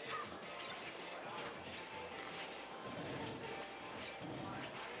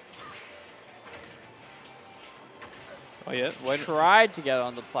 Oh yeah, Tried to get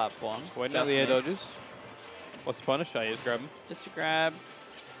on the platform. waiting out the air dodges. What's the punish? Oh, yeah, just grab him. Just to grab.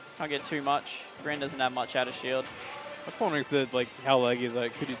 Can't get too much. Gren doesn't have much out of shield. I'm wondering if the how laggy is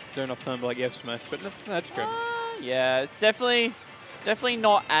could you do enough time to F smash, but no, just grab him. Yeah, it's definitely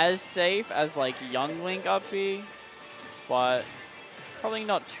not as safe as Young Link up B, but probably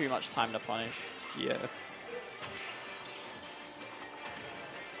not too much time to punish. Yeah.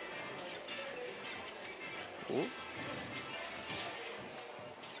 Ooh.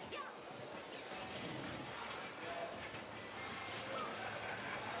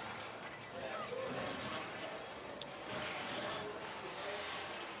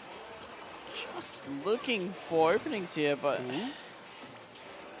 Just looking for openings here, but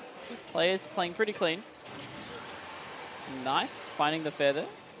players playing pretty clean. Nice, finding the fair there.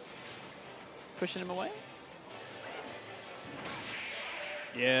 Pushing him away.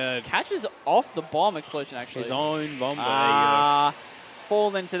 Yeah. Catches off the bomb explosion, actually. His own bomb.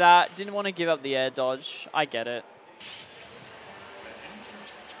 Fall into that. Didn't want to give up the air dodge. I get it.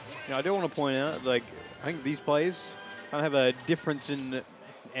 You know, I do want to point out, I think these players kind of have a difference in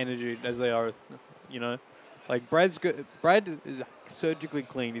energy as they are, you know. Brad is surgically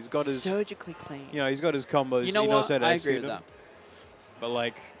clean. He's got his surgically clean. You know, he's got his combos. You know he knows what? how to I agree execute with them. that. But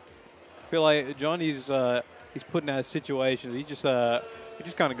I feel like John, he's putting out situations. He's just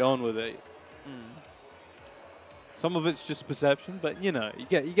kind of going with it. Some of it's just perception, but you know, you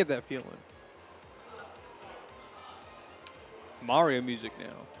get that feeling. Mario music now.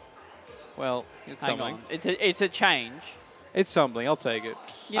 Well, it's Hang something. on. It's a change. It's something. I'll take it.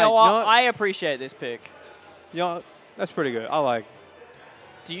 You know what? I appreciate this pick. Yeah, that's pretty good. I like.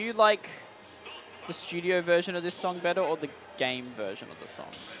 Do you like the studio version of this song better or the game version of the song?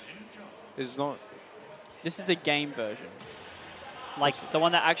 It's not. This is the game version. The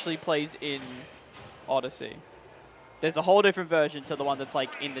one that actually plays in Odyssey. There's a whole different version to the one that's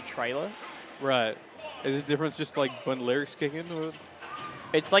in the trailer. Right. Is it different just when lyrics kick in? Or?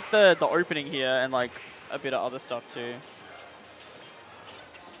 It's the opening here and a bit of other stuff too.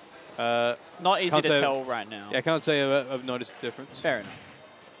 Not easy to tell right now. Yeah, I can't say I've noticed the difference. Fair enough.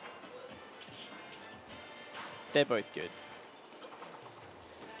 They're both good.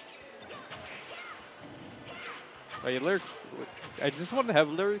 Are your lyrics? I just want to have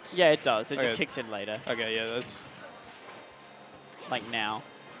lyrics. Yeah, it does. It Okay. just kicks in later. Okay, yeah, that's. Now.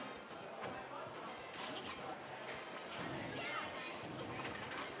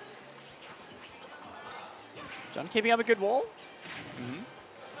 John keeping up a good wall. Mm-hmm.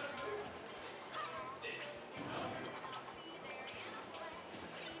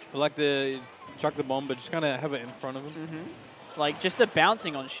 I like the chuck the bomb, but just kind of have it in front of him. Mm-hmm. Like, just the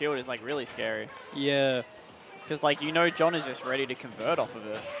bouncing on shield is, like, really scary. Yeah. Because, like, you know John is just ready to convert off of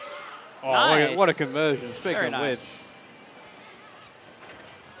it. Oh, Nice. what a conversion. Speaking Very of nice. which.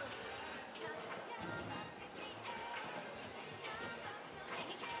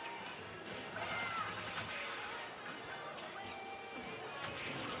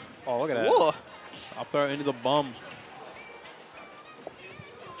 Oh, look at that. Whoa. I'll throw it into the bomb.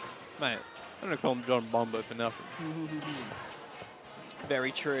 Mate, I'm going to call him John Bombo for nothing.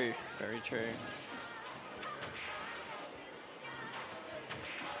 Very true. Very true.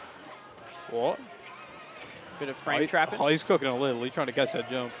 What? Bit of frame trapping. Oh, he's cooking a little. He's trying to catch that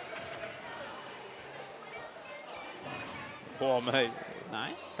jump. Oh, mate.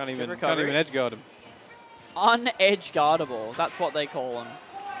 Nice. Can't Good even recovery. edge guard him. Un-edge guardable. That's what they call them.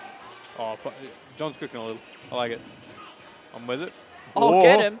 Oh, John's cooking a little. I like it. I'm with it. Oh, Whoa.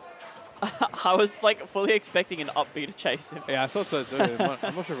 get him. I was like fully expecting an upbeat to chase him. Yeah, I thought so too. I'm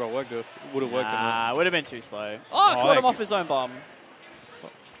not sure if it worked. It would have worked. Nah, would have been too slow. Oh, caught him off his own bomb.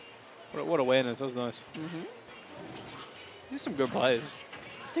 What awareness. That was nice. Mm-hmm. These are some good players.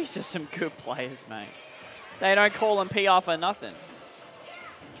 These are some good players, mate. They don't call them PR for nothing.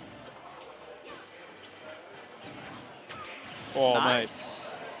 Oh, Nice.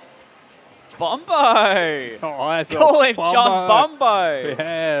 Bombo! Oh, that's Call him John Bombo!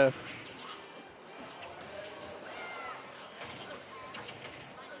 Yeah.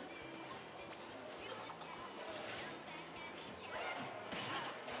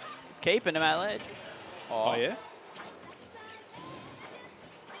 He's keeping him at ledge. Oh, yeah?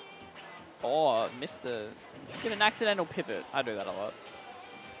 Oh, missed the... Get an accidental pivot. I do that a lot.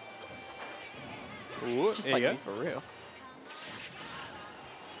 Ooh, Just there like you me go. for real.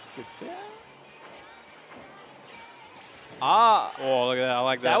 Good fit. Ah! Oh, look at that. I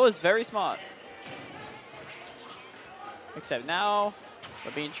like that. That was very smart. Except now,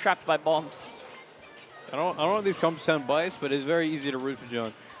 we're being trapped by bombs. I don't want these comps to sound biased, but it's very easy to root for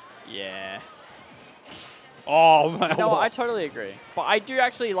John. Yeah. Oh, man. No, I totally agree. But I do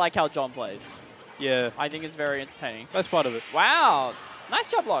actually like how John plays. Yeah. I think it's very entertaining. That's part of it. Wow. Nice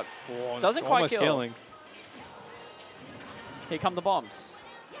job block. Oh, Doesn't quite almost kill. killing. Here come the bombs.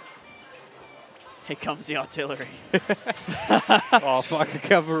 Here comes the artillery. Oh, fuck. The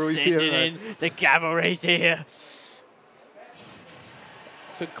cavalry's Send here, it mate. in. The cavalry's here. It's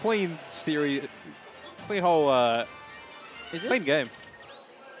a clean series. Clean whole, Is clean this? game.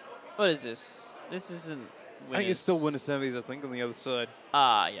 What is this? This isn't. I think you still win semis, I think, on the other side.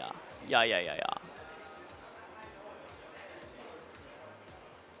 Ah, yeah. Yeah.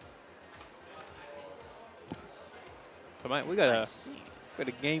 So, mate, we got I a see.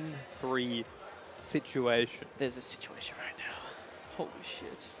 game 3 situation. There's a situation right now. Holy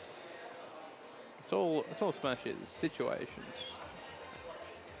shit. It's all Smash is, situations.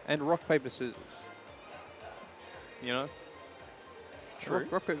 And rock, paper, scissors. You know? True.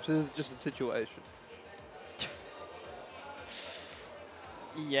 Rock, paper, scissors is just a situation.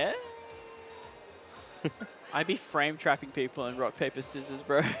 Yeah? I'd be frame trapping people in rock, paper, scissors,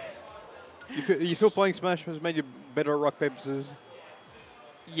 bro. You feel playing Smash has made you better at rock, paper, scissors?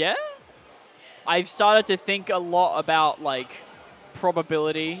 Yeah? I've started to think a lot about, like,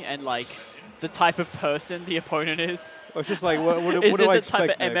 probability and, like, the type of person the opponent is. Or it's just like, what Is do I this the type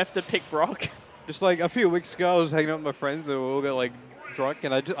expect of next? MF to pick Brock? Just like a few weeks ago, I was hanging out with my friends and we all got like drunk,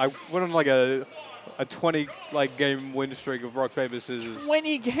 and I went on like a 20 like game win streak of rock, paper, scissors.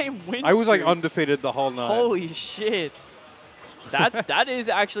 20-game win I was like streak. undefeated the whole night. Holy shit. That is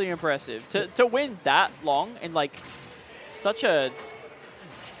actually impressive. To win that long in like such a,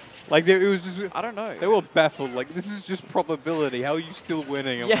 Like it was just, I don't know. they were baffled. Like, this is just probability. How are you still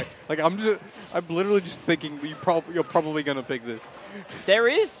winning? I'm Yeah. I'm literally just thinking you're probably gonna pick this. There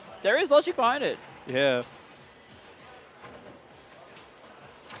is logic behind it. Yeah.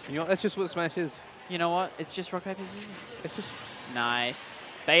 You know, that's just what Smash is. You know what? It's just rock, paper, scissors. It's just. Nice.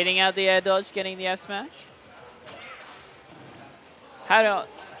 Baiting out the air dodge, getting the F smash.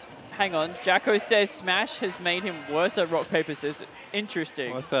 Hang on. Jacko says Smash has made him worse at rock, paper, scissors.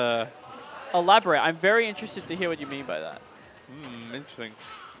 Interesting. Well, that's Elaborate. I'm very interested to hear what you mean by that. interesting.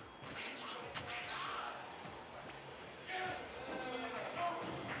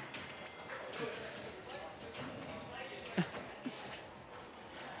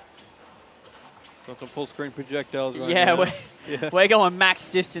 Got some full screen projectiles right Yeah, now. we're going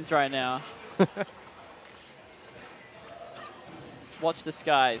max distance right now. Watch the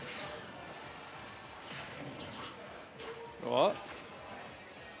skies. What?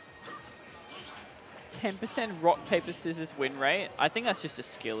 10% rock, paper, scissors win rate. I think that's just a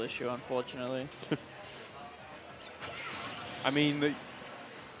skill issue, unfortunately. I mean,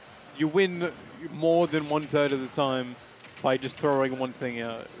 you win more than 1/3 of the time by just throwing one thing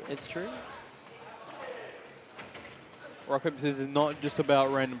out. It's true. Rock, paper, scissors is not just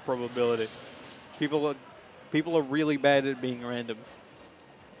about random probability. People are really bad at being random.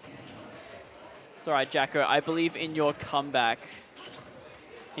 It's all right, Jacko. I believe in your comeback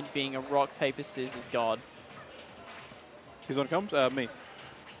in being a rock, paper, scissors god. Who's on comes? Me.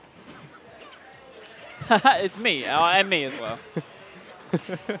 It's me, and me as well.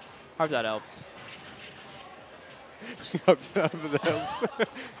 Hope that helps. Hope that helps.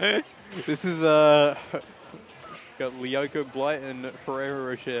 This is got Lyoko Blight and Ferrero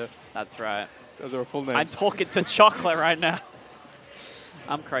Rocher. That's right. Those are full names. I'm talking to chocolate right now.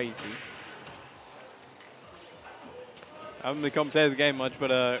 I'm crazy. I haven't really commentated the game much,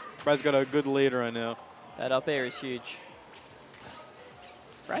 but Brad's got a good lead right now. That up air is huge.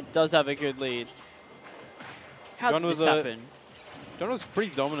 Brad does have a good lead. How John did this was happen? John was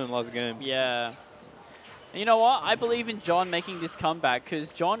pretty dominant last game. Yeah. And you know what? I believe in John making this comeback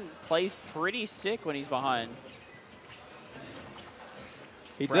because John plays pretty sick when he's behind.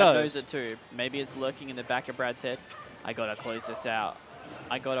 He Brad does. knows it too. Maybe it's lurking in the back of Brad's head. I gotta close this out.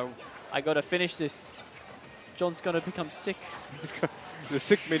 I gotta finish this. John's gonna become sick. The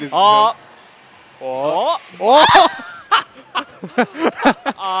sick meat is. Oh! Oh! Oh! Oh!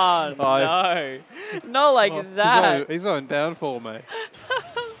 Oh no. Not like that. He's on downfall, mate.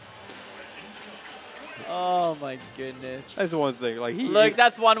 Oh my goodness. That's the one thing. Like Look,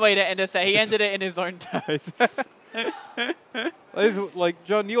 that's one way to end a set. He ended it in his own terms. Like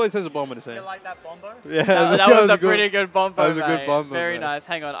John, he always has a bomb in his hand. You like that bombo? Yeah, That was a pretty good bombo, That was a mate. good bombo, Very mate. nice.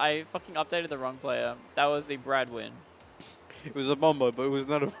 Hang on, I fucking updated the wrong player. That was a Brad win. It was a bombo, but it was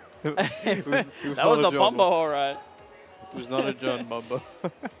not a. it was That not was a John bombo, alright. It was not a John bombo.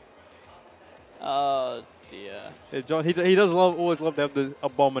 Oh dear. Yeah, John, he does always love to have a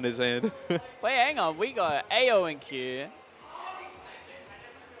bomb in his hand. Wait, hang on. We got AO and Q.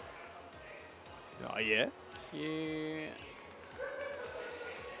 Oh yeah. Q.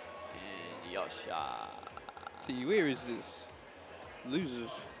 And Yosha. See, where is this?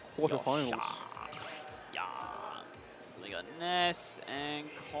 Losers quarterfinals. Yosha. Yeah. So we got Ness and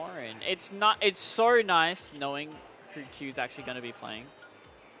Corin. It's so nice knowing who Q's actually going to be playing.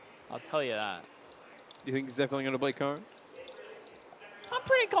 I'll tell you that. You think he's definitely going to play Corin? I'm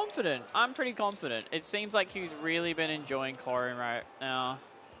pretty confident. I'm pretty confident. It seems like Q's really been enjoying Corin right now.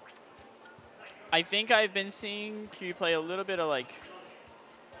 I think I've been seeing Q play a little bit of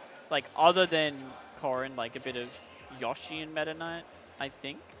like other than Corin, like a bit of Yoshi and Meta Knight, I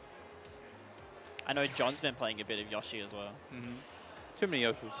think. I know John's been playing a bit of Yoshi as well. Mm-hmm. Too many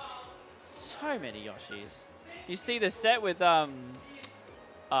Yoshis. So many Yoshis. You see the set with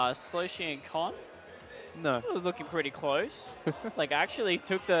Sloshi and Con? No. It was looking pretty close. Like, actually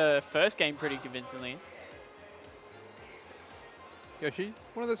took the first game pretty convincingly. Yoshi,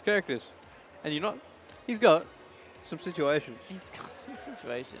 one of those characters. And you're not. He's got some situations. He's got some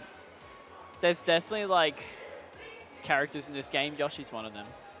situations. There's definitely, like, characters in this game. Yoshi's one of them.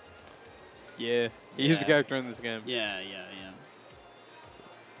 Yeah, he is a character in this game. Yeah.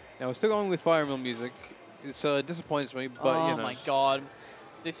 Now, we're still going with Fire Emblem music. It disappoints me, but Oh you know. my god.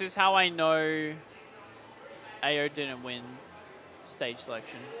 This is how I know AO didn't win stage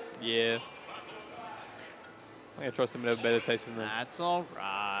selection. Yeah. I'm going to trust him to have a better taste than that. That's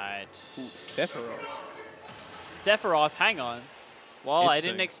alright. Sephiroth. Sephiroth, hang on. Well, I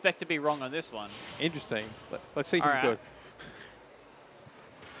didn't Interesting. expect to be wrong on this one. Interesting. Let's see who's Alright. good.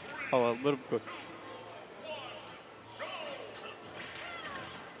 Oh, a little good.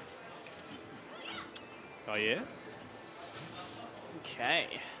 Oh, yeah? Okay.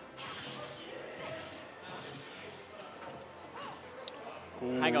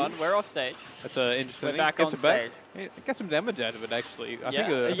 Hang on, we're off stage. That's interesting. We're back Get on some stage. Yeah, get some damage out of it, actually. I Yeah. think,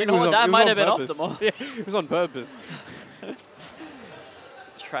 I You think know it was what, on- that it was might on have been purpose. optimal. Yeah, it was on purpose.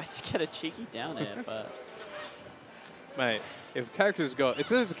 Tries to get a cheeky down air, but... Mate, if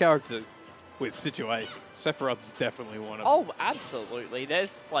there's a character with situations, Sephiroth is definitely one of them. Oh, absolutely.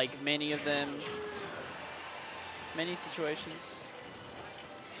 There's, like, many of them. Many situations.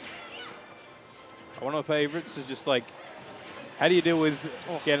 One of my favorites is just like, how do you deal with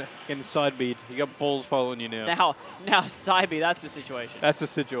getting side beat? You got balls following you now. Now, Saibi, that's the situation. That's the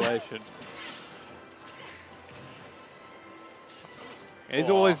situation. And it's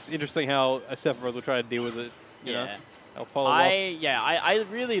always interesting how a Sephiroth will try to deal with it. You know? I'll follow up. I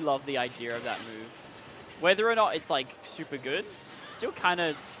really love the idea of that move. Whether or not it's like super good, it's still kind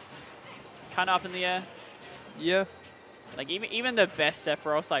of up in the air. Yeah. Like even the best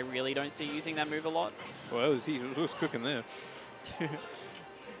Sephiroth, I really don't see using that move a lot. Well, he was cooking there.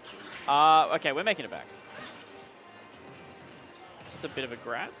 Okay, we're making it back. Just a bit of a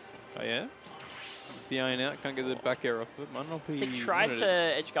grab. Oh yeah. The iron out, can't get the back air off it. Might not be. They tried to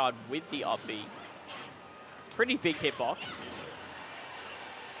edge guard with the up B. Pretty big hitbox.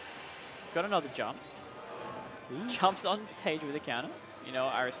 Got another jump. Ooh. Jumps on stage with a counter. You know,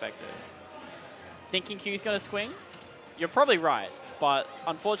 I respect it. Thinking Q's going to swing? You're probably right, but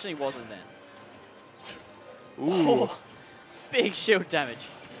unfortunately wasn't then. Ooh. Oh, big shield damage.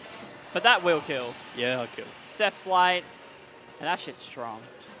 But that will kill. Yeah, I'll kill. Seph's light, and that shit's strong.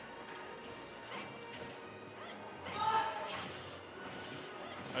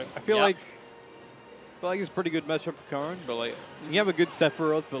 I feel like it's a pretty good matchup for Karin, but like you have a good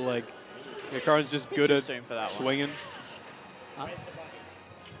Sephiroth, but like yeah, Karin's just good at soon for that swinging. Huh?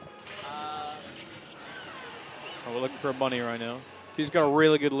 Oh, we're looking for a bunny right now. He's got a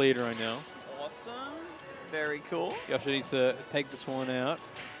really good lead right now. Awesome. Very cool. Yasha needs to take this one out.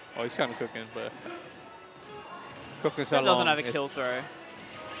 Oh, he's kind of cooking, but cooking so Seth doesn't long. have a kill throw.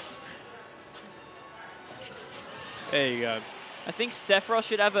 There you go. I think Sephiroth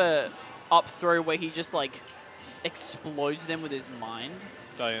should have a up throw where he just like explodes them with his mind.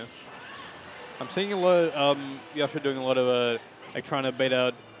 Oh yeah. I'm seeing a lot of Yasha doing a lot of like trying to bait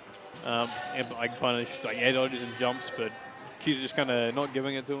out like punish like air dodges and jumps, but Q's just kind of not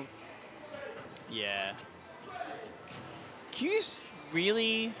giving it to him. Yeah. Q's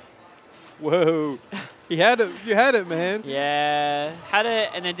really. Whoa. He had it. You had it, man. Yeah. Had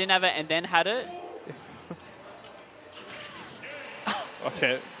it and then didn't have it and then had it.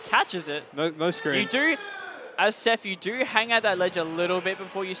 Okay. Catches it. No screen. You do, as Seth, you do hang out that ledge a little bit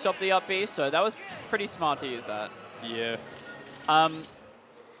before you stop the up B, so that was pretty smart to use that. Yeah.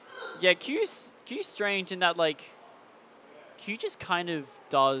 Yeah, Q's strange in that, like, Q just kind of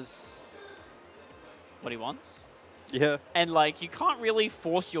does what he wants. Yeah. And, like, you can't really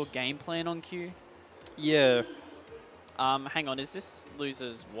force your game plan on Q. Yeah. Hang on, is this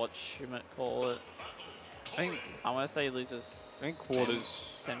losers call it? I want to say losers. I think quarters.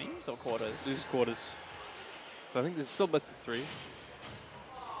 Semis or quarters? This is quarters. But I think there's still best of 3.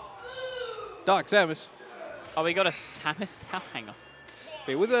 Dark Samus. Oh, we got a Samus now? Hang on.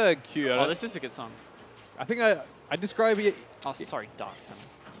 Yeah, with a Q. Oh, this is a good song. I think I describe it. Oh, sorry, Dark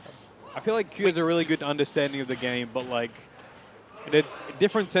Samus. I feel like Q has a really good understanding of the game, but like a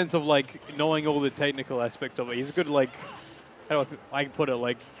different sense of like knowing all the technical aspects of it. He's good, like how do I put it,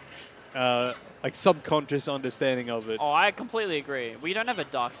 like subconscious understanding of it. Oh, I completely agree. We don't have a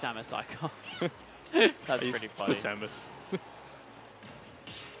Dark Samus icon. That's pretty funny. Good Samus.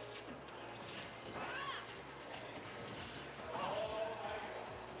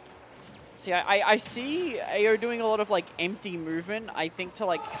 See, I see AO doing a lot of like empty movement, I think to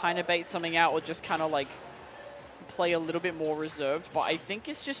like kind of bait something out or just kind of like play a little bit more reserved, but I think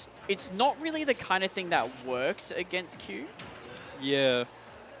it's not really the kind of thing that works against Q. Yeah.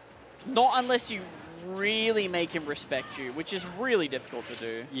 Not unless you really make him respect you, which is really difficult to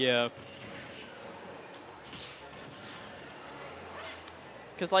do. Yeah.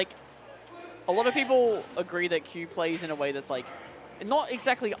 Because like a lot of people agree that Q plays in a way that's like not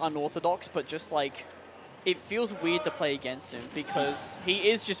exactly unorthodox, but just like it feels weird to play against him because he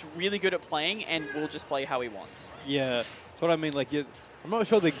is just really good at playing and will just play how he wants. Yeah, that's what I mean. Like, I'm not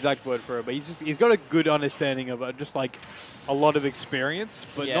sure the exact word for it, but he's got a good understanding of it, just like a lot of experience,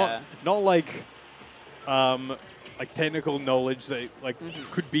 but not like technical knowledge that like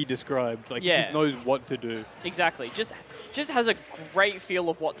could be described. Like he just knows what to do. Exactly. Just has a great feel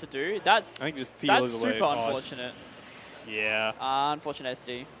of what to do. That's I think just feel that's super unfortunate. Yeah. Unfortunate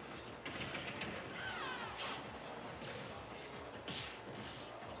SD.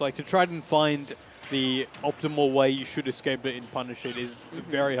 Like to try and find the optimal way you should escape it and punish it is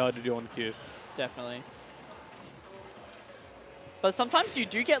very hard to do on Q. Definitely. But sometimes you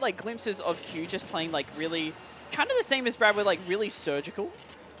do get like glimpses of Q just playing like really, kind of the same as Brad, with like really surgical.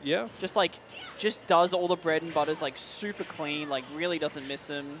 Yeah. Just does all the bread and butters like super clean, like really doesn't miss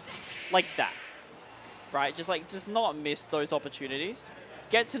him, like that. Right? Just like does not miss those opportunities.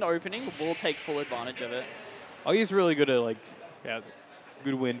 Gets an opening, will take full advantage of it. Oh, he's really good at like, yeah,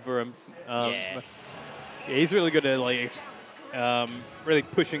 good win for him. Yeah, he's really good at like really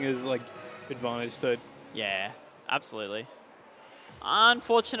pushing his like advantage third. Yeah, absolutely.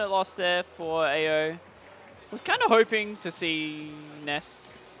 Unfortunate loss there for AO. Was kind of hoping to see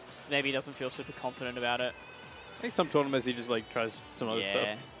Ness. Maybe he doesn't feel super confident about it. I think some tournaments he just like tries some other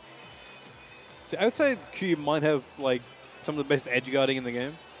stuff. See, I would say Q might have like some of the best edge guarding in the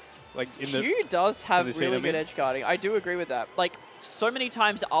game. Like in the Q does have in the really scene, good edge guarding. I do agree with that. Like, so many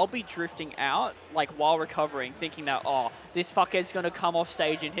times I'll be drifting out, like, while recovering, thinking that, oh, this fuckhead's going to come off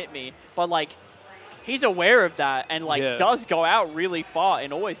stage and hit me. But, like, he's aware of that and, like, does go out really far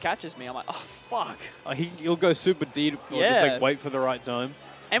and always catches me. I'm like, oh, fuck. He'll go super deep or just, like, wait for the right time.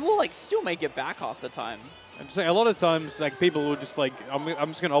 And we'll, like, still make it back half the time. I'm just saying, a lot of times, like, people will just, like, I'm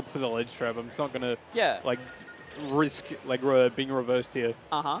just going to opt for the ledge trap. I'm just not going to, like, risk, like, being reversed here.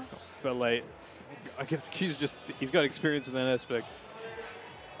 Uh-huh. But, like, I guess Q's just, he's got experience in that aspect.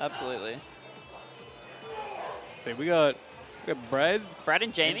 Absolutely. See, we got Brad. Brad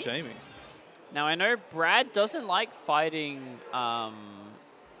and Jamie. Now, I know Brad doesn't like fighting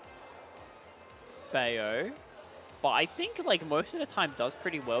Bayo, but I think, like, most of the time does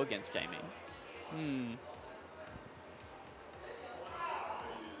pretty well against Jamie.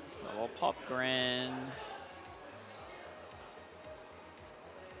 So I'll pop Gran.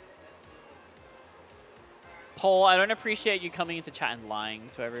 Paul, I don't appreciate you coming into chat and lying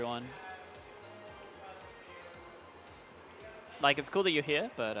to everyone. Like, it's cool that you're here,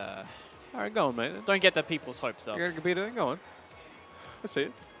 but all right, go on, mate. Don't get the people's hopes up. You're gonna compete it? Go on. Let's see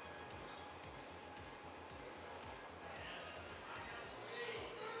it.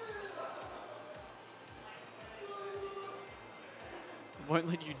 Won't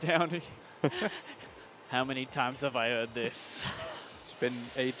let you down. How many times have I heard this? It's been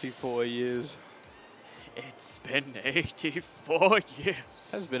 84 years. It's been 84 years.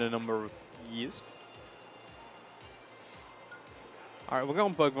 Has been a number of years. All right, we're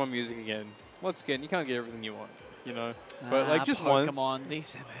going Pokemon music again. Once again, you can't get everything you want, you know. But like just Pokemon, once.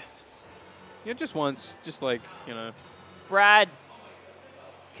 These MFs. Yeah, just once, just like, you know. Brad,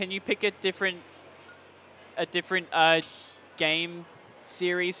 can you pick a different game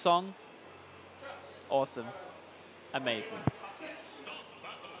series song? Awesome. Amazing.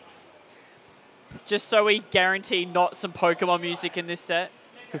 Just so we guarantee not some Pokemon music in this set.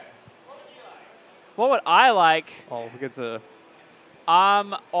 What would I like? Oh, we get to...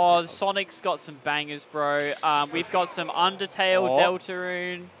 Sonic's got some bangers, bro. We've got some Undertale,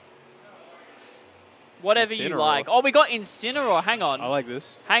 Deltarune. Whatever you like. Oh, we got Incineroar. Hang on. I like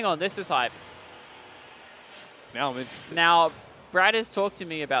this. Hang on, this is hype. Now I'm interested. Now, Brad has talked to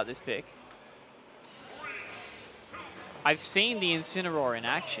me about this pick. I've seen the Incineroar in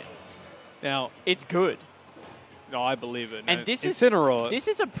action. Now, it's good. No, I believe it. And this Incineroar, this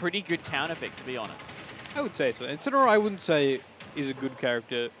is a pretty good counter pick, to be honest. I would say so. Incineroar, I wouldn't say is a good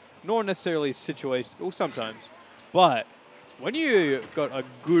character, nor necessarily situational, or sometimes. But when you got a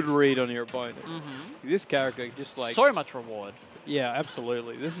good read on your opponent, this character just like so much reward. Yeah,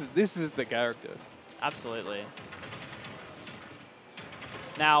 absolutely. This is the character. Absolutely.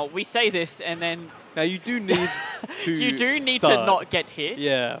 Now we say this, and then now you do need to. You do need to not get hit.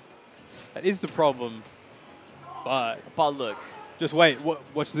 Yeah, that is the problem. But look, just wait.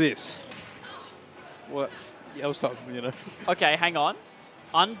 What's this? What? Yeah, what's up? You know. Okay, hang on.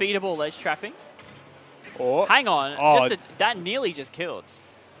 Unbeatable ledge trapping. Oh. Hang on. That nearly just killed.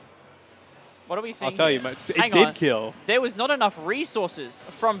 What are we seeing? I'll tell you, mate. It did kill. There was not enough resources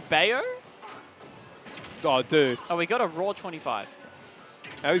from Bayo. Oh, dude. Oh, we got a raw 25.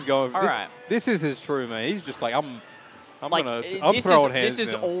 How he's going? All right. This is his true, man. He's just like I'm like, throwing hands. This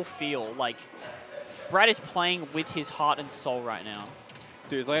is now. all feel. Like, Brad is playing with his heart and soul right now.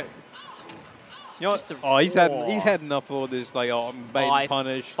 Dude, it's like. You know what? He's had enough of all this. Like, I'm bait and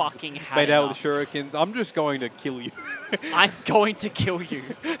punish. Fucking had bait out enough. with shurikens. I'm just going to kill you. I'm going to kill you.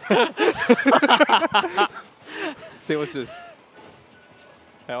 See, what's this?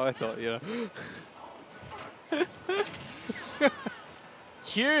 How I thought, yeah.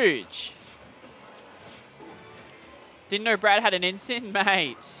 Huge. Didn't know Brad had an Ensign,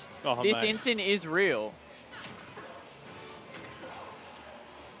 mate. Oh, this mate. Ensign is real.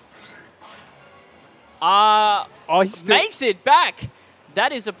 Makes it back.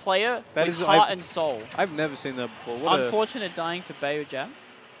 That is a player with heart and soul. I've never seen that before. Unfortunate dying to Bayo Jam.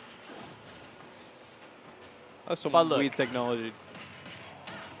 That's some weird technology.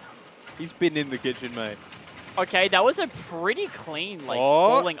 He's been in the kitchen, mate. Okay, that was a pretty clean, like,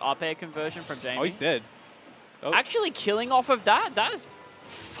 falling up air conversion from Jamie. Oh, he's dead. Oh. Actually killing off of that is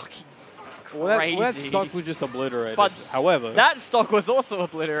fucking crazy. Well, that stock was just obliterated. But however, that stock was also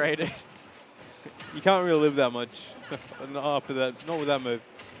obliterated. You can't really live that much after that. Not with that move.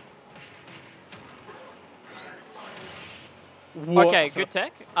 What? Okay, good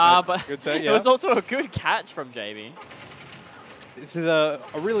tech. But good tech, it was also a good catch from JB. This is a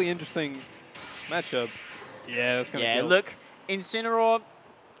really interesting matchup. Yeah, that's going to kill. Look, Incineroar,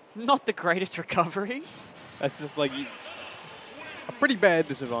 Not the greatest recovery. That's just like a pretty bad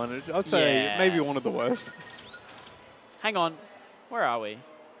disadvantage. I'd say Yeah. maybe one of the worst. Hang on. Where are we?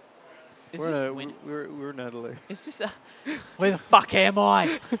 Is this We're in Adelaide. Is this a... Where the fuck am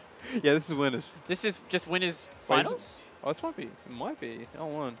I? Yeah, this is winners. This is just winners Wait, is finals? Oh, this might be. It might be.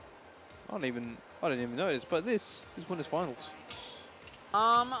 L1. I didn't even notice, but this is winners finals.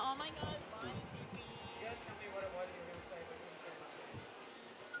 Oh my god.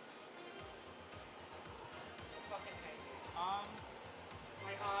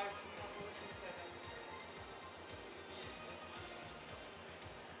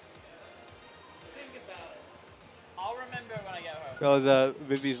 I'll remember when I get home. Fellas,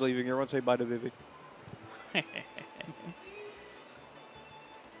 Vivi's leaving. Everyone say bye to Vivi.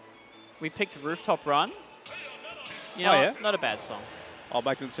 We picked Rooftop Run. You know, Oh, yeah? not a bad song. All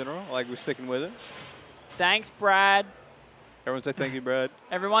back to Incineroar. Like, we're sticking with it. Thanks, Brad. Everyone say thank you, Brad.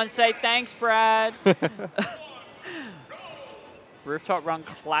 Everyone say thanks, Brad. Rooftop Run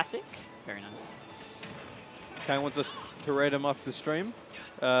Classic. Very nice. Kane wants us to rate him off the stream.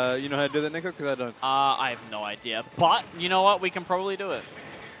 You know how to do that, Nico? Because I don't. I have no idea. But you know what? We can probably do it.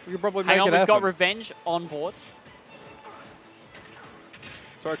 We could probably make Hang on, it we've happen. got Revenge on board.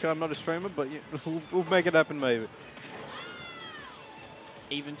 Sorry, Kane, I'm not a streamer, but we'll make it happen maybe.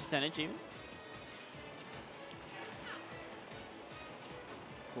 Even percentage, even.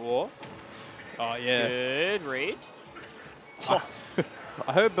 What? Oh, yeah. Good read. Oh.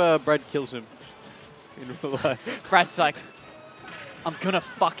 I hope Brad kills him in real life. Brad's like, I'm gonna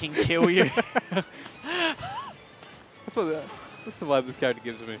fucking kill you. That's the vibe this character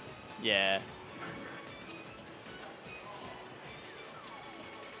gives me. Yeah.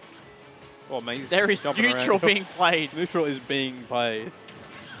 Oh, man, There is jumping neutral around. being played. Neutral is being played.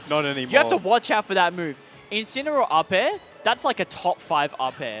 Not anymore. You have to watch out for that move. Incineroar up air, that's like a top 5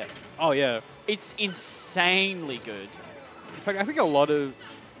 up air. Oh, yeah. It's insanely good. In fact, I think a lot of,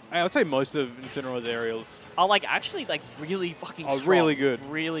 I would say most of Incineroar's aerials Are like actually like really fucking are strong. really good.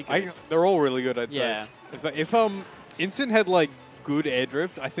 Really good. They're all really good, I'd Yeah. say. If Incin had like good air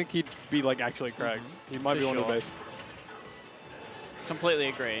drift, I think he'd be like actually cracked. He might For be one of the sure. best. Completely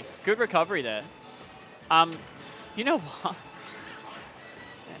agree. Good recovery there. You know what?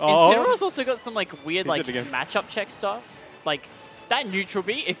 Oh. Incineroar's also got some like weird He like did it again. matchup check stuff. Like that neutral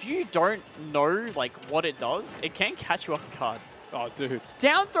B, if you don't know like what it does, it can catch you off guard. Oh, dude.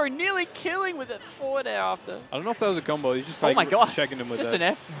 Down throw, nearly killing with it forward air after. I don't know if that was a combo. He's just Oh like my god. checking him with Just that.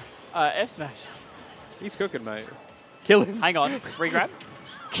 an F smash. He's cooking, mate. Kill him. Hang on, regrab.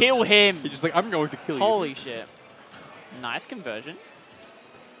 Kill him. He's just like, I'm going to kill you. Holy shit. Nice conversion.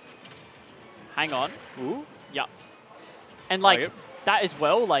 Hang on. Ooh. Yup. And like it. that as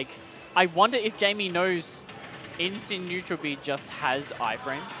well, like I wonder if Jamie knows Incin neutral B just has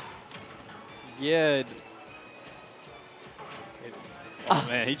iframes. Yeah. Oh,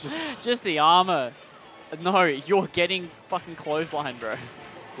 man, he just, Just the armor. No, you're getting fucking clothesline, bro.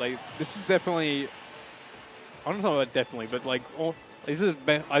 like, this is definitely, I don't know about definitely, but like, this is,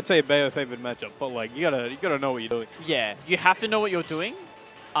 I'd say a Bayo favored matchup, but like, you gotta know what you're doing. Yeah, you have to know what you're doing.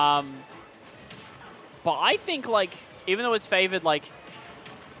 But I think like, even though it's favored, like,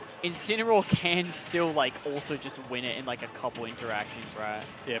 Incineroar can still like also just win it in like a couple interactions, right?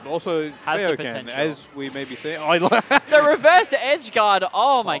 Yeah, but also, Has Bayo the can, potential. as we may be saying. Oh, I like The reverse edge guard.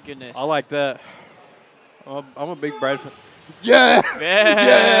 Oh my goodness. I like that. I'm a big Brad fan. Yeah!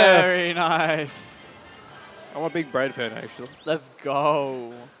 Very nice. I'm a big Brad fan, actually. Let's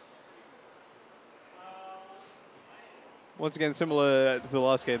go. Once again, similar to the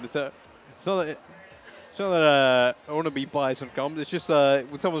last game. It's not that I want to be biased on comms. It's just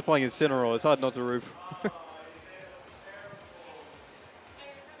when someone's playing Incineroar, it's hard not to roof.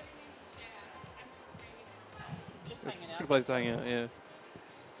 Just hanging It's a good place to hang out, yeah.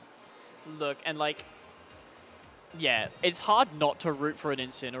 Look, and like, yeah, it's hard not to root for an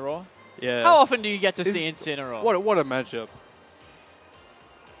Incineroar. Yeah. How often do you get to Is- see Incineroar? What a matchup.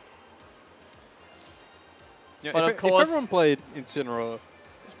 Yeah, But if, of course- if everyone played Incineroar,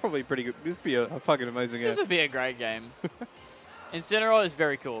 it's probably pretty good. This would be a fucking amazing game. This would be a great game. Incineroar is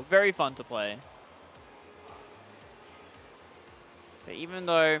very cool, very fun to play. But even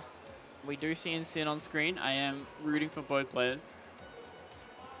though we do see Incin on screen, I am rooting for both players.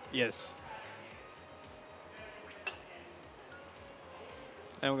 Yes.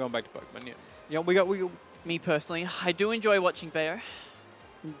 And we're going back to Pokemon, yeah. Yeah, we got Me personally, I do enjoy watching Bayo.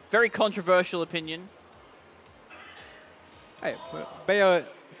 Very controversial opinion. hey, Bayo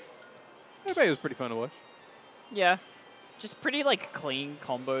was pretty fun to watch. Yeah. Just pretty like clean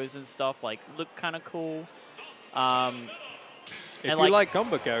combos and stuff, like look kind of cool. If you like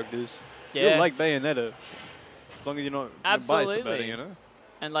combo characters, yeah, you'll like Bayonetta. As long as you're not biased about it, you know?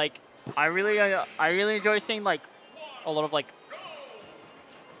 And like, I really enjoy seeing like a lot of like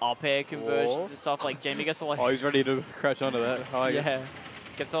up air conversions and stuff. Like Jamie gets a lot. Oh, he's ready to crash onto that. Yeah,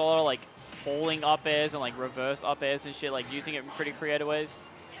 gets a lot of like falling up airs and like reverse up airs and shit. Like using it in pretty creative ways.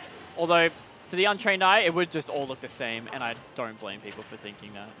 Although to the untrained eye, it would just all look the same, and I don't blame people for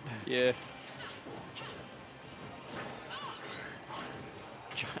thinking that. Yeah.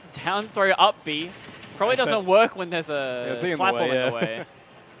 Down throw up B. Probably doesn't work when there's a platform in the way.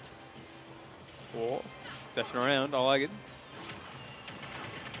 Oh, dashing around, I like it.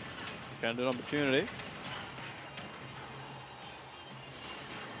 Found an opportunity.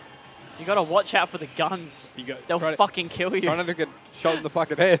 You gotta watch out for the guns. They'll fucking kill you. Try not to get shot in the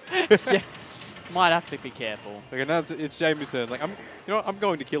fucking head. Yeah, might have to be careful. Okay, now it's Jamie's turn. Like you know what? I'm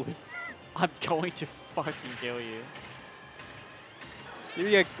going to kill him. I'm going to fucking kill you.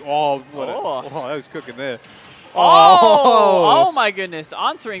 Yeah. Oh, what? Oh, that was cooking there. Oh my goodness!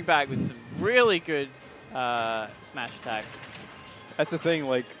 Answering back with some really good smash attacks. That's the thing.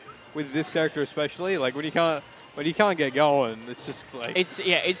 Like with this character especially, like when you can't get going, it's just like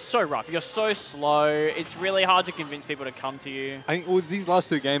it's so rough. You're so slow. It's really hard to convince people to come to you. I think these last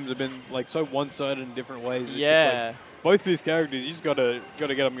two games have been like so one-sided in different ways. It's yeah. Just, like, both these characters, you just gotta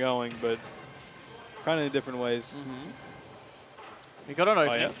get them going, but kind of in different ways. We got an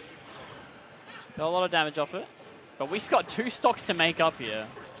opening. Oh, yeah. Got a lot of damage off it. But we've got 2 stocks to make up here.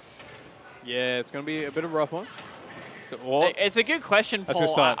 Yeah, it's going to be a bit of a rough one. It's a good question,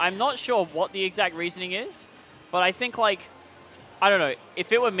 Paul. I'm not sure what the exact reasoning is, but I think, like, I don't know.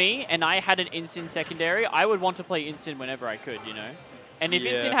 If it were me and I had an Instant secondary, I would want to play Instant whenever I could, you know? And if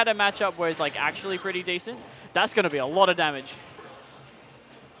Instant had a matchup where it's, like, actually pretty decent, that's going to be a lot of damage.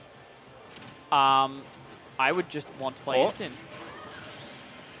 I would just want to play Instant.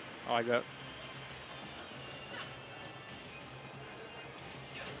 I like that.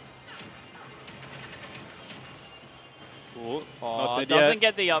 Oh, doesn't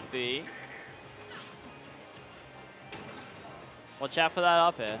get the up B. Watch out for that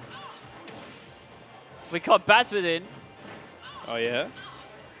up air. We got bats within. Oh, yeah?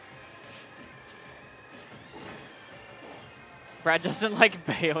 Brad doesn't like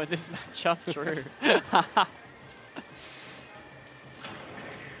Bayo in this matchup, true.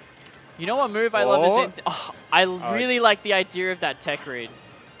 You know what move I love is I really like the idea of that tech read.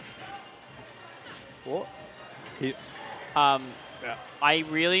 What? I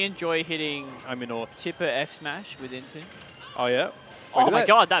really enjoy hitting in tipper F smash with instant. Oh, yeah? Oh my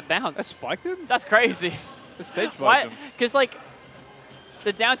god, that bounce. That spiked him? That's crazy. The stage spiked him. Because, like,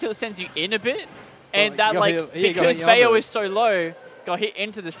 the down tilt sends you in a bit, and that, like, because Bayo is so low, got hit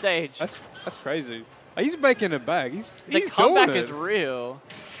into the stage. That's crazy. He's making it back. The comeback is real.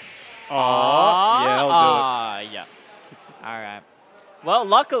 Yeah, I'll do it. Yeah. All right. Well,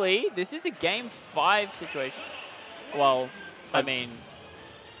 luckily, this is a game 5 situation. Well, I mean...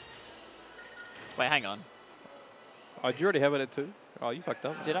 Wait, hang on. Oh, did you already have it at 2? Oh, you fucked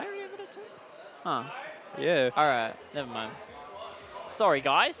up. Did I already have it at 2? Huh. Yeah. All right. Never mind. Sorry,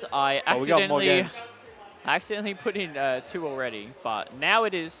 guys. I accidentally put in 2 already, but now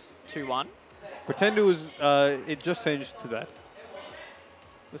it is 2-1. Pretend it was... it just changed to that.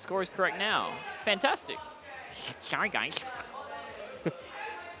 The score is correct now. Fantastic. Sorry, guys.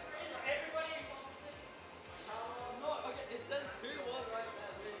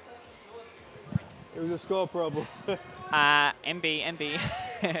 It was a score problem. MB.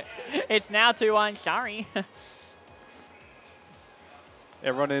 It's now 2-1. Sorry.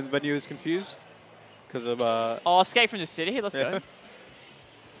 Everyone in the venue is confused because of... Oh, Escape from the City. Let's go.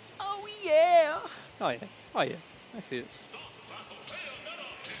 Oh, yeah. Oh, yeah. I see it.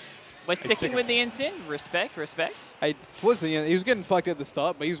 We're sticking with the instant. Respect. Hey, towards the end, he was getting fucked at the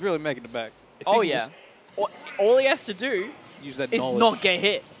start, but he was really making it back. Oh, yeah. All he has to do is not get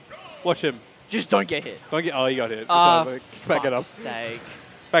hit. Watch him. Just don't get hit. Oh, he got hit. Back it up. Sake.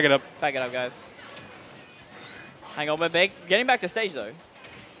 Back it up. Back it up, guys. Hang on, we're getting back to stage, though.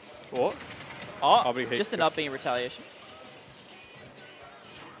 What? Oh, just an up B in retaliation.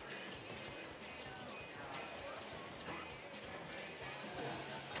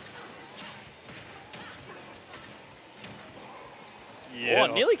 Yeah.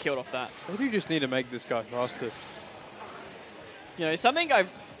 Oh, nearly killed off that. Maybe you just need to make this guy faster. You know, something I've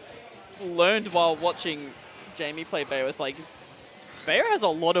learned while watching Jamie play Bayo is like, Bayo has a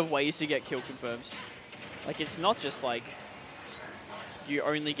lot of ways to get kill confirms. Like, it's not just like you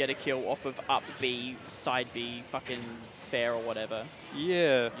only get a kill off of up B, side B, fucking fair or whatever.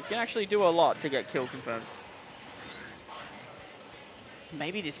 Yeah. You can actually do a lot to get kill confirmed.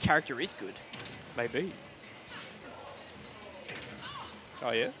 Maybe this character is good. Maybe.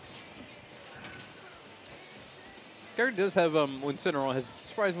 Oh, yeah? Gary does have, when Cinnamon has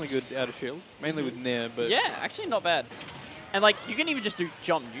surprisingly good outer shield, mainly with Nair, but... Yeah, actually not bad. And, like, you can even just do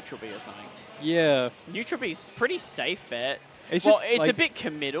jump neutral B or something. Yeah. Neutral B is pretty safe bet. It's well, just, it's like, a bit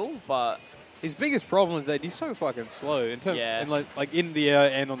committal, but... His biggest problem is that he's so fucking slow, in terms, Yeah. and like in the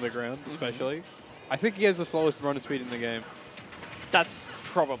air and on the ground, especially. I think he has the slowest running speed in the game. That's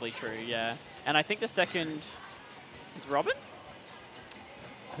probably true, yeah. And I think the second is Robin?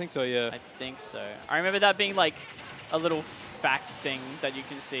 I think so, yeah. I think so. I remember that being like a little fact thing that you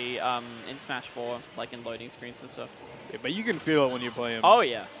can see in Smash 4, like in loading screens and stuff. Yeah, but you can feel it when you play him. Oh,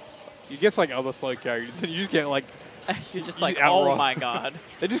 yeah. You get like other slow characters, and you just get like... You're just you like, outrun. oh my god.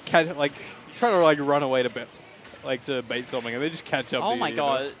 They just catch, like, try to like run away to bait something, and they just catch up Oh to my you,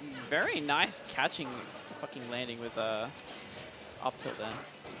 god. You know? Very nice catching, fucking landing with up tilt there.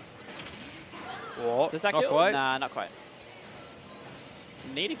 What? Does that Not kill? quite. Nah, not quite.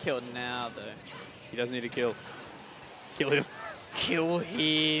 Need a kill now, though. He doesn't need to kill. Kill him. Kill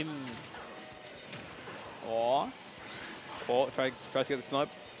him. Or Try to get the snipe.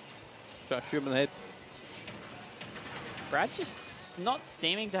 Try to shoot him in the head. Brad just not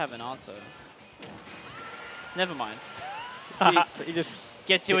seeming to have an answer. Never mind. he just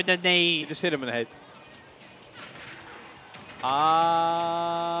Gets you with the knee. he just hit him in the head.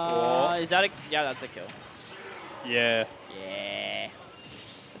 Is that a... Yeah, that's a kill. Yeah. Yeah.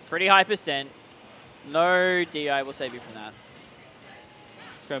 It's pretty high percent. No DI will save you from that.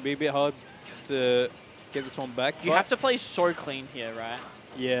 It's going to be a bit hard to get this one back. You have to play so clean here, right?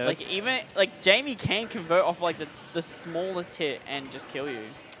 Yeah. Like, even... Like, Jamie can convert off, like, the smallest hit and just kill you.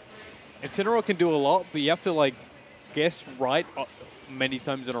 Incineroar can do a lot, but you have to, like, guess right many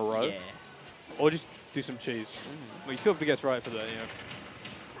times in a row. Yeah. Or just do some cheese. But you still have to guess right for that, yeah.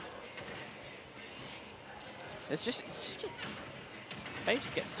 It's just get... They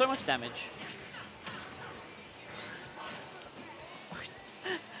just get so much damage.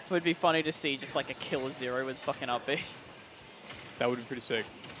 It would be funny to see just like a killer zero with fucking up B. That would be pretty sick.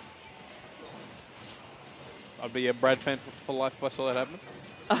 I'd be a Brad fan for life if I saw that happen.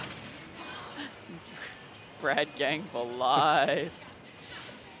 Brad gang for life.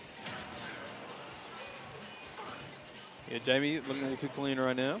 Yeah, Jamie looking a little too clean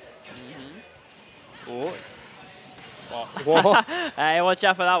right now. Oh. Whoa. Hey, watch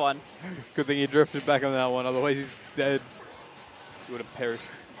out for that one. Good thing he drifted back on that one, otherwise he's dead. He would have perished.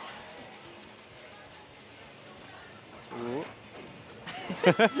 Ooh.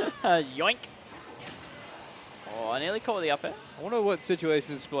 Yoink. Oh, I nearly caught the up air. I wonder what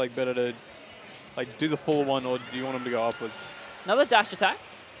situation is like better to like do the full one, or do you want him to go upwards? Another dash attack.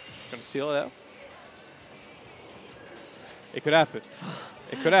 Gonna seal it out. It could happen.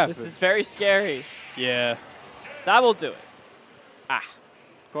 It could happen. This is very scary. Yeah. That will do it. Ah.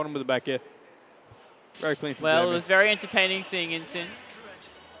 Got him with the back air. Very clean. Well, it was very entertaining seeing Insyn.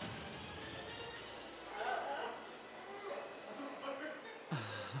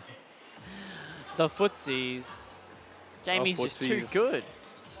 The footsies. Jamie's just too good.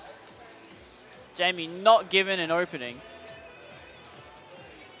 Jamie not given an opening.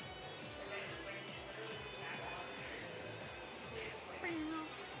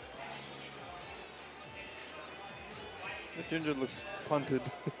 The ginger looks punted.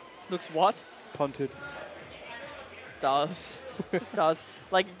 Looks what? Punted. Does. Does.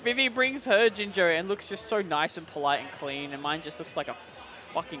 Like, Vivi brings her ginger and looks just so nice and polite and clean, and mine just looks like a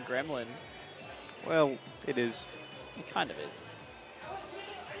fucking gremlin. Well, it is. It kind of is.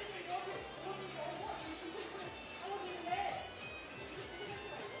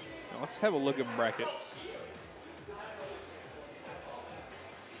 Now, let's have a look at bracket.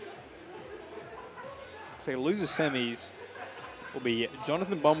 So loser semis will be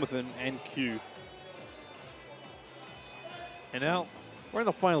Jonathan Bomberton and Q. And now we're in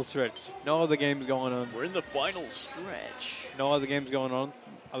the final stretch. No other games going on. We're in the final stretch. No other games going on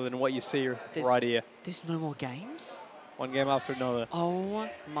other than what you see right here. There's no more games? One game after another. Oh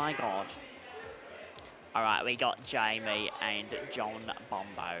my god. Alright, we got Jamie and John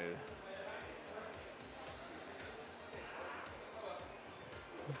Bombo.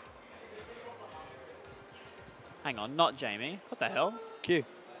 Hang on, not Jamie. What the hell? Q.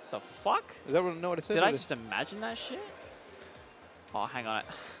 The fuck? Is that what it said? Did I just imagine that shit? Oh, hang on.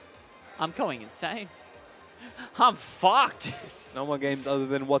 I'm going insane. I'm fucked. No more games other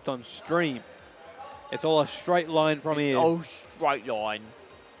than what's on stream. It's all a straight line from here. Oh, straight line.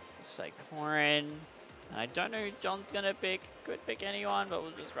 Say Corin. I don't know who John's going to pick. Could pick anyone, but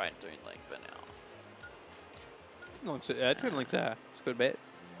we'll just write Toon Link for now. No, it's Toon Link's there. It's good bet.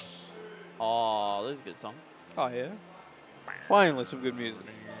 Oh, this is a good song. Oh yeah. Finally, some good music.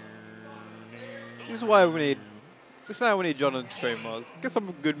 This is why we need. This is why we need John on stream. Get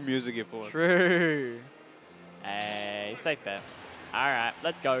some good music here for us. True. Hey, safe bet. All right,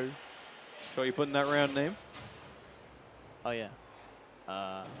 let's go. Sure, you putting that round name? Oh yeah.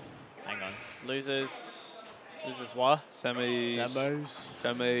 Hang on. Losers. Losers what? Sammy's. Samos.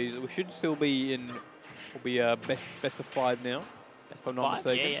 Sammy's. We should still be in. We'll be best of 5 now. Best if I'm of not 5?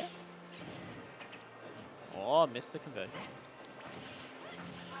 mistaken. Yeah. Oh, missed the conversion.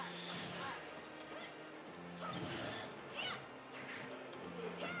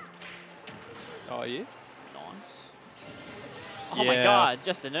 Oh yeah. Nice. Oh my Yeah. god,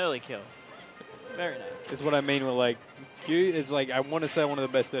 just an early kill. Very nice. This is what I mean with like, it's like I want to say one of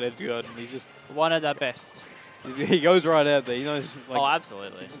the best at Edgeguard, and he's just One of the best. he goes right out there. You know, like, Oh,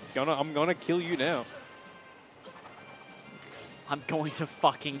 absolutely. I'm gonna kill you now. I'm going to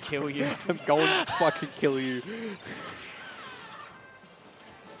fucking kill you. I'm going to fucking kill you.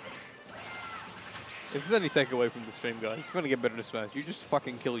 If there's any takeaway from the stream, guys, it's gonna get better to Smash. You just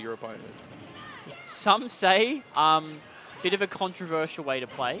fucking kill your opponent. Some say, bit of a controversial way to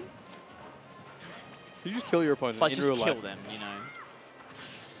play, You just kill your opponent but in just real kill life. them, you know.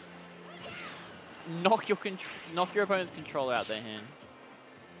 Knock your opponent's controller out their hand.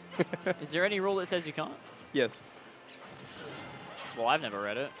 Is there any rule that says you can't? Yes. Well, I've never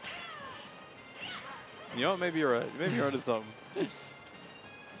read it. You know what? Maybe you're right. Maybe you're onto something.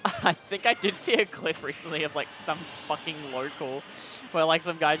 I think I did see a clip recently of like some fucking local where like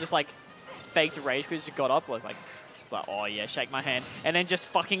some guy just like faked rage because he got up. Was like, oh yeah, shake my hand, and then just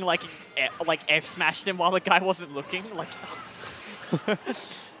fucking like F smashed him while the guy wasn't looking. Like, and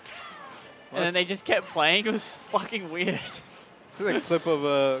then they just kept playing. It was fucking weird. This is a clip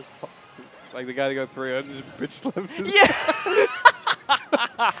of like the guy that got 3 and just bitch slapped his Yeah.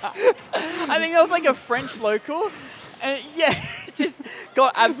 I think that was like a French local. And yeah, just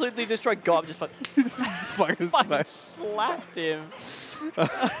got absolutely destroyed. Got up, just fucking fucking smash. slapped him.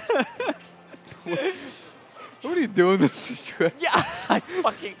 What are you doing in this situation? Yeah, I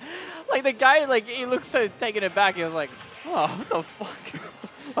fucking like the guy. Like he looked so taken aback. He was like, "Oh, what the fuck?"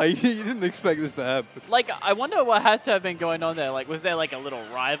 Like, you didn't expect this to happen. Like, I wonder what had to have been going on there. Like, was there like a little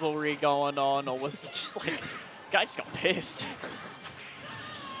rivalry going on, or was it just like, guy just got pissed?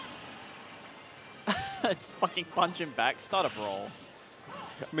 Just fucking punch him back, start a brawl.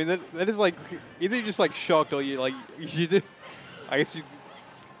 I mean, that is like either you're just like shocked or you like you did. I guess you.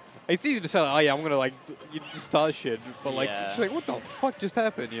 It's easy to say, like, oh yeah, I'm gonna like you just start shit, but like Yeah. it's like what the fuck just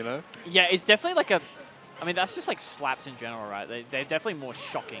happened, you know? Yeah, it's definitely like a. I mean, that's just like slaps in general, right? They're definitely more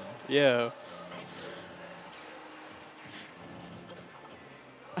shocking. Yeah.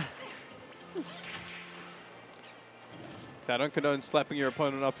 So I don't condone slapping your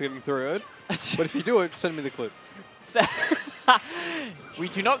opponent after getting through it, but if you do it, send me the clip. So we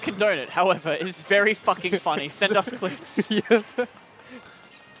do not condone it. However, it's very fucking funny. Send us clips. Yes.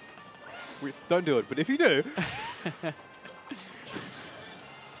 Don't do it, but if you do.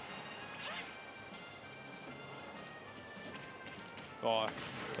 Oh,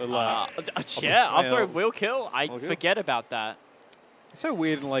 Yeah, I'll throw yeah. will kill. I Will kill. forget about that. It's so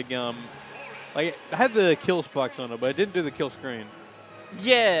weird, and like I had the kill spikes on it, but I didn't do the kill screen.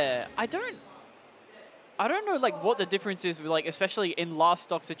 Yeah, I don't know like what the difference is with like, especially in last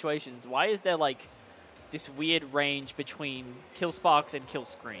stock situations. Why is there like this weird range between kill sparks and kill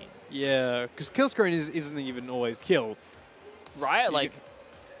screen? Yeah, because kill screen isn't even always kill, Right? You Like,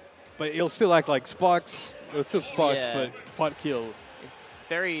 but it'll still act like sparks. It'll still sparks, Yeah. but kill. it's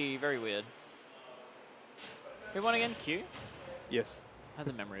very, very weird. Who won again? Q? Yes. I have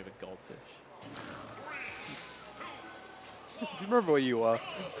the memory of a goldfish. Do you remember where you are?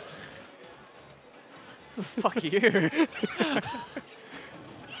 Fuck you.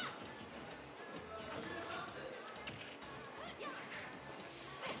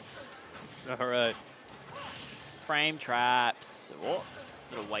 All right. Frame traps. Oh,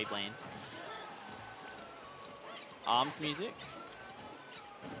 little Waveland. Arms music.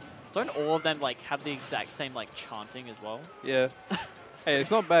 Don't all of them like have the exact same like chanting as well? Yeah. Hey,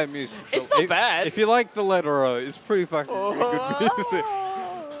 it's not bad music. It's So not if, bad. If you like the letter O, it's pretty fucking good music.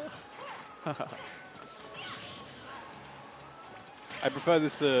 I prefer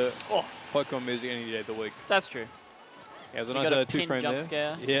this to Pokemon music any day of the week. That's true. Yeah, there's a You got a nice pin 2-frame jump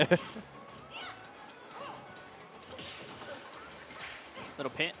there. scare. Yeah.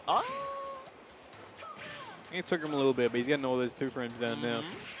 Little pin. Oh. It took him a little bit, but he's getting all those 2 frames down now.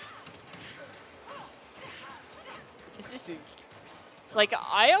 It's just like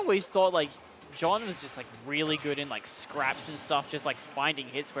I always thought like John was just like really good in like scraps and stuff, just like finding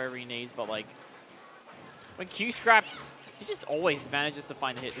hits wherever he needs. But like when Q scraps, he just always manages to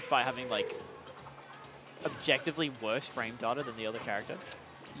find a hit despite having like objectively worse frame data than the other character.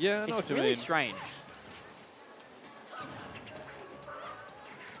 Yeah, I know It's what you really mean. strange.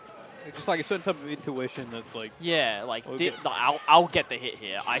 It's just like a certain type of intuition that's like, Yeah, like Okay. I'll get the hit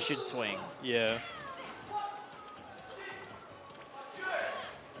here. I should swing. yeah.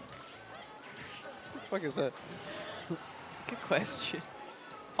 What the fuck is that? Good question.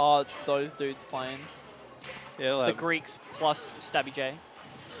 Oh, it's those dudes playing. Yeah, The like Greeks plus Stabby J.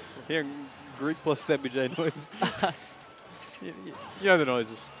 hearing Greek plus WJ noise. You know the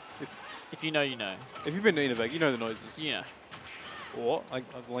noises. If you know, you know. If you've been to EVAC, you know the noises. Yeah. Or like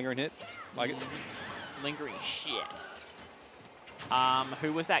a lingering hit. Like it. Lingering shit.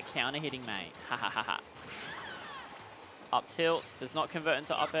 Who was that counter hitting, mate? Ha ha ha ha. Up tilt does not convert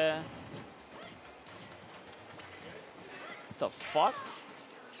into up air. The fuck?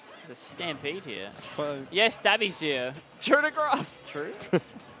 There's a stampede here. Yeah, Stabby's here. True to graph. True.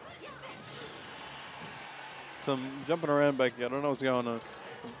 Some jumping around back here. I don't know what's going on.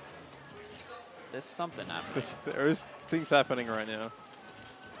 There's something happening. There is things happening right now.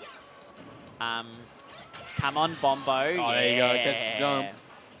 Come on, Bombo. Oh, there you go. Catch the jump.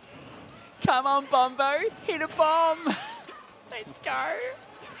 Come on, Bombo. Hit a bomb. Let's go.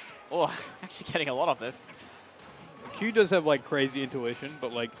 Oh, actually getting a lot of this. Q does have like crazy intuition,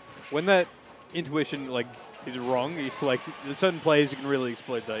 but like when that intuition like is wrong, like there's certain players you can really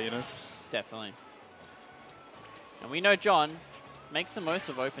exploit that, you know? Definitely. And we know John makes the most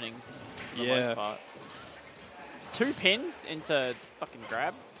of openings for the most part. 2 pins into fucking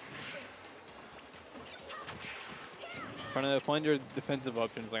grab. Trying to find your defensive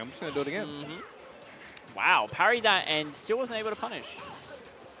options. Like I'm just gonna do it again. Wow, parried that and still wasn't able to punish.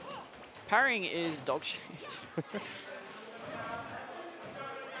 Parrying is dog shit.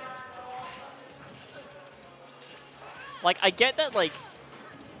 Like, I get that, like,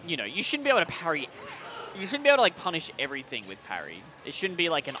 you know, you shouldn't be able to parry. You shouldn't be able to, like, punish everything with parry. It shouldn't be,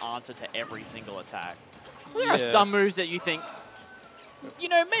 like, an answer to every single attack. There are some moves that you think, you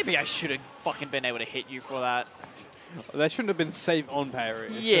know, maybe I should have fucking been able to hit you for that. That shouldn't have been safe on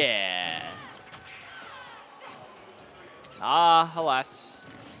parry. Yeah. Ah, alas.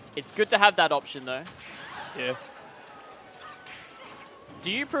 It's good to have that option, though. Yeah. Do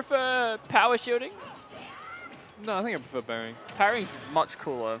you prefer power shielding? No, I think I prefer parrying. Parrying's much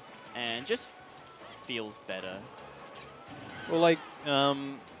cooler and just feels better. Well, like,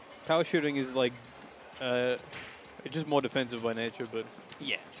 power shooting is like, it's just more defensive by nature, but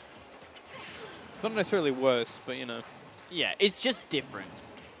Yeah. it's not necessarily worse, but you know. Yeah, it's just different.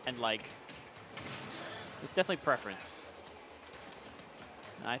 And, like, it's definitely preference.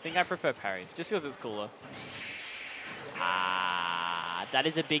 I think I prefer parries, just because it's cooler. Ah, that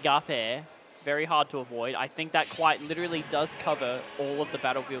is a big up air. Very hard to avoid. I think that quite literally does cover all of the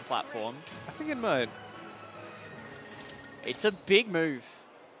battlefield platform. I think it might. It's a big move.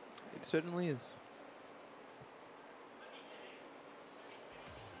 It certainly is.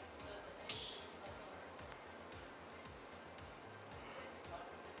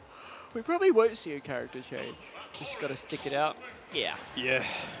 We probably won't see a character change. Just got to stick it out. Yeah. Yeah.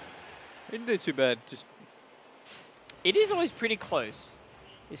 It didn't do too bad. Just It is always pretty close.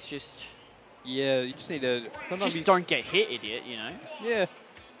 It's just... yeah, you just need to. Sometimes Just don't get hit, idiot, you know? yeah.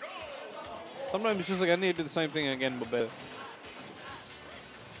 Sometimes it's just like I need to do the same thing again, but better.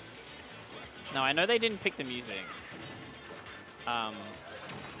 No, I know they didn't pick the music. It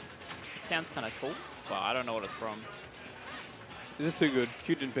sounds kind of cool, but I don't know what it's from. This is too good.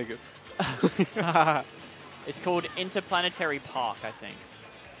 Q didn't pick it. It's called Interplanetary Park, I think.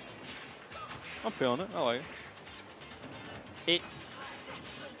 I'm feeling it. I like it.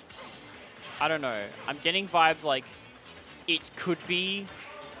 I don't know. I'm getting vibes like it could be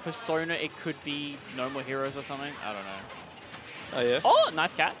Persona, it could be No More Heroes or something. I don't know. Oh yeah. Oh,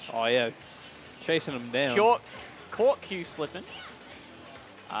 nice catch. Oh yeah. Chasing him down. Caught Q slipping.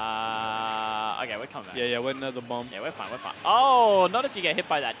 Okay, we're coming back. Yeah, went another bomb. Yeah, we're fine, we're fine. Oh, not if you get hit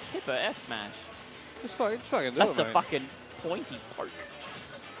by that tipper F smash. Just fucking do That's it, the mate. fucking pointy poke.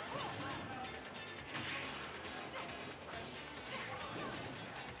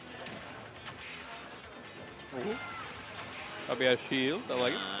 That'll be our shield. I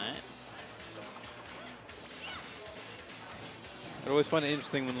like it. Nice. I always find it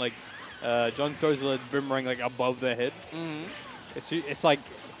interesting when like John throws the boomerang like above their head. Mm-hmm. It's like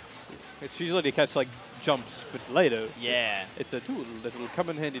it's usually to catch like jumps, but later. Yeah. It's a tool that will come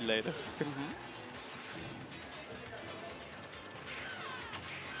in handy later.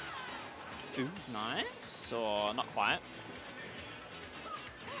 Ooh. Nice. Or not quite.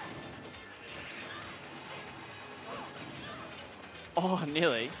 Oh,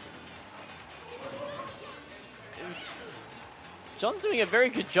 nearly. John's doing a very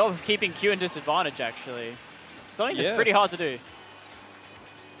good job of keeping Q in disadvantage, actually. Something that's pretty hard to do.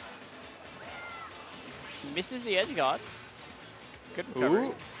 Misses the edge guard. Good recovery.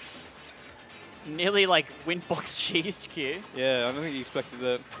 Ooh. Nearly like windbox cheesed Q. Yeah, I don't think he expected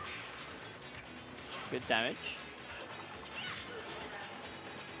that. Good damage.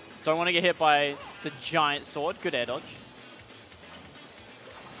 Don't want to get hit by the giant sword. Good air dodge.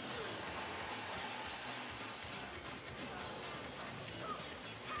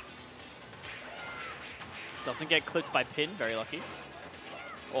 Doesn't get clipped by pin. Very lucky.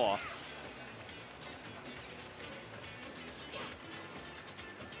 Or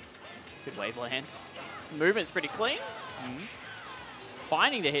good wave land. Movement's pretty clean.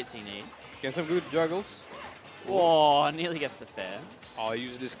 Finding the hits he needs. Get some good juggles. Oh, nearly gets the fair. Oh,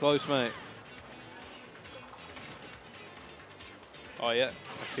 use this close, mate. Oh, yeah.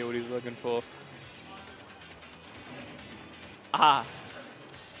 I see what he's looking for. Ah.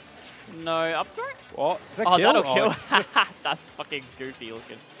 No, up throw? What? Is that Oh, kill? that'll kill. That's fucking goofy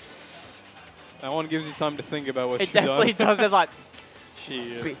looking. That one gives you time to think about what It you've done. definitely does. There's like,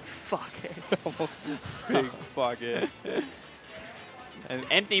 Shit. big fuckhead. Big fuck it. And,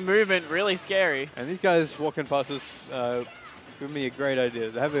 Empty movement, really scary. and these guys walking past us give me a great idea.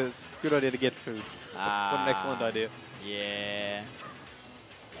 They have a good idea to get food. What an excellent idea. Yeah.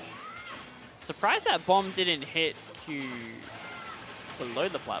 Surprised that bomb didn't hit Q below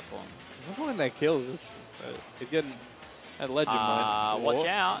the platform. I find that kills. It's getting at legend mode. Watch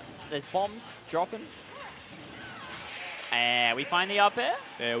out. There's bombs dropping. And we find the up air.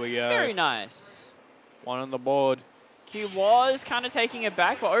 There we go. Very nice. One on the board. Q was kind of taking it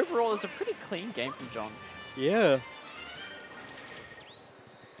back, but overall it's a pretty clean game from John. Yeah.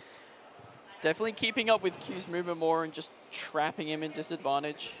 Definitely keeping up with Q's movement more and just trapping him in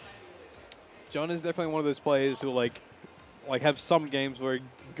disadvantage. John is definitely one of those players who like have some games where he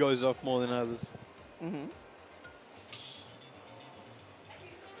goes off more than others.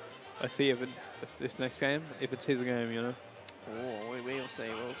 I see if this next game, if it's his game, you know. Oh, we'll see,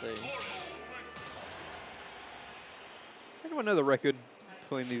 we'll see. Anyone know the record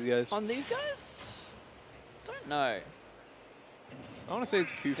between these guys? On these guys? Don't know. I want to say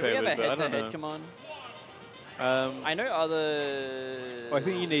it's Q Do we have favored, a but I don't head-to-head? know. Come on. I I know other... I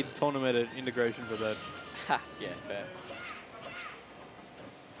think you need tournament integration for that. Ha, yeah, fair.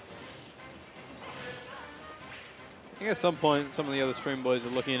 I think at some point some of the other stream boys are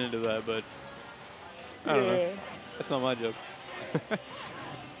looking into that, but I don't know. That's not my job.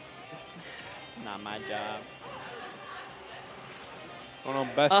 Not my job. Going on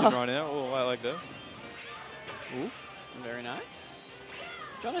Bastion right now. Oh, I like that. Ooh. Very nice.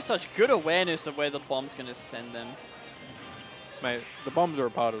 John has such good awareness of where the bomb's going to send them. Mate, the bombs are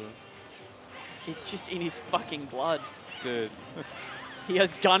a part of it. It's just in his fucking blood. Dude. He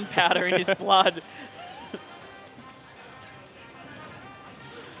has gunpowder in his blood.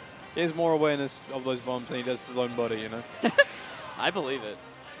 He has more awareness of those bombs than he does his own body, you know? I believe it.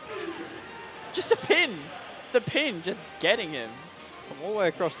 Just a pin. The pin just getting him. From all the way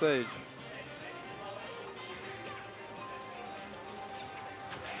across stage.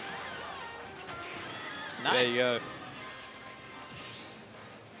 Nice. There you go.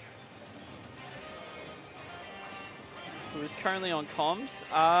 Who's currently on comms?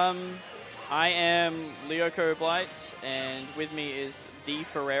 I am Lyoko Blight, and with me is the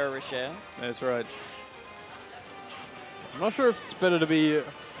Ferreira Rocher. That's right. I'm not sure if it's better to be,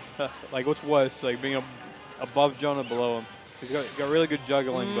 like, what's worse, like being above John or below him. He's got really good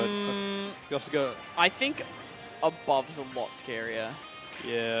juggling, but he also got... I think above's a lot scarier.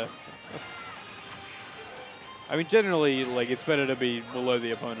 Yeah. I mean, generally, like, it's better to be below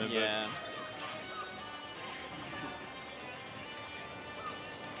the opponent. Yeah.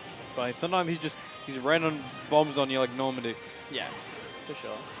 But sometimes he's random bombs on you like Normandy. Yeah, for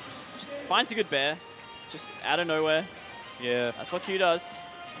sure. Just finds a good bear, just out of nowhere. Yeah. That's what Q does.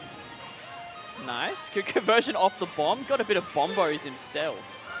 Nice. Good conversion off the bomb. Got a bit of bombos himself.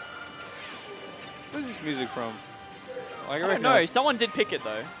 Where's this music from? Like, I don't know. Someone did pick it,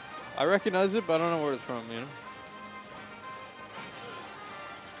 though. I recognize it, but I don't know where it's from, you know?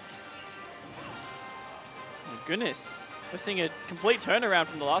 Oh, goodness. We're seeing a complete turnaround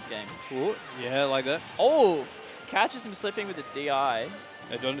from the last game. Ooh, yeah, like that. Oh! Catches him slipping with the DI.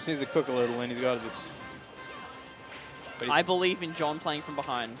 Yeah, John just needs to cook a little and he's got this. I believe in John playing from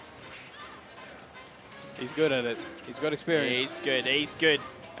behind. He's good at it. He's got experience. He's good. He's good.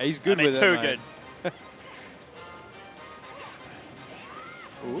 He's good I mean, with too it, mate. good.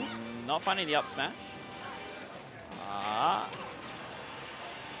 Ooh. Not finding the up smash. Ah.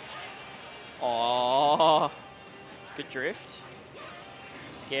 Oh. Good drift.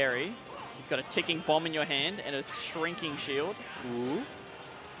 Scary. You've got a ticking bomb in your hand and a shrinking shield. Ooh.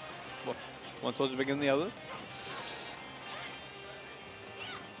 What? One sword's bigger than the other.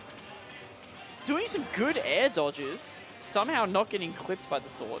 It's doing some good air dodges. Somehow not getting clipped by the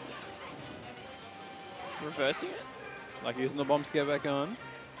sword. Reversing it. Like using the bombs to get back on.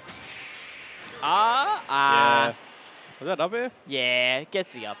 Yeah. Was that up here? Yeah,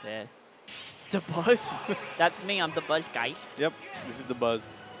 gets the up air. The buzz. That's me, I'm the buzz guy. Yep. This is the buzz.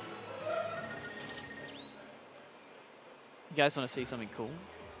 You guys want to see something cool?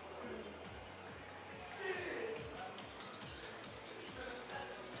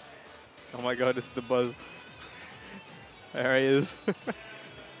 Oh my god, it's the buzz. There he is.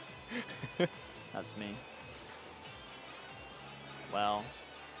 That's me. Well.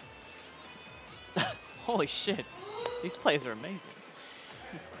 Holy shit. These players are amazing.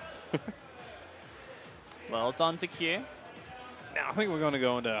 Well done to Q. Now I think we're going to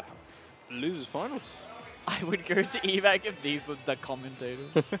go into losers finals. I would go to EVAC if these were the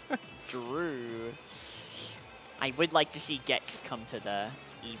commentators. Drew. I would like to see Gex come to the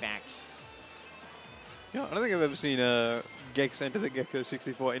EVAC. Yeah, I don't think I've ever seen Gex enter the Gecko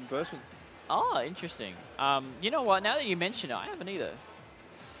 64 in person. Oh, interesting. You know what? Now that you mention it, I haven't either.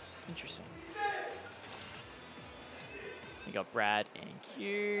 Interesting. We got Brad and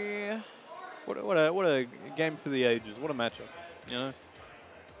Q. What a game for the ages. What a matchup, you know?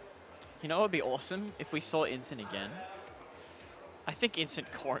 You know what would be awesome? If we saw Instant again. I think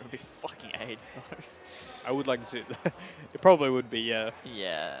Instant Core would be fucking AIDS, though. I would like to see it. It probably would be, yeah.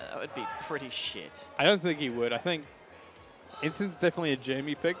 Yeah, that would be pretty shit. I don't think he would. I think Instant's definitely a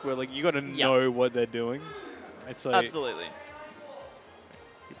Jamie pick where, like, you got to know what they're doing. It's like, absolutely.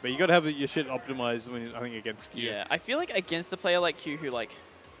 But you got to have your shit optimized when I think against Q. Yeah, I feel like against a player like Q who, like,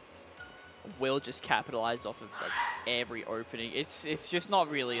 will just capitalize off of, like, every opening, it's just not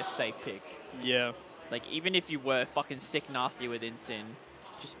really a safe pick. Yeah. Like, even if you were fucking sick nasty with Instant,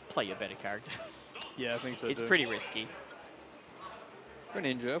 just play your better character. Yeah, I think so It's too. pretty risky.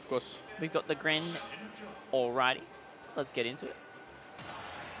 Greninja, of course. We've got the Gren. Alrighty. Let's get into it.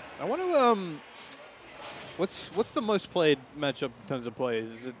 I wonder, what's the most played matchup in terms of players?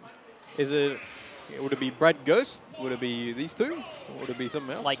 Would it be Brad Ghost? Would it be these two? Or would it be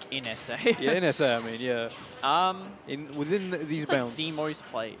something else? Like in SA. Yeah, in SA, I mean, yeah. Within these it's bounds. like the most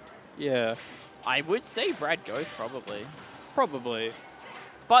played. Yeah. I would say Brad Ghost probably. Probably.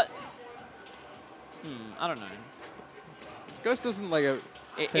 But I don't know. Ghost doesn't like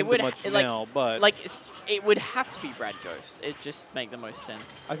it would much like, now, but like it would have to be Brad Ghost. It just make the most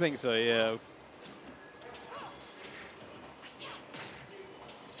sense. I think so, yeah.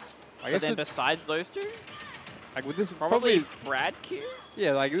 But then besides those two, like with this probably Brad Q.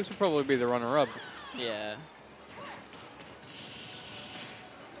 Yeah, like this would probably be the runner-up. Yeah.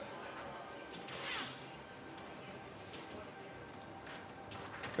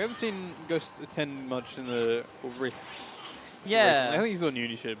 We haven't seen Ghost attend much in the Yeah. recently. I think he's on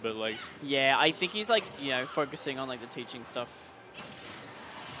uni shit, but like. Yeah, I think he's like focusing on like the teaching stuff,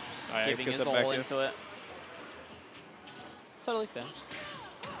 giving his all into it. Totally fair.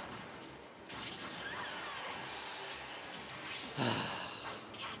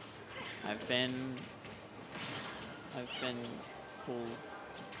 I've been fooled.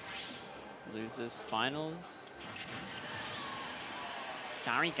 Losers finals.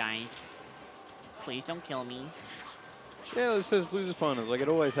 Sorry guys. Please don't kill me. Yeah, it says losers finals, like it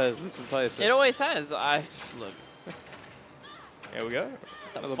always has this entire set. It always has. Look. There we go.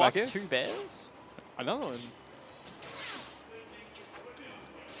 The Another fuck, back here. 2 bears? Another one.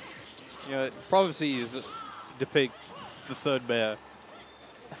 You know, prophecy depicts the third bear.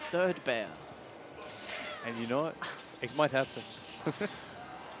 A 3rd bear. And you know what? It might happen.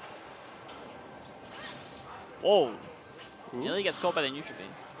 Whoa. Ooh. Nearly gets caught by the neutral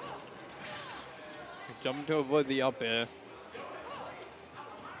beam. Jumping to avoid the up air.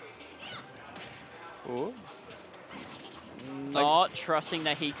 Ooh. Not trusting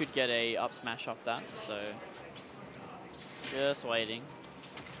that he could get a up smash off that, so just waiting.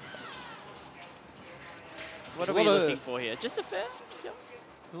 What are we looking for here? Just a fair? Yep.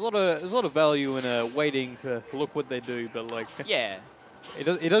 There's a lot of value in waiting to look what they do, but like Yeah.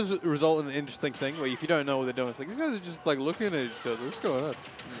 it does result in an interesting thing where if you don't know what they're doing, it's like these guys are just like looking at each other. What's going on?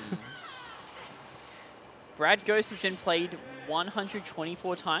 Brad Ghost has been played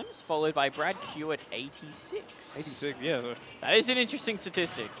 124 times, followed by Brad Q at 86. 86, yeah. That is an interesting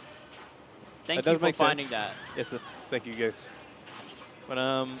statistic. Thank That you does for make finding sense. that. Yes, thank you, guys.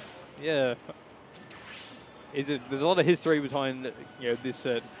 But yeah, there's a lot of history behind this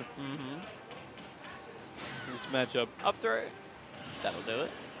set, this matchup. Up throw. That'll do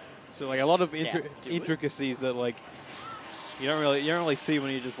it. So like a lot of do it. intricacies that like you don't really see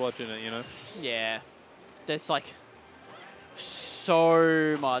when you're just watching it, you know. Yeah. There's like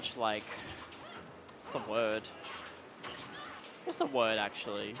so much like what's the word? What's the word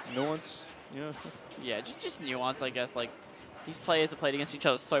actually? Nuance, yeah. Yeah, just nuance, I guess. Like these players have played against each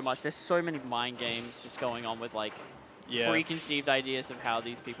other so much. There's so many mind games just going on with like preconceived ideas of how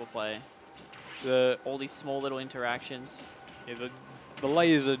these people play. All these small little interactions. Yeah, the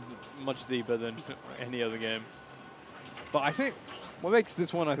layers are much deeper than any other game. But I think what makes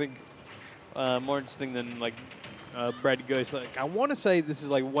this one, I think, more interesting than like Brad Ghost. Like I want to say this is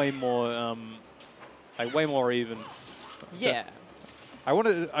like way more even. Yeah.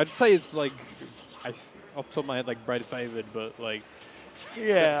 I'd say it's like off the top of my head like Brad favored, but like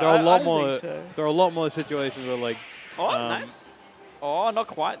Yeah, there are a lot more. There are a lot more situations where like nice. Oh, not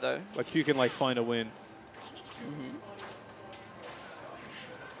quite though. like you can like find a win.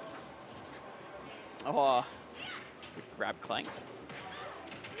 Oh, good grab clank.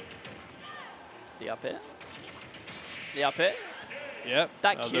 The up air. The up air. Yep.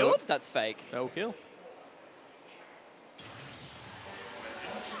 That that'll do killed? it. That's fake. That'll kill.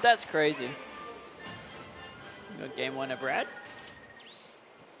 That's crazy. You got game winner, Brad.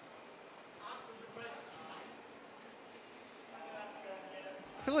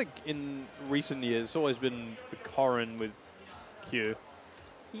 I feel like in recent years, it's always been the Corrin with Q.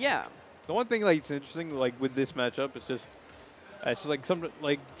 Yeah. The one thing like it's interesting, like with this matchup, it's just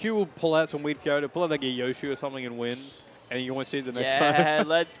like Q will pull out some weird character, pull out like a Yoshi or something and win, and you won't see it the next time. Yeah,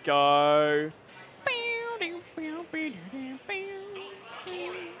 let's go.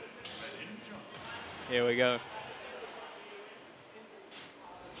 Here we go.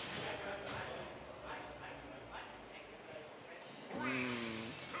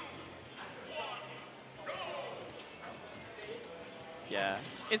 Yeah.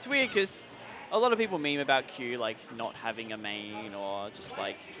 It's weird because a lot of people meme about Q like not having a main or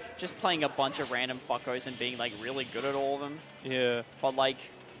just playing a bunch of random fuckos and being like really good at all of them. Yeah. But like,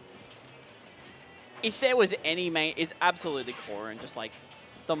 if there was any main, it's absolutely Corrin. Just like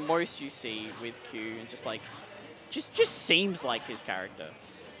the most you see with Q and just like, just seems like his character.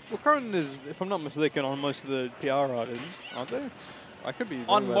 Well, Corrin is, if I'm not mistaken, on most of the PR art, aren't they? I could be wrong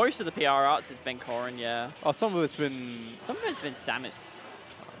On about- most of the PR arts, it's been Corrin, yeah. Oh, some of it's been. Some of it's been Samus.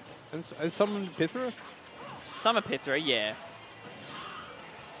 And some Pithra? Some are Pithra, yeah.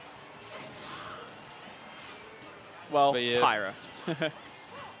 Well, But yeah. Pyra.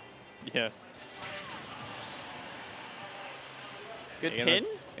 Yeah. Good Yeah, pin.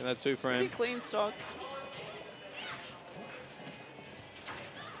 In that two Pretty frame. clean stock.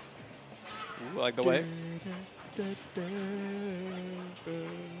 Ooh, I like the way. Doing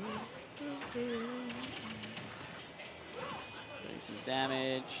some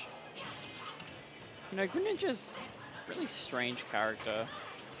damage. You know, Greninja's a really strange character.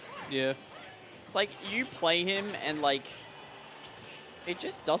 Yeah. It's like, you play him and like, it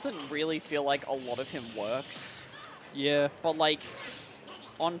just doesn't really feel like a lot of him works. Yeah. But like,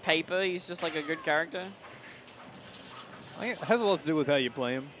 on paper, he's just like a good character. I think it has a lot to do with how you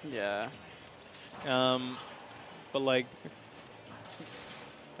play him. Yeah. But like,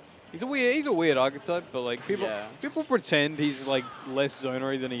 he's a weird archetype. But like people pretend he's like less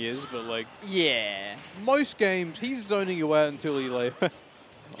zonery than he is. But like, Yeah. most games he's zoning you out until he like,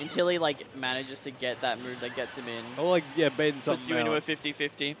 Until he like manages to get that move that gets him in. or like baiting Puts you something into a out.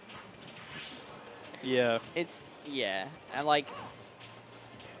 50-50. Yeah. Yeah. And like,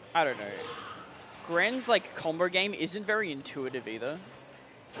 I don't know. Gren's like combo game isn't very intuitive either.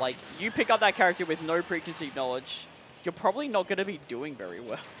 Like, you pick up that character with no preconceived knowledge, you're probably not going to be doing very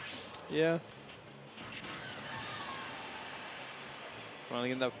well. Yeah. Finally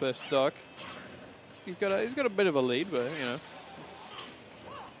getting that first stock. He's got a bit of a lead, but you know,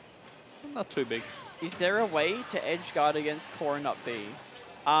 not too big. Is there a way to edge guard against Corrin up B?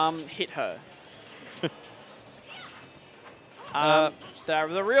 Hit her.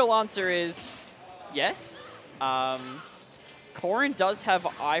 The real answer is yes. Corrin does have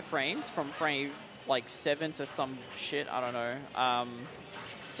iframes from frame like 7 to some shit, I don't know.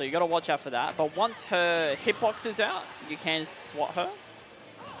 So you got to watch out for that. But once her hitbox is out, you can swat her.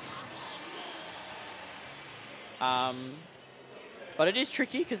 But it is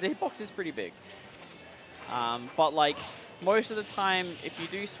tricky because the hitbox is pretty big. But like, most of the time, if you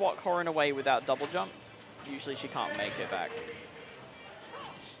do swat Corrin away without double jump, usually she can't make it back.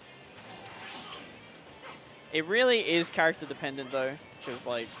 It really is character dependent though, because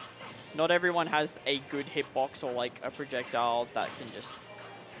like, not everyone has a good hitbox or like a projectile that can just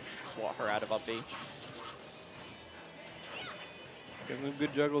swat her out of up B. Getting some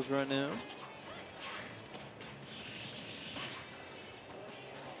good juggles right now.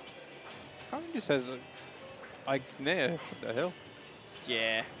 Corrin just has like Nair. What the hell?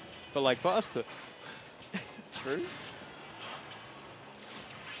 Yeah. But like faster. True.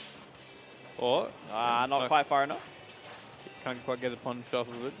 Or Not quite far enough. can't quite get the punish off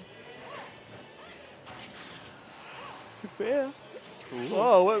of it. Fair. Ooh.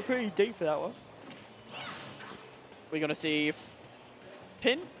 Oh, went pretty deep for that one. We're gonna see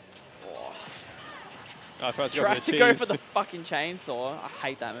pin. Oh. I tried Try to go for the fucking chainsaw. I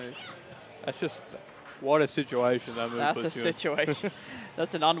hate that move. That's just what a situation that move That's a puts you in. situation.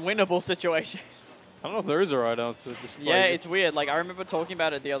 That's an unwinnable situation. I don't know if there is a right answer. Just Yeah, play it's weird. Like I remember talking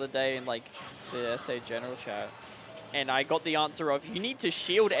about it the other day in like the SA general chat, and I got the answer of you need to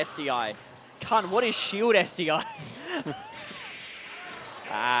shield SDI. Cunt, what is shield SDI?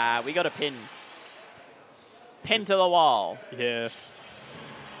 We got a pin. Pin to the wall. Yeah.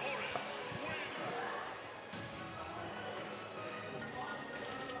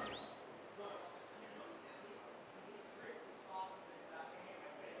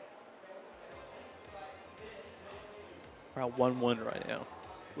 We're at 1-1 right now,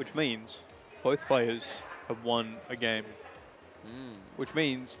 which means both players have won a game. Which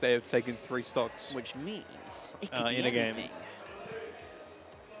means they have taken 3 stocks Which means it in could be a game. anything.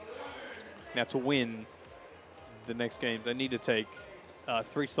 Now to win the next game, they need to take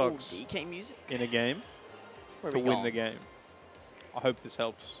 3 Ooh, stocks DK music. in a game Where to we win gone? the game. I hope this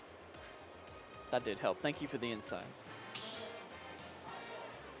helps. That did help. Thank you for the insight.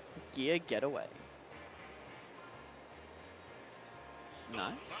 Gear getaway.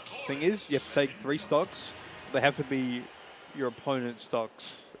 Nice. Thing is, you have to take 3 stocks. They have to be your opponent's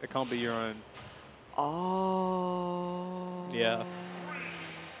stocks. It can't be your own. Oh. Yeah.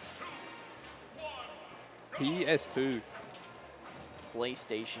 PS2.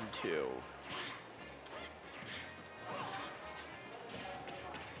 PlayStation 2.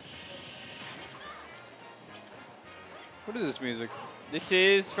 What is this music? This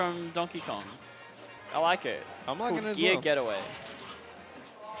is from Donkey Kong. I like it. I'm liking Called it as Gear well. Getaway.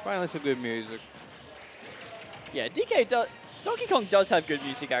 Finally some good music. Yeah, Donkey Kong does have good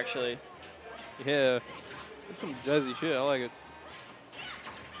music actually. Yeah. That's some jazzy shit. I like it.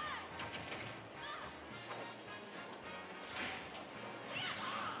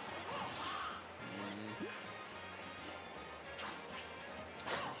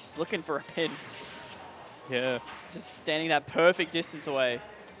 He's looking for a pin. Yeah. Just standing that perfect distance away.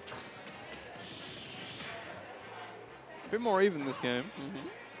 A bit more even this game.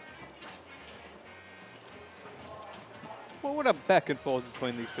 Well, what a back and forth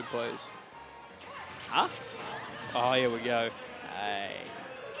between these 2 players. Huh? Oh, here we go. Hey.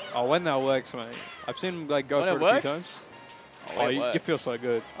 Oh, when that works, mate. I've seen him like go When for it it a works? few times. Oh, Oh, it you works. feel so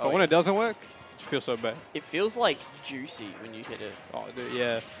good. Oh, But when yeah. it doesn't work, you feel so bad. It feels like juicy when you hit it. Oh, dude,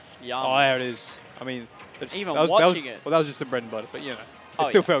 yeah. Yum. Oh, there it is. I mean, it's, Even that was, watching it. Well, that was just the bread and butter, but you know, it Oh,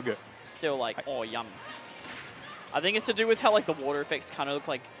 still yeah. felt good. Still like, oh, yum. I think it's to do with how like the water effects kind of look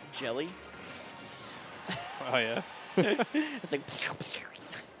like jelly. Oh yeah. It's like.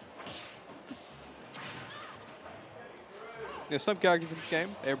 There's some characters in the game.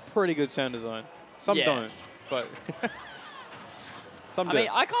 They're pretty good sound design. Some Yeah. don't, but some I do. mean,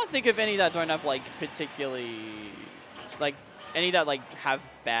 I can't think of any that don't have like particularly, like any that like have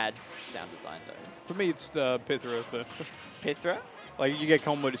bad sound design though. For me, it's the Pithra. Pithra? Like you get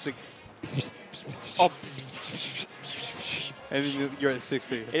combo, it's like, Oh, and then you're at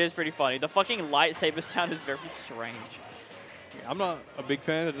 60. it is pretty funny. The fucking lightsaber sound is very strange. I'm not a big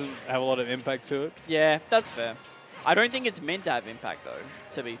fan. It doesn't have a lot of impact to it. Yeah, that's fair. I don't think it's meant to have impact though,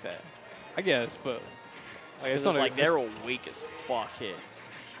 to be fair. I guess, but like, It's like they're all weak as fuck hits.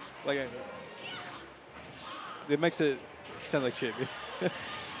 like it makes it sound like shit.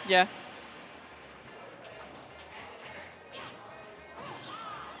 Yeah.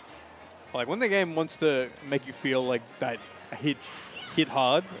 Like when the game wants to make you feel like that hit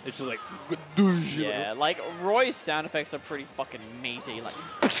hard, it's just like Yeah, like Roy's sound effects are pretty fucking meaty.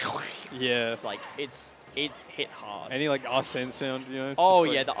 yeah. Like it hit hard. Any like Arsene sound, you know? Oh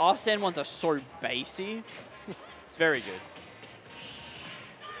just yeah, like, the Arsene ones are so bassy. It's very good.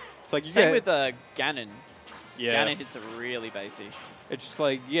 it's like you Same get, with Ganon. yeah. Ganon hits are really bassy. It's just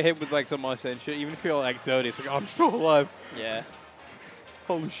like, you get hit with like some ice and shit, even if you're like 30, it's like, oh, I'm still alive. Yeah.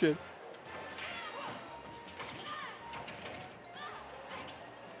 Holy shit.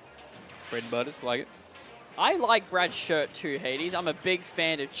 Bread and butter, like it. I like Brad's shirt too, Hades. I'm a big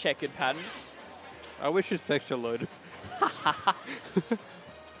fan of checkered patterns. I wish his texture loaded.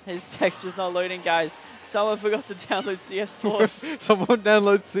 His texture's not loading, guys. Someone forgot to download CS Source. Someone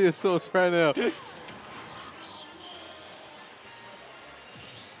download CS Source right now.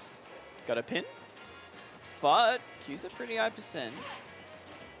 Got a pin. But Q's a pretty high percent.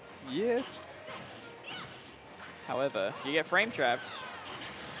 Yeah. However, you get frame trapped,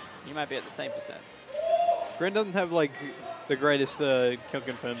 you might be at the same percent. Gren doesn't have like the greatest kill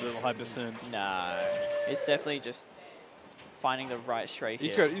confirmed at a high percent. No. It's definitely just finding the right straight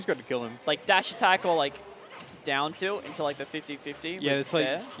He's hit. got to kill him. Like dash attack or like down tilt into like the 50-50. Yeah, it's like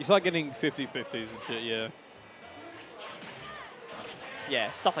you start getting 50-50s and shit. Yeah.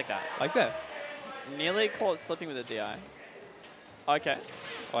 Yeah, stuff like that. Like that. Nearly caught slipping with a DI. Okay.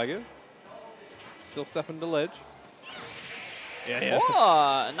 Like it. Still stepping the ledge. Yeah.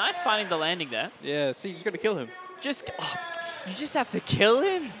 Oh, nice finding the landing there. Yeah. See, you just got to kill him. You just have to kill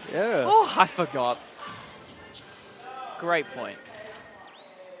him? Yeah. Oh, I forgot. Great point.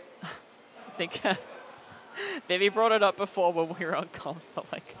 I think Vivi brought it up before when we were on comms,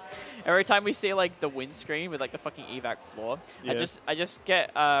 but like every time we see like the windscreen with like the fucking EVAC floor, yeah. I just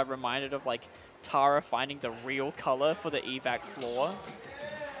get reminded of like Tara finding the real color for the EVAC floor.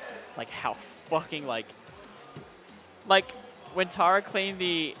 Like how fucking like when Tara cleaned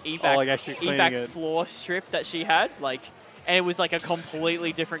the EVAC floor strip that she had, like, and it was like a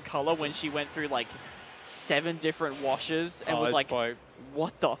completely different color when she went through like 7 different washes and was like,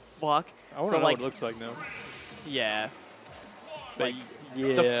 what the fuck? I want to know what it looks like now. Yeah. But like,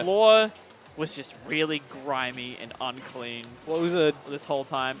 yeah. The floor was just really grimy and unclean. What was it? This whole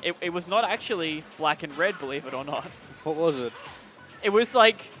time. It was not actually black and red, believe it or not. What was it? It was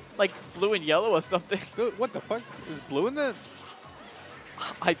like blue and yellow or something. What the fuck? Is blue in that?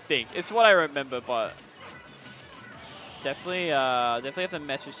 I think. It's what I remember, but definitely have to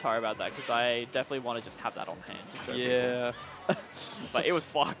message Tara about that because I definitely want to just have that on hand to show yeah. But it was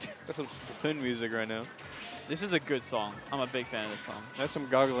fucked. That's some Splatoon music right now. This is a good song. I'm a big fan of this song. That's some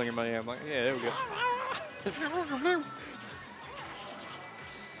gargling in my ear. I'm like, yeah, there we go.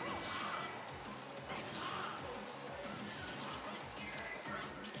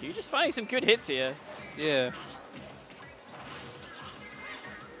 You're just finding some good hits here. Yeah.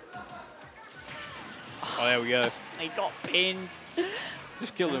 Oh, there we go. He got pinned.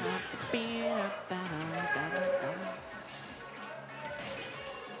 Just kill him.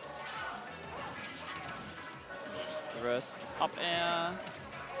 Reverse up air.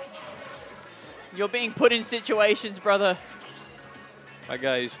 You're being put in situations, brother. My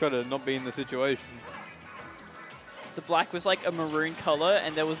guy, you just gotta not be in the situation. The black was like a maroon color,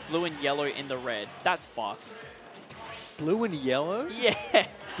 and there was blue and yellow in the red. That's fucked. Blue and yellow? Yeah.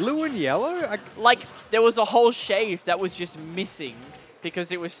 Blue and yellow? Like, there was a whole shade that was just missing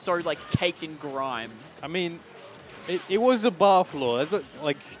because it was so, like, caked in grime. I mean, it was a bar floor. That's what,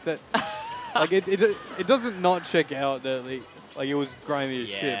 like, that... like, it doesn't not check out that, like, it was grimy as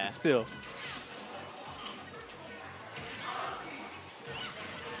shit, but still.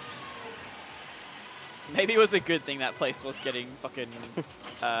 Maybe it was a good thing that place was getting fucking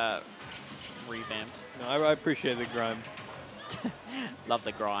revamped. No, I appreciate the grime. Love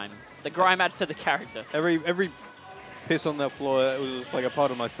the grime. The grime adds to the character. Every piss on that floor, it was like a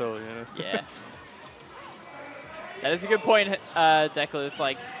part of my soul, you know? Yeah. That is a good point, Declan. It's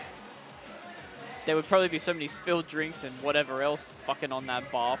like, there would probably be so many spilled drinks and whatever else fucking on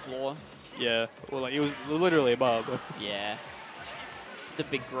that bar floor. Yeah. Well, like, it was literally a bar, but... Yeah. The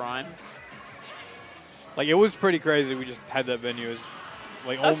big grime. Like, it was pretty crazy. We just had that venue as,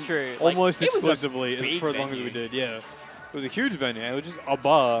 like, that's true. Almost like, exclusively for as long as we did. Yeah, it was a huge venue. It was just a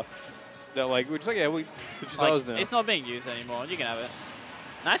bar that, like, we're just like, yeah, we just like, now. It's not being used anymore. You can have it.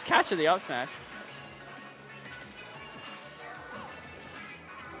 Nice catch of the up smash.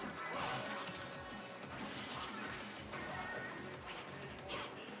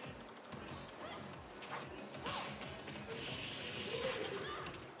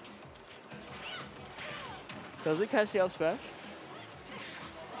 Does it catch the up smash?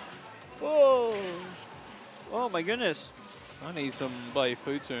 Whoa! Oh my goodness. I need some bloody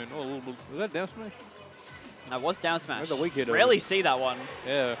food soon. Oh, was that down smash? That was down smash. That's a weak hit. Rarely see that one.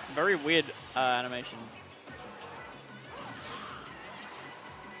 Yeah. Very weird animation.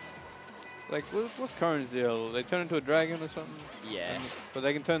 Like, what's Karen's deal? They turn into a dragon or something? Yeah. But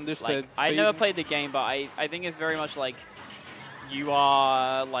they can turn this like, to I never played the game, but I think it's very much like you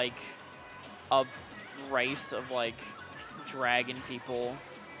are like a race of like dragon people.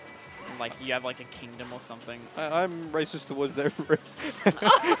 And, like you have like a kingdom or something. I'm racist towards their.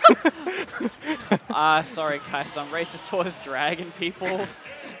 Sorry guys, I'm racist towards dragon people.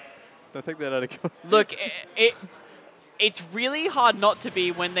 Don't take that out of context. Look, it's really hard not to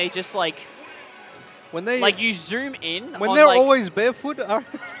be when they just like When they like you zoom in. when on, they're like, always barefoot.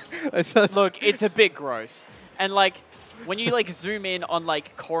 Look, it's a bit gross, and like when you like zoom in on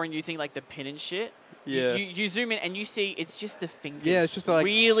like Corrin using like the pin and shit. Yeah. You zoom in and you see it's just the fingers. Yeah, it's just like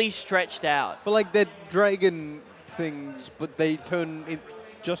really stretched out. But like they're dragon things, but they turn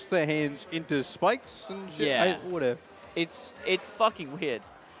just their hands into spikes and shit. Yeah. Whatever. It's fucking weird.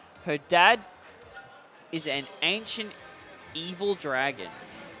 Her dad is an ancient evil dragon.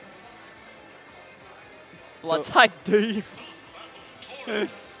 Blood type D.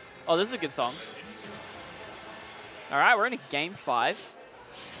 Oh, this is a good song. All right, we're in a game 5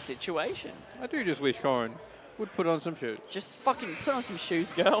 situation. I do just wish Corrin would put on some shoes. Just fucking put on some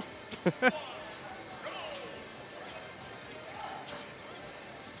shoes, girl.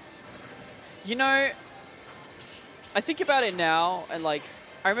 You know, I think about it now, and like,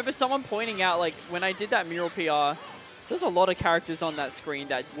 I remember someone pointing out, like, when I did that mural PR, there's a lot of characters on that screen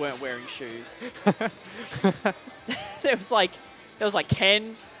that weren't wearing shoes. there was like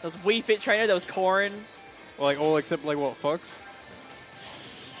Ken, there was Wii Fit Trainer, there was Corrin. Like all except like what, Fox?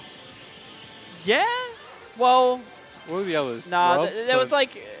 Yeah. Well. What were the others? Nah, Rob? there was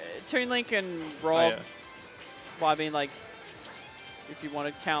like Toon Link and Rob. Oh, yeah. Well, I mean, like, if you want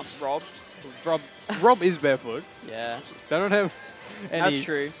to count Rob. Rob is barefoot. Yeah. They don't have any. That's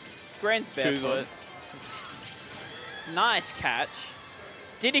true. Grant's barefoot. Nice catch.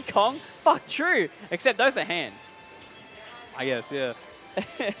 Diddy Kong? Fuck, true. Except those are hands. I guess, yeah.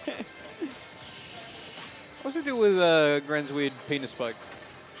 What's it do with Gran's weird penis spike?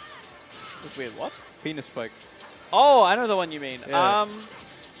 This weird what? Penis spike. Oh, I know the one you mean. Yeah.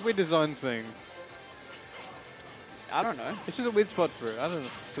 It's a weird design thing. I don't know. It's just a weird spot for it. I don't know.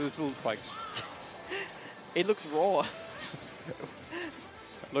 For this little spike. It looks raw.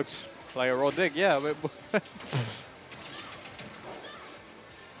 Looks like a raw dick, yeah. But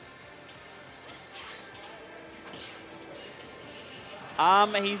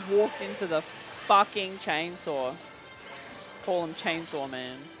he's walked into the fucking chainsaw. Call him Chainsaw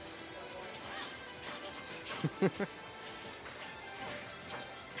Man.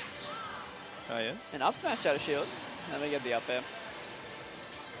 oh yeah. An up smash out of shield. Let me get the up air.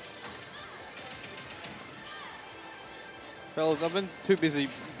 Fellas, I've been too busy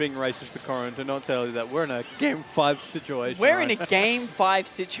being racist to Corrin to not tell you that we're in a game 5 situation. We're in a game 5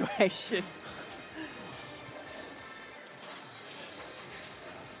 situation.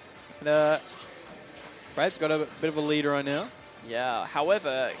 And, Brad's got a bit of a lead right now. Yeah,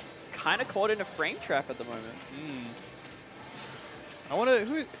 however, kind of caught in a frame trap at the moment. I wonder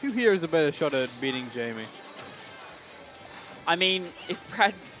who here is a better shot at beating Jamie? I mean, if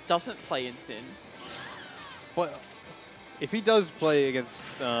Brad doesn't play in Sin. Well, if he does play against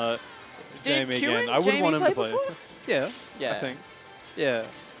Jamie again, I would want him to play. Before? Yeah, Yeah. I think. Yeah.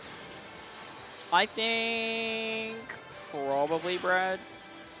 I think probably Brad.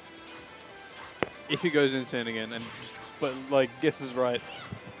 If he goes insane again and but like guesses right.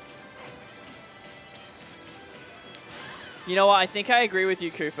 You know what? I think I agree with you,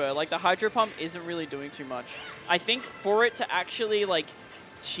 Cooper. Like, the Hydro Pump isn't really doing too much. I think for it to actually, like,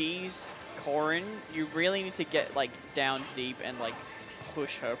 cheese Corrin, you really need to get, like, down deep and, like,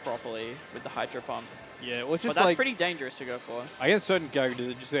 push her properly with the Hydro Pump. Yeah, well, it's just but that's like, pretty dangerous to go for. I guess certain characters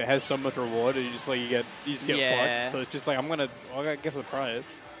it just has so much reward, and you just get Yeah. fucked. So it's just like I guess I'll try it.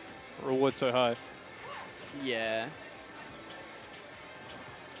 Reward so high. Yeah.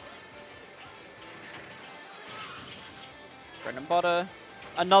 Bread and butter.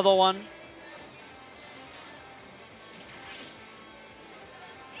 Another one.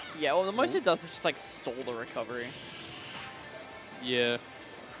 Yeah, well, the most it does is just, like, stall the recovery. Yeah.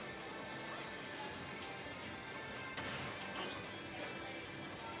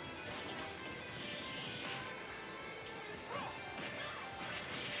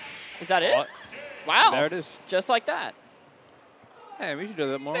 Is that it? What? Wow. There it is. Just like that. Hey, we should do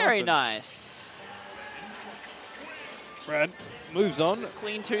that more Very often. nice. Brad moves on.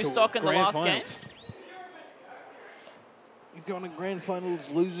 Clean to 2-stock in the grand last finals. game. He's going to grand finals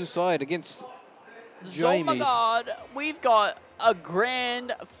loser side against Oh Jamie. my god, we've got a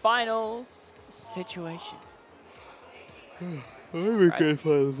grand finals situation. I'm a grand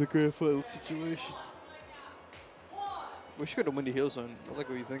finals situation. We should go to Windy Hill Zone. I like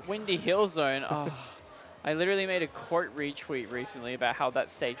what you think. Windy Hill Zone. Oh, I literally made a quote retweet recently about how that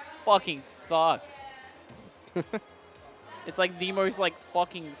stage fucking sucks. It's like the most like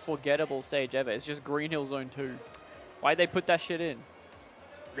fucking forgettable stage ever. It's just Green Hill Zone 2. Why'd they put that shit in?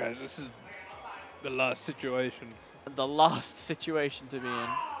 Guys, this is the last situation. The last situation to be in.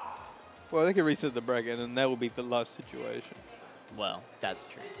 Well, they can reset the bracket, and then that will be the last situation. Well, that's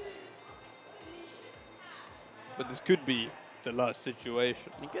true. But this could be the last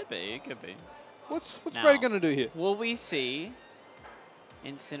situation. It could be, it could be. What's Now, Brad going to do here? Will we see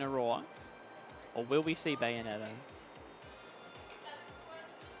Incineroar? Or will we see Bayonetta?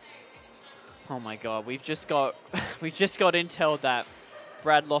 Oh my god, we've just got intel that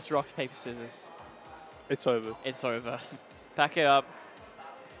Brad lost rock, paper, scissors. It's over. It's over. Back it up.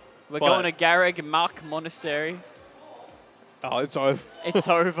 We're But- going to Garreg Mark Monastery. Oh, it's over. It's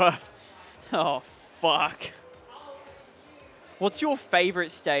over. Oh, fuck. What's your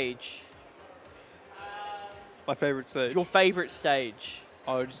favorite stage? My favorite stage. Your favorite stage?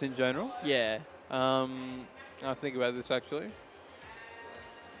 Oh, just in general? Yeah. I'll think about this, actually.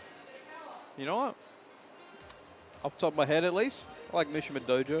 You know what? Off the top of my head, at least, I like Mishima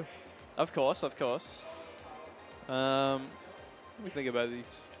Dojo. Of course, of course. Let me think about these.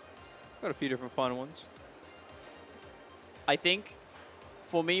 Got a few different fun ones. I think,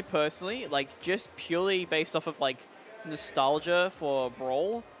 for me personally, like, just purely based off of, like, nostalgia for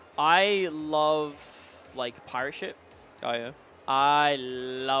Brawl, I love, like, Pirate Ship. Oh, yeah. I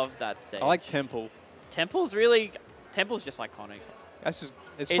love that stage. I like Temple. Temple's just iconic. That's just,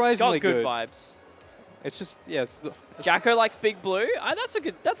 it's It's got surprisingly good vibes. It's just, yeah. It's Jacko likes Big Blue. That's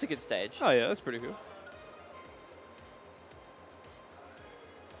a good stage. Oh, yeah, that's pretty cool.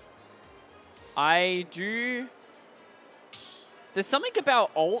 I do. There's something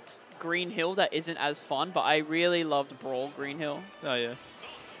about Alt Green Hill that isn't as fun, but I really loved Brawl Green Hill. Oh, yeah.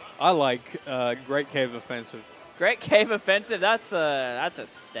 I like Great Cave Offensive. Great Cave Offensive. That's a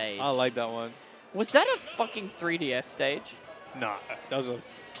stage. I like that one. Was that a fucking 3DS stage? Nah, that was a...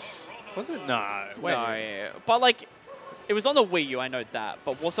 Was it? Nah, wait. No, yeah. But like, it was on the Wii U. I know that.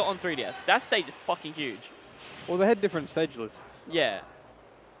 But was it on 3DS? That stage is fucking huge. Well, they had different stage lists. Yeah.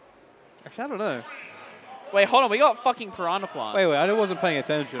 Actually, I don't know. Wait, hold on. We got fucking Piranha Plant. Wait, I wasn't paying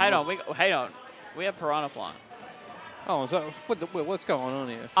attention. Hang on. We have Piranha Plant. Oh, so what's going on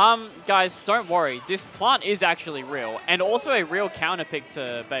here? Guys, don't worry. This plant is actually real, and also a real counter pick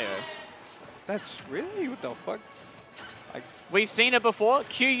to Bayo. That's really? What the fuck? We've seen it before.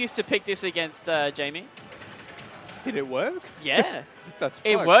 Q used to pick this against Jamie. Did it work? Yeah. That's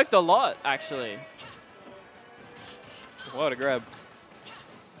It fucked. worked a lot, actually. What a grab.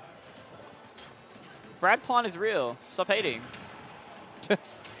 Brad Plant is real. Stop hating.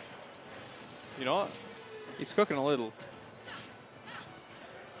 You know what? He's cooking a little.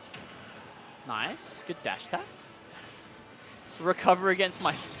 Nice. Good dash tap. Recover against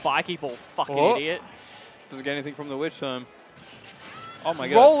my spiky ball, fucking Oh. idiot. Doesn't get anything from the witch time. Oh my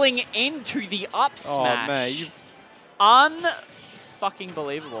god. Rolling into the up Oh smash. man, you. Un-fucking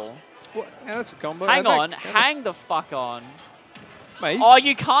believable. What? Yeah, that's a combo. Hang And that- on. Hang the fuck on. Mate, Oh,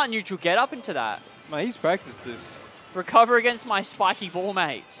 you can't neutral get up into that. mate, he's practiced this. Recover against my spiky ball,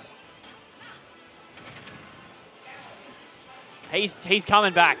 mate. He's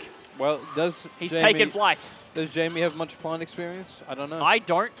coming back. Well, does He's Jamie, taking flight. Does Jamie have much plant experience? I don't know. I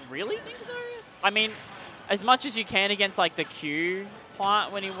don't really think so. I mean, as much as you can against like the Q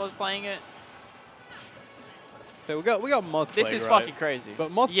plant when he was playing it. So we got Mothblade. This is right? fucking crazy.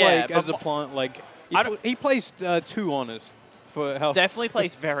 But Mothblade Yeah, as but a plant, like I don't- he plays too honest for how. definitely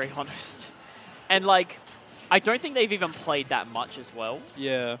plays very honest. And like, I don't think they've even played that much as well.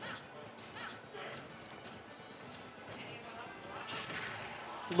 Yeah.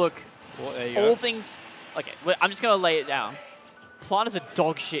 Look, Well, there you all go. things. Okay, I'm just gonna lay it down. Plant is a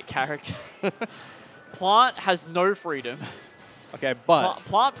dog shit character. Plant has no freedom. Okay, but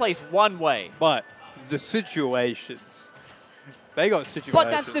Plant plays one way. the situations. They got situations.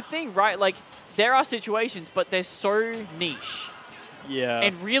 But that's the thing, right? Like, there are situations, but they're so niche Yeah.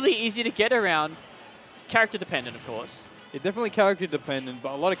 and really easy to get around. Character dependent, of course. It's definitely character dependent,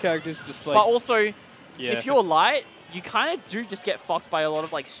 but a lot of characters just like. But also, yeah. if you're light, you kind of do just get fucked by a lot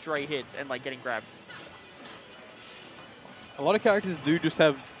of like stray hits and like getting grabbed. A lot of characters do just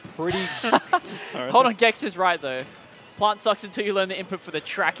have pretty. Alright. Hold on, Gex is right though. Plant sucks until you learn the input for the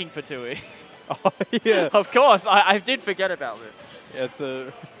tracking Patui. Oh, yeah. Of course, I did forget about this. Yeah, it's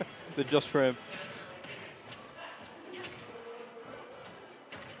the the just for him.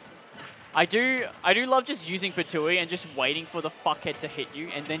 I do love just using Patui and just waiting for the fuckhead to hit you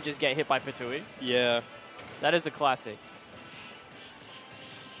and then just get hit by Patui. Yeah. That is a classic.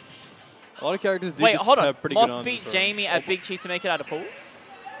 A lot of characters do Wait, just hold on. have pretty good Moth answers beat for it. Jamie at Big Cheese to make it out of pools?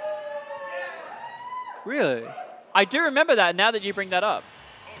 Really? I do remember that now that you bring that up.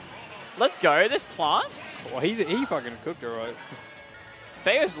 Let's go. This plant. Well, he fucking cooked it right.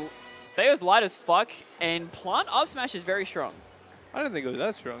 Bayo's light as fuck, and plant up smash is very strong. I didn't think it was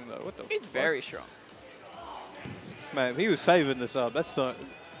that strong though. What the? It's fuck? very strong. Man, he was saving this up. That's not.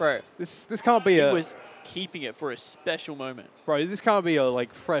 Bro, This can't be he a. was keeping it for a special moment. Bro, this can't be a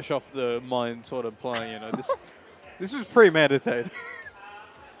like fresh off the mind sort of play. You know, this was premeditated.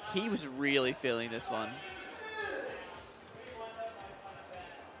 He was really feeling this one.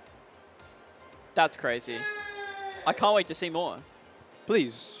 That's crazy. I can't wait to see more.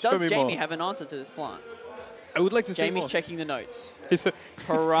 Please. show Does me Jamie more. have an answer to this plant? I would like to see Jamie's more. checking the notes. He's,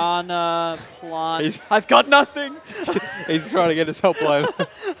 Piranha, plant. He's- I've got nothing. he's trying to get his helpline.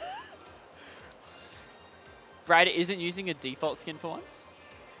 Brad isn't using a default skin for once.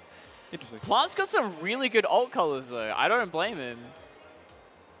 Interesting. Plant's got some really good alt colors though. I don't blame him.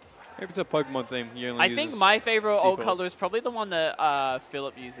 Maybe it's a Pokemon theme. He only I uses think my favorite alt default. color is probably the one that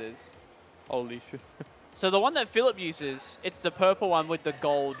Philip uses. Holy shit. So the one that Philip uses, it's the purple one with the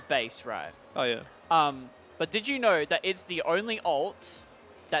gold base, right? Oh yeah. But did you know that it's the only alt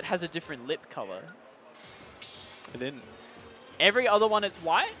that has a different lip color? I didn't. Every other one is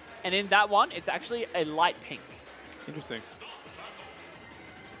white, and in that one, it's actually a light pink. Interesting.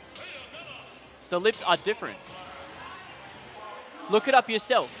 The lips are different. Look it up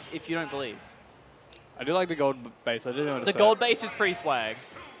yourself if you don't believe. I do like the gold base. I didn't know what to The say. gold base is pretty swag.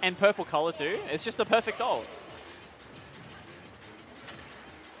 And purple color too. It's just a perfect alt.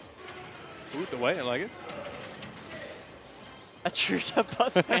 Ooh, the way I like it. A true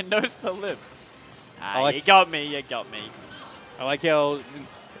bus fan knows the lips. Ah, like- you got me, you got me. I like how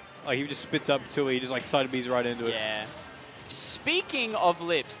like he just spits up to it. He just like side B's right into it. Yeah. Speaking of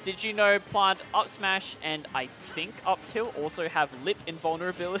lips, did you know Plant Up Smash and I think Up Tilt also have lip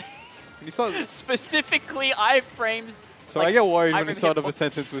invulnerability? And he starts, Specifically iframes. so like, I get worried when iframe he started hitbox. a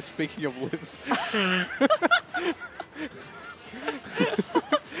sentence with "speaking of lips."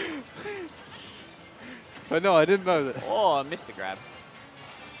 But no, I didn't know that. Oh, Mr. Grab.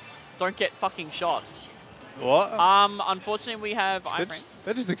 Don't get fucking shot. What? Unfortunately we have That iframes.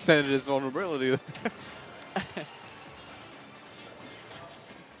 that just extended his vulnerability.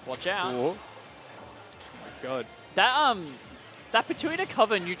 Watch out. Oh my god. That Pituita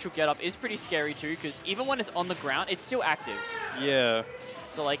cover neutral getup is pretty scary too, because even when it's on the ground, it's still active. Yeah.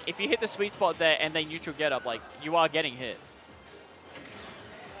 So like, if you hit the sweet spot there and they neutral getup, like, you are getting hit.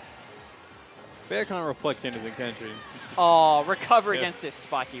 Bear can't reflect anything, can she? Oh, recover Yeah. against this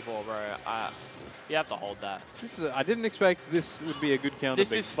spiky ball, bro. You have to hold that. This is, I didn't expect this would be a good counter This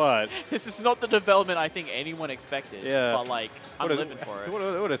pick, is- but This is not the development I think anyone expected. Yeah. But like, I'm what a, living for it.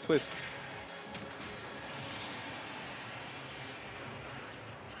 What a twist.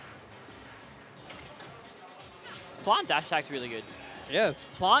 Plant dash attack's really good. Yeah.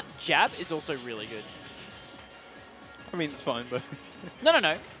 Plant jab is also really good. I mean, it's fine, but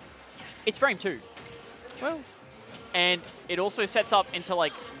No. It's frame 2. well, And it also sets up into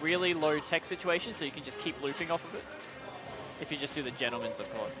like really low tech situations, so you can just keep looping off of it. If you just do the gentleman's,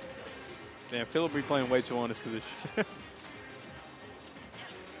 of course. damn, Phil will be playing way too honest for this shit.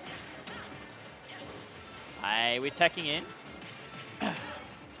 Aye, we're teching in.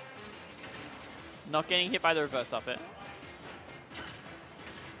 Not getting hit by the reverse up it.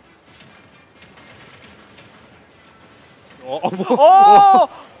 Oh,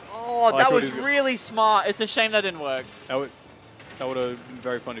 Oh! Oh, I that thought was he was go- really smart. It's a shame that didn't work. that would have been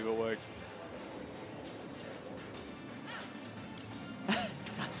very funny if it worked.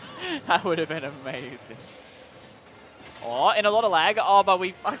 That would have been amazing. Oh, and a lot of lag. Oh, but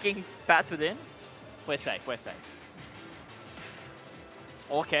we fucking bats within. We're safe, we're safe.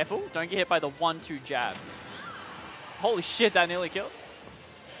 Oh, careful. Don't get hit by the 1-2 jab. Holy shit, that nearly killed.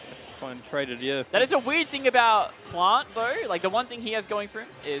 Fine, traded, yeah. That is a weird thing about Plant, though. Like, the one thing he has going for him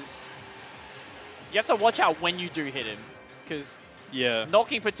is you have to watch out when you do hit him. Because Yeah.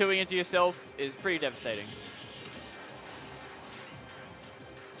 knocking Patui into yourself is pretty devastating.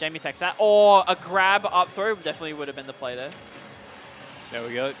 Jamie takes that. Or a grab up throw definitely would have been the play there. There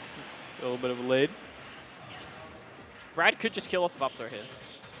we go. A little bit of a lead. Brad could just kill off of up throw here.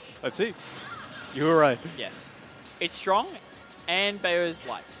 Let's see. You were right. Yes. It's strong, and Bayo's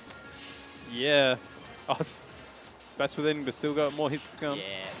light. Yeah. Oh, that's within, but still got more hits to come. Yeah.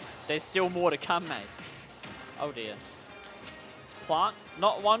 There's still more to come, mate. Oh, dear. Plant,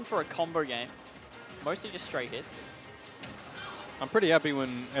 not one for a combo game. Mostly just straight hits. I'm pretty happy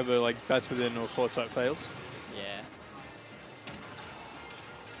whenever like bats within or court sight fails. Yeah.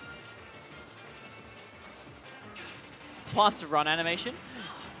 Plant's run animation.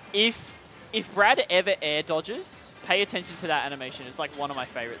 If Brad ever air dodges, pay attention to that animation. It's like one of my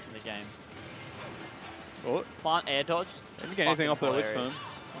favorites in the game. Oh, Plant air dodge. didn't get anything off that witch hilarious. time.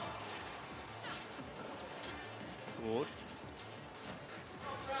 What?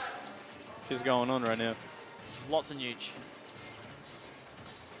 What's going on right now? Lots of nooch.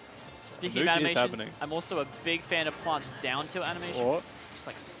 Speaking Nooch of is animations, happening. I'm also a big fan of Plant's down tilt animation. What? Just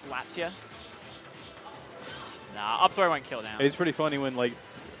like slaps you. Nah, up throw won't kill now. It's pretty funny when like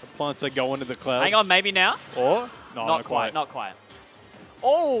plants like go into the cloud. Hang on, maybe now? Or no, Not quite, not quite.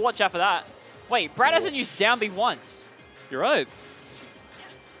 Oh, watch out for that. Wait, Brad hasn't used down B once. You're right.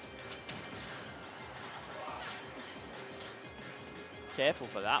 Careful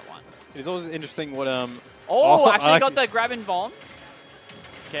for that one. It's always interesting what Oh, I actually like got it. the grab and bomb.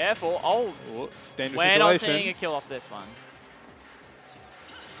 Careful. Oh, Oh, dangerous we're not situation. seeing a kill off this one.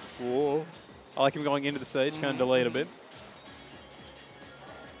 Whoa. I like him going into the stage, kind of delayed a bit.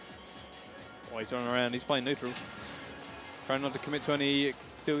 Oh, he's running around. He's playing neutral. Trying not to commit to any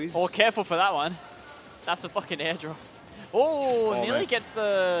doies. Oh, careful for that one. That's a fucking airdrop. Oh, nearly man. gets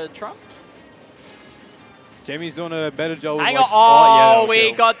the trump. Jamie's doing a better job. With Hang like, on. Oh, yeah, we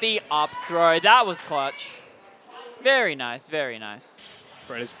kill. got the up throw. That was clutch. Very nice, very nice.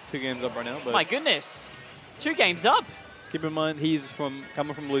 Right, it's 2 games up right now, but My goodness. 2 games up. keep in mind he's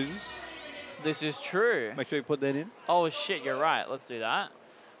coming from losers. This is true. Make sure you put that in. Oh, shit, you're right. Let's do that.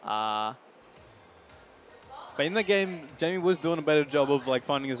 But in the game, Jamie was doing a better job of like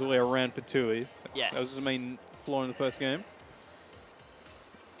finding his way around Patui. Yes. That was his main flaw in the first game.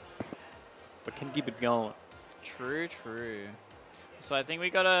 But can keep it going. True, true. So I think we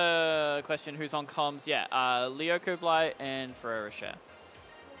got a question who's on comms. Yeah, Leo Kublai and Ferrero Rocher.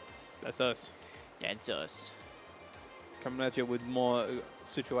 That's us. Yeah, it's us. Coming at you with more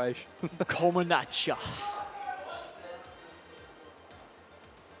situation. Coming at ya.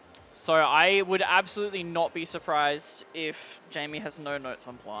 So I would absolutely not be surprised if Jamie has no notes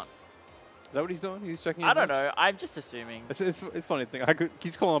on Plant. Is that what he's doing? He's checking. I don't know. I'm just assuming. It's funny thing.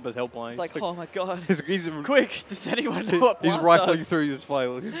 He's calling up his helpline. It's like, oh my god. he's Quick, does anyone know what he's Plant rifling does? through his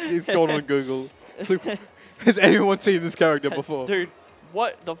file. He's going on Google. Has anyone seen this character before? Dude,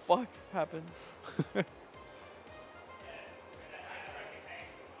 what the fuck happened?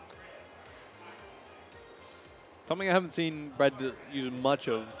 Something I haven't seen Brad use much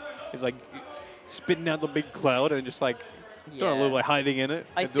of is like spitting out the big cloud and just like doing a little like hiding in it.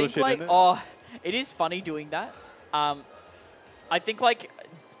 I and doing think shit like, in it. oh, it is funny doing that. I think like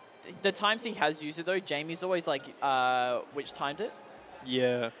the times he has used it though, Jamie's always like which timed it.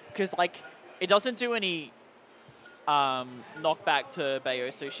 Yeah. Because like it doesn't do any knockback to Bayo,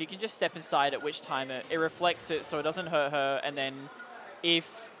 so she can just step inside at which time it reflects it so it doesn't hurt her, and then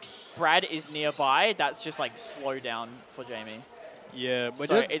if Brad is nearby, that's just like slow down for Jamie. Yeah, but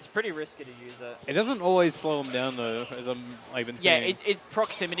So it's pretty risky to use it. it doesn't always slow him down though, as I've been Yeah, seeing. it's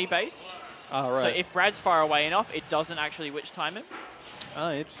proximity based. Oh, right. So if Brad's far away enough, it doesn't actually witch time him.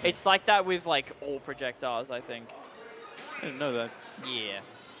 Oh, interesting. It's like that with like all projectiles, I think. I didn't know that. Yeah.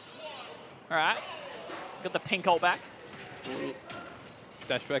 All right. Got the pink ult back.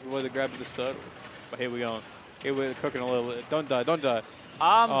 Dash back away the grab at the start. But here we go. Here we're cooking a little bit. Don't die, don't die.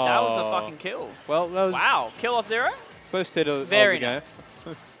 That was a Oh. fucking kill. Well, that was Wow, kill off 0. first hit of Very the game.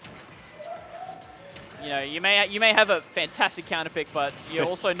 nice. You know, you may have a fantastic counter pick, but you're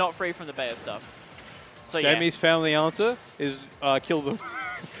also not free from the Bayo stuff. So Jamie's found the answer is kill them.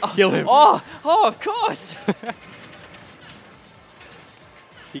 Kill him. Oh, of course.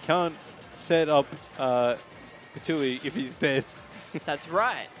 He can't set up Patui if he's dead. That's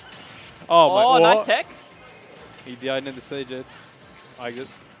right. Oh, my nice what? tech. He died in the stage, Ed. I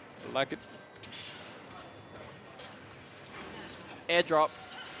like it. Airdrop.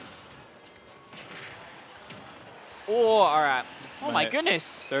 Oh, all right. Oh my Mate,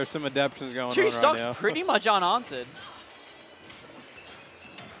 goodness. There are some adaptions going 2 on stocks right now. pretty much unanswered.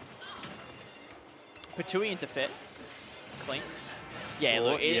 Patui into fit. Clean. Yeah, Oh,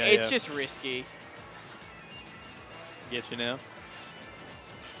 look, yeah, it's yeah. just risky. Get you now.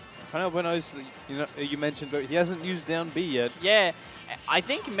 I know when you mentioned, but he hasn't used down B yet. Yeah, I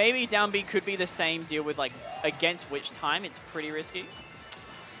think maybe down B could be the same deal with like against which time it's pretty risky.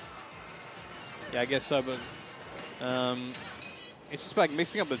 Yeah, I guess so, but it's just like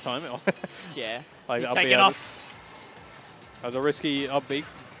mixing up the timing. Yeah, Like he's up B taking out of- off. That was a risky up B,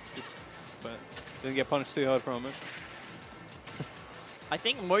 but didn't get punished too hard from it. I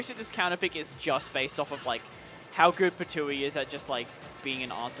think most of this counter pick is just based off of like how good Patui is at just like being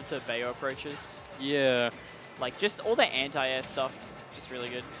an answer to Bayo approaches. Yeah. Like just all the anti-air stuff, just really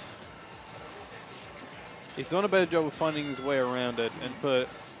good. He's done a better job of finding his way around it. And for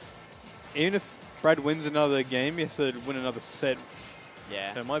even if Brad wins another game, he has to win another set.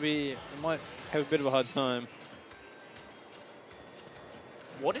 Yeah. So it might have a bit of a hard time.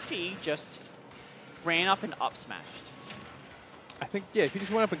 What if he just ran up and up smashed? I think, yeah, if you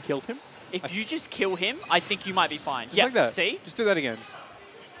just went up and killed him. If you just kill him, I think you might be fine. Just Yeah, like that. see? Just do that again.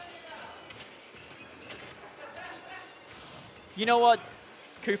 You know what,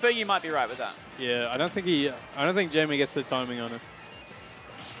 Cooper, you might be right with that. Yeah, I don't think Jamie gets the timing on it.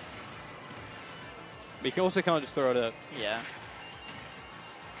 But he also can't just throw it out. Yeah.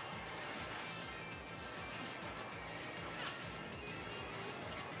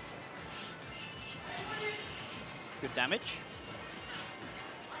 Good damage.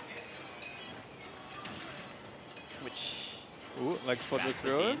 Which Ooh, like spot bounced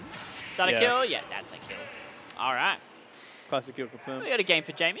through it. within. Is that a Yeah. kill? Yeah, that's a kill. All right. Classic kill confirmed. We got a game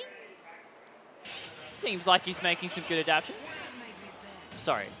for Jamie. Seems like he's making some good adaptations.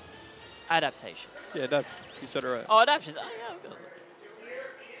 Sorry. Adaptations. Yeah, that you said it right. Oh, adaptations. Oh, yeah, of course.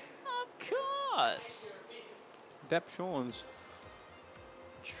 Of course. Dap Sean's.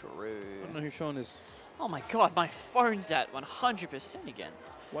 True. I don't know who Sean is. Oh my god, my phone's at 100% again.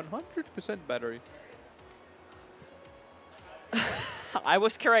 100% battery. I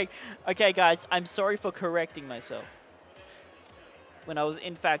was correct. Okay, guys, I'm sorry for correcting myself. When I was,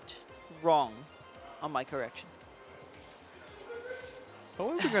 in fact, wrong on my correction. So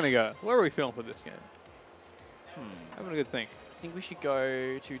where are we going to go? Where are we feeling for this game? Having a good think. I think we should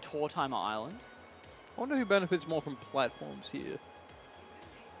go to Tortimer Island. I wonder who benefits more from platforms here.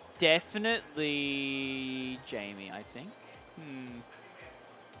 Definitely Jamie, I think.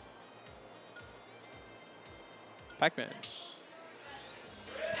 Pac-Man.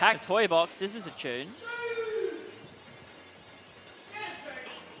 Pack Toy Box, this is a tune.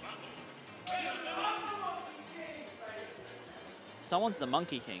 Someone's the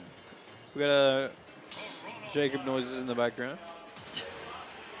Monkey King. We got Jacob noises in the background.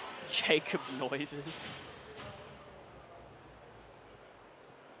 Jacob noises.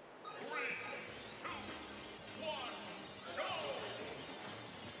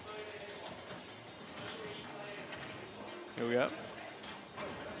 Here we go.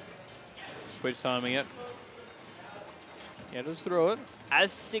 Switch timing it. Yeah, just throw it.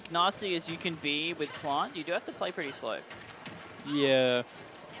 As sick nasty as you can be with Plant, you do have to play pretty slow. Yeah.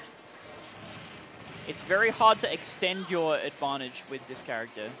 It's very hard to extend your advantage with this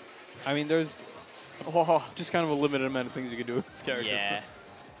character. I mean, there's just kind of a limited amount of things you can do with this character. Yeah.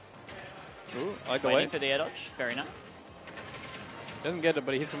 Ooh, I like the Waiting way. for the air dodge. Very nice. Doesn't get it,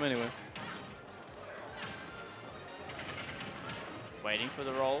 but he hits him anyway. Waiting for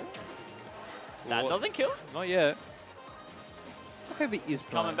the roll. That What? doesn't kill. Not yet. How heavy is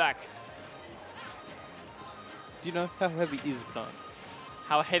Plant? Coming back. Do you know how heavy is Plant?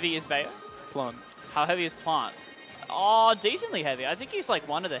 How heavy is Bayo? Plant. How heavy is Plant? Oh, decently heavy. I think he's like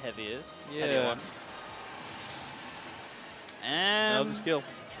one of the heaviest. Yeah. Heavy one. And Another skill.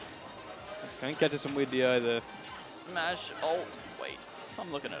 Can't catch us some weird DI there. smash alt. Wait,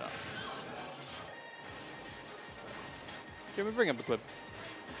 I'm looking it up. Can we bring up the clip?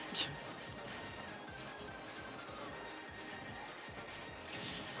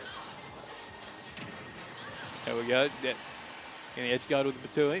 There we go. Yeah. Getting the edge guard with the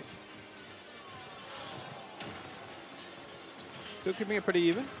Batui. Still keeping it pretty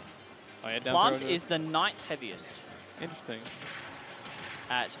even. Oh, yeah, down Plant throw is the 9th heaviest interesting.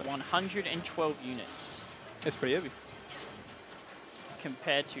 at 112 units It's pretty heavy.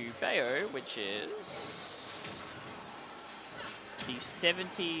 compared to Bayo, which is the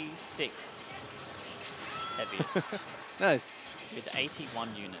 76th heaviest Nice. with 81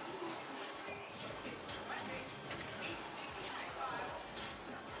 units.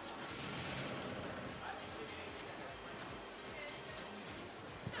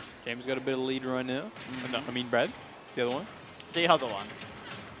 James got a bit of lead right now. No, I mean Brad, the other one. The other one.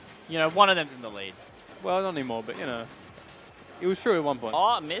 You know, one of them's in the lead. Well, not anymore, but you know, it was true at one point.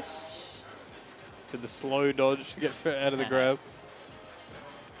 Oh, missed. Did the slow dodge to get out of the grab.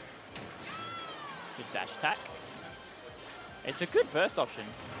 Good dash attack. It's a good burst option.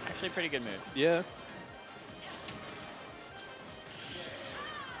 Actually, pretty good move. Yeah.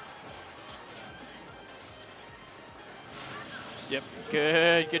 Yep.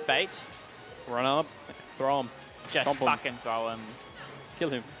 Good bait. Run up, throw him, Just Stomp him. fucking throw him. kill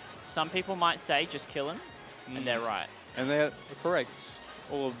him. Some people might say just kill him, and they're right. And they're correct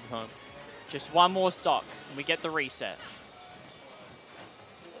all of the time. Just one more stock, and we get the reset.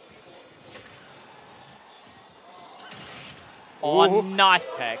 Oh, Ooh. nice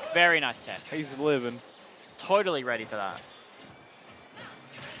tech. Very nice tech. He's living. totally ready for that.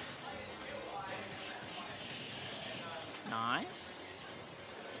 Nice.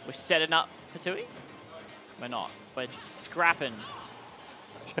 We're setting up for Tui. We're not. We're scrapping.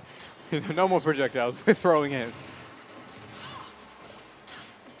 No more projectiles. We're throwing hands.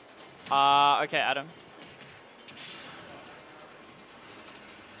 Okay, Adam.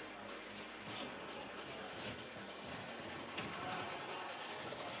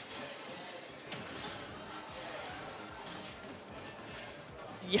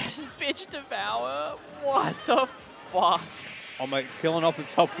 Yes, bitch, devour. What the fuck? Oh my, killing off the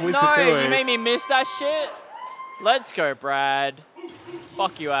top with No, the Tui. you made me miss that shit. Let's go, Brad.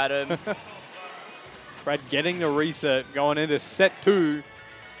 Fuck you, Adam. Brad getting the reset, going into set 2.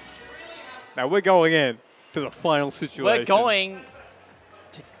 Now we're going in to the final situation. We're going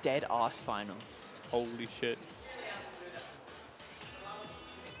to dead ass finals. Holy shit.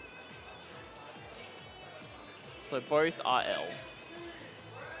 So both are L.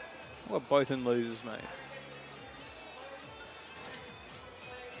 We're both in losers, mate.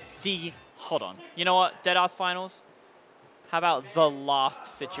 Hold on. You know what? Dead ass finals. How about the last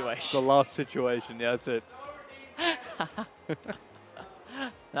situation? The last situation, yeah, that's it.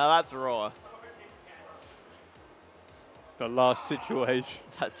 Now that's raw. The last situation.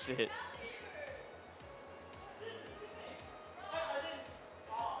 That's it.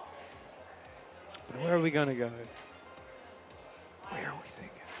 But where are we gonna go? Where are we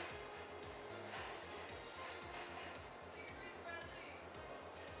thinking?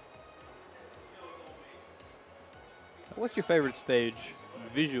 What's your favorite stage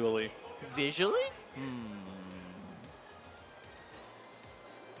visually? Visually?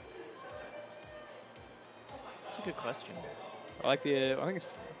 That's a good question. I like the I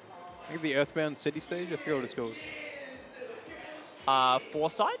think the Earthbound City stage. I forget what it's called.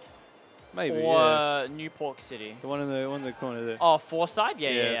 Forside? Maybe. Or Yeah. Newport City? The one in the corner there. Oh, Forside? Yeah,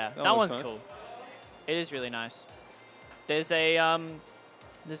 Yeah, yeah, yeah. that That one's one's nice. cool. It is really nice. There's a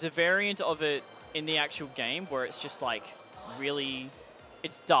variant of it in the actual game where it's just like really,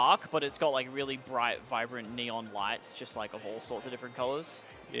 it's dark, but it's got like really bright, vibrant neon lights, just like of all sorts of different colors.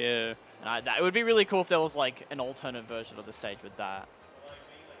 Yeah. And it would be really cool if there was like an alternate version of the stage with that.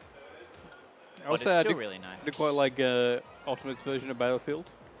 I But also it's I still did, really nice. did quite like Ultimate's version of Battlefield.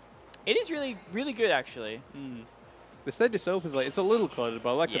 It is really, really good actually. The stage itself is like, it's a little cluttered, but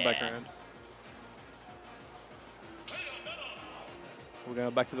I like the Yeah. background. We're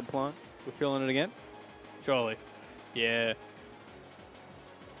going back to the plant. We're feeling it again. Surely. Yeah.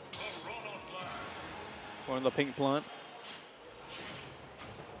 We're in the pink plant.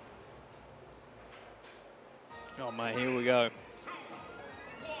 Oh man, here we go.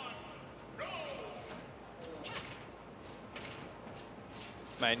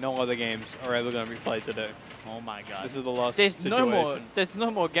 Mate, no other games are ever going to be played today. Oh my god. This is the last There's situation.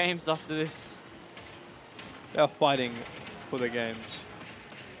 no more games after this. They're fighting for the games.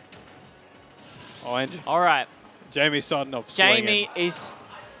 Oh, and All right. Jamie's starting off Jamie swinging. is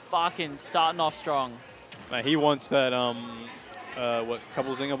fucking starting off strong. Mate, he wants that, what,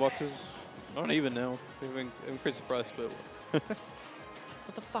 couple zinger boxes? Not even now. They've increased the price, but...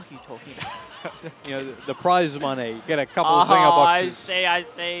 What the fuck are you talking about? you know, the prize money. Get a couple Oh, zinger boxes. I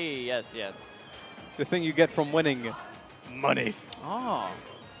see. Yes, yes. The thing you get from winning. Money. Oh,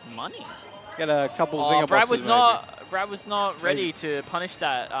 money. Get a couple Oh, zinger Brad boxes, was maybe. Brad was not ready Maybe. to punish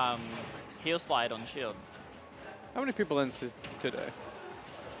that heel slide on shield. How many people entered today?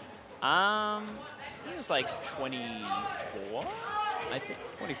 I think it was like 24, I think.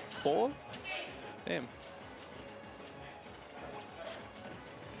 24? Damn.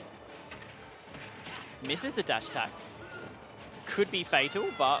 Misses the dash attack. Could be fatal,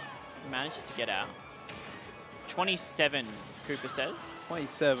 but manages to get out. 27, Cooper says.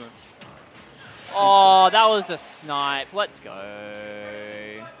 27. Oh, that was a snipe. Let's go.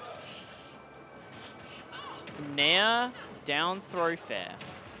 Nair, down throw fair.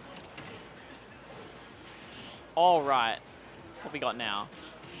 All right. What we got now?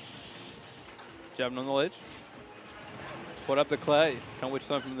 Jabbing on the ledge. Put up the clay. Can't witch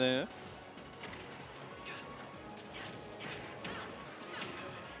time from there.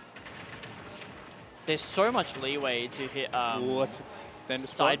 There's so much leeway to hit What? Then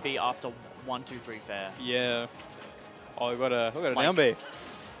side B after 1, 2, 3 fair. Yeah. Oh, we got a Like- down B.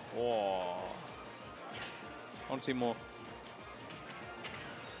 Oh. I want to see more.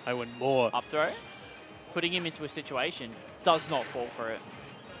 I want more. Up throw. Putting him into a situation. Does not fall for it.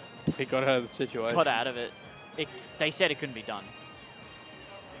 He got out of the situation. Got out of it. They said it couldn't be done.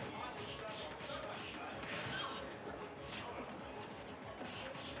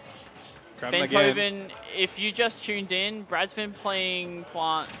 Grab him again. Beethoven, if you just tuned in, Brad's been playing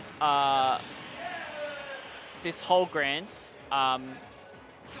Plant this whole Grand. Won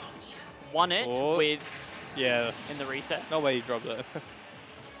it with in the reset. No way he dropped that.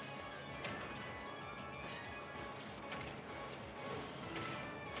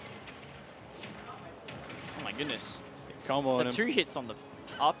 Oh my goodness. It's combo on The him. 2 hits on the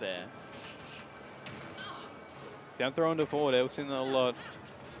up there. Down throw into forward air. We've seen that a lot.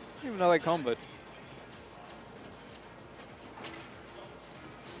 Even though they comboed.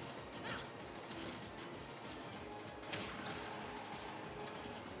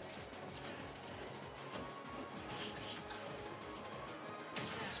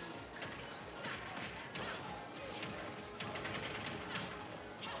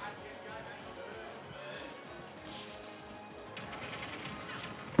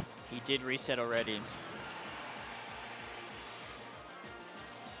 He did reset already.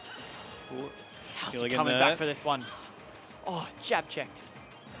 How's he coming back for this one? Oh, jab checked.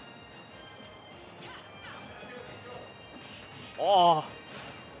 Oh.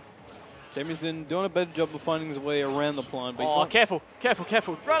 Jamie's been doing a better job of finding his way around the plant. But Oh, careful, careful,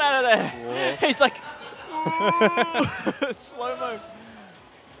 careful. Run out of there. Whoa. He's like, slow-mo.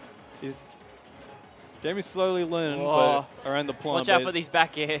 Jamie's slowly learning but around the plant. Watch out for these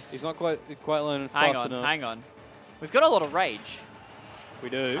back airs. He's not quite learning fast enough. Hang on. We've got a lot of rage. We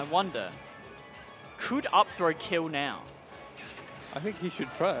do. I wonder, could up throw kill now? I think he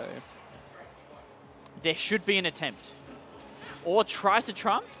should try. There should be an attempt. Or tries to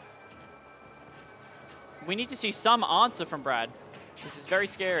trump. We need to see some answer from Brad. This is very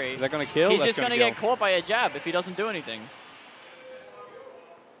scary. Is that going to kill? He's just going to get caught by a jab if he doesn't do anything.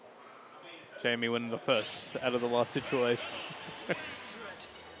 Jamie winning the first out of the last situation.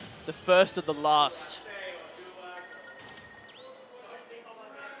 The first of the last.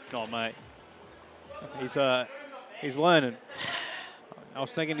 Oh, mate. He's learning. I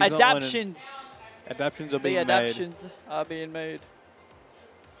was thinking he's not Adaptions. learning. Adaptions are being made. The adaptions are being made.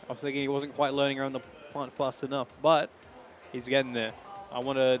 I was thinking he wasn't quite learning around the plant fast enough, but he's getting there. I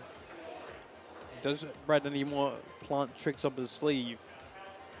want to... Does Brad any more plant tricks up his sleeve?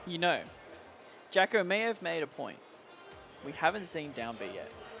 You know, Jacko may have made a point. We haven't seen down B yet.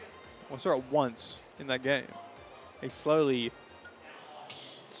 I saw it once in that game. He's slowly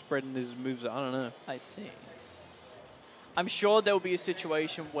spreading his moves. I don't know. I see. I'm sure there will be a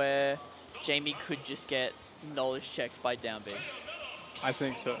situation where Jamie could just get knowledge checked by down B. I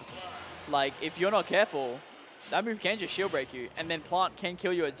think so. Like, if you're not careful, that move can just shield break you, and then Plant can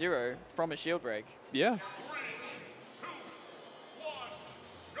kill you at 0 from a shield break. Yeah.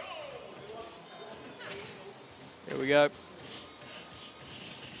 Here we go.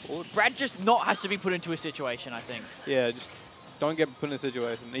 Brad just not has to be put into a situation, I think. Yeah, just don't get put in a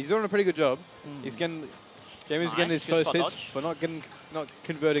situation. He's doing a pretty good job. He's getting... Jamie's getting his Good first spot hits, dodge. but not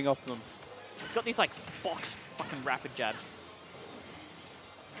converting off them. He's got these, like, box fucking rapid jabs.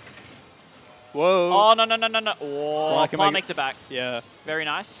 Whoa. Oh, no. Oh, can Plant make makes it back. Yeah. Very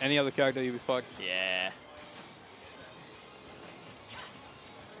nice. Any other character, you'd be fucked. Yeah.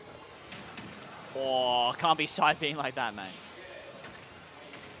 Oh, can't be side being like that, mate.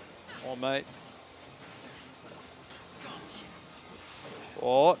 Oh, mate.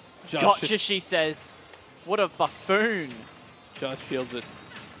 Oh, Gotcha, she says. What a buffoon. Just shields it.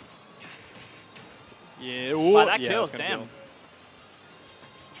 Yeah. Ooh, Wow, that yeah, kills, that's gonna damn. kill.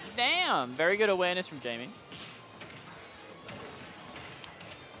 Damn, very good awareness from Jamie.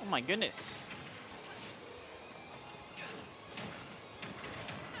 Oh my goodness.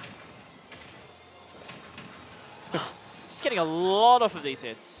 Just getting a lot off of these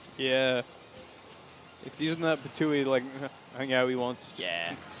hits. Yeah. It's using that Patui like hang out he wants. Just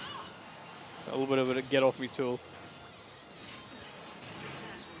Yeah. a little bit of a get off me tool.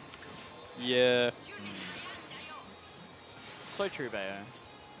 Yeah. So true, Bayo.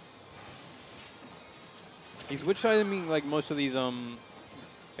 He's which I mean like most of these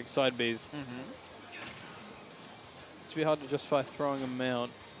like side Bs. It's be hard to justify throwing them out.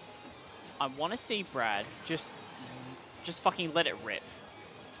 I want to see Brad just fucking let it rip.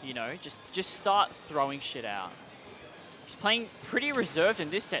 You know, just start throwing shit out. He's playing pretty reserved in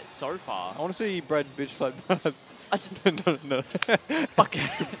this set so far. I want to see Brad bitch like that. I just no. fuck.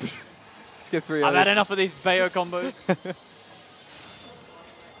 Let's get 3 I've had enough of these Bayo combos.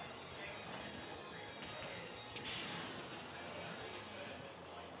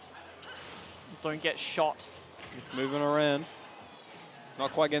 Don't get shot. He's moving around.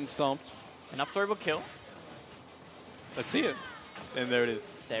 Not quite getting stomped. An up throw will kill. Let's see it. And there it is.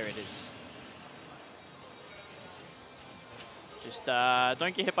 There it is. Just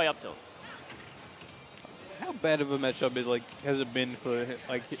don't get hit by up tilt. how bad of a matchup has it been for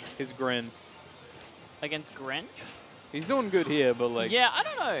like his Gren? Against Gren? He's doing good here, but like Yeah, I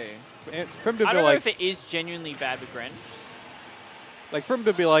don't know. for him to I be don't know like if it is genuinely bad with Gren. like for him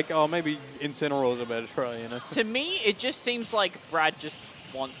to be like, oh, maybe Incineroar is a better try, you know? To me, it just seems like Brad just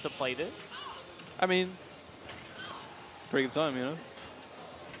wants to play this. I mean, pretty good time, you know.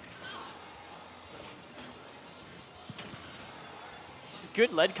 This is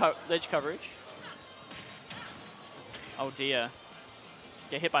good ledge coverage. Oh dear.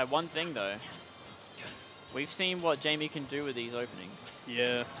 Get hit by one thing though. We've seen what Jamie can do with these openings.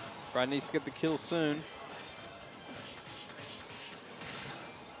 Yeah, Brad needs to get the kill soon.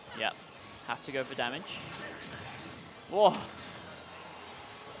 Yep. Have to go for damage. Whoa.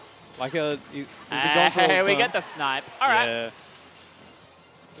 Like Hey, we get the snipe. All right. Yeah.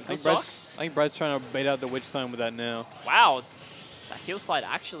 Kill stocks. I think Brad's trying to bait out the Witch Time with that now. Wow. That heel slide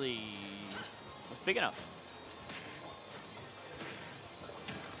actually was big enough.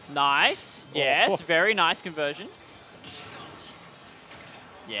 Nice. Yes, very nice conversion.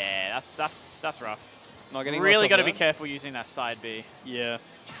 Yeah, that's rough. Not getting Really got to much be careful using that side B. Yeah.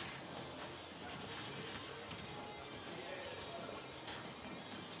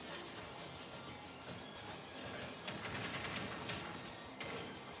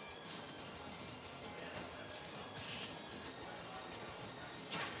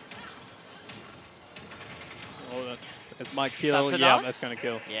 Oh, that's my kill. That's Yeah, enough? that's gonna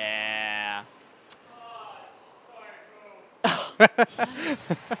kill. Yeah.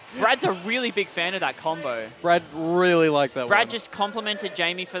 Brad's a really big fan of that combo. Brad really liked that Brad one. just complimented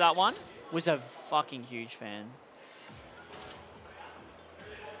Jamie for that one. Was a fucking huge fan.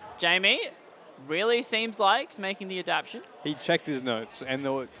 Jamie really seems like he's making the adaptation. He checked his notes, and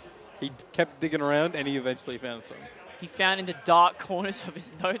he kept digging around, and he eventually found some. He found in the dark corners of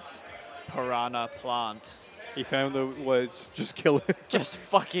his notes, piranha plant. He found the words, just kill it. Just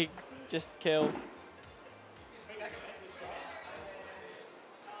kill.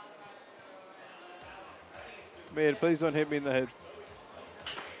 Man, please don't hit me in the head.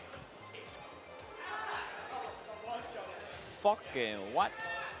 Fucking what?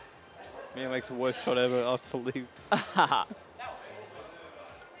 Man, makes the worst shot ever. I have to leave.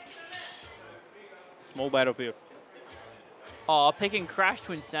 Small battlefield. Oh, picking Crash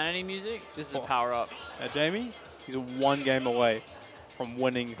to Insanity music? This is a power up. Now, Jamie, he's one game away from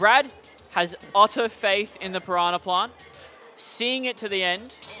winning. Brad has utter faith in the piranha plant, seeing it to the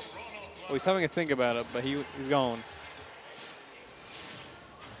end. Well, he's having a think about it, but he's going.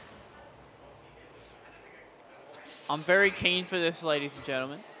 I'm very keen for this, ladies and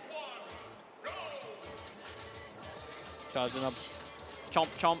gentlemen. Charging up. Chomp,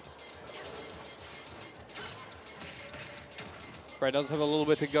 chomp. Brad does have a little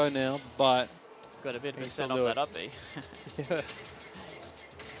bit to go now, but Got a bit of He a still set off do that it. up B. yeah.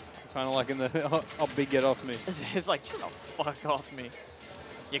 Kind of like in the up big get off me. It's like, get the fuck off me.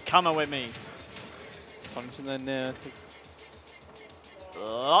 You're coming with me. Punishing that now.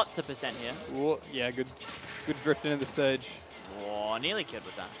 Lots of percent here. Ooh, yeah, good drifting into the stage. Oh, nearly killed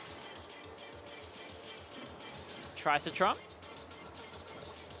with that. Tries to trump.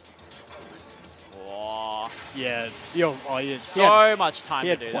 Oh, Yeah. Yo, oh, yeah. so much time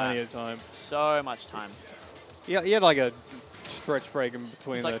He to had do plenty that. of time. So much time. Yeah, he had like a stretch break in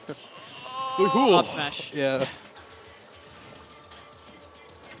between It's like, the. oh, up smash. Yeah.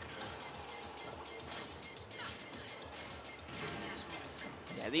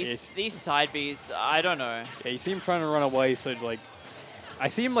 Yeah, these side Bs, I don't know. Yeah, you see him trying to run away, so like, I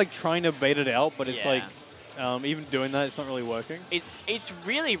see him like trying to bait it out, but it's Yeah. like, even doing that, it's not really working. It's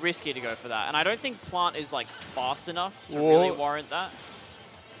really risky to go for that, and I don't think Plant is like fast enough to Whoa. really warrant that.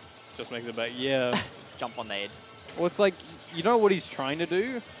 Just makes it back. Yeah. Jump on the head. Well, it's like you know what he's trying to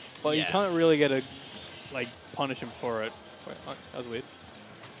do, but you Yeah. can't really get a like punish him for it. Wait, oh, that was weird.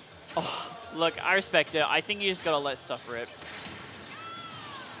 Oh, look, I respect it. I think you just gotta let stuff rip.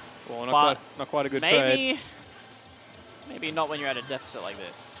 Well, But not quite a good trade. Maybe not when you're at a deficit like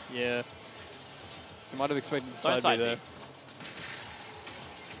this. Yeah. You might have expected Don't side side B there. B.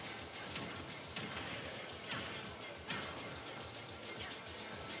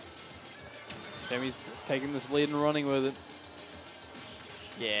 Demi's taking this lead and running with it.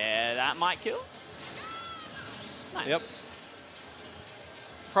 Yeah, that might kill. Nice. Yep.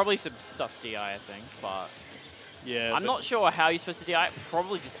 Probably some sus DI, I think, but Yeah. I'm but not sure how you're supposed to DI it.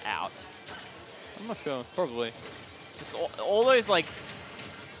 Probably just out. I'm not sure. Probably. Just all those like,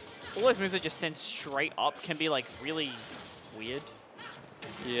 all those moves that just send straight up can be like really weird.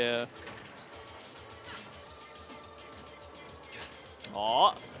 Yeah.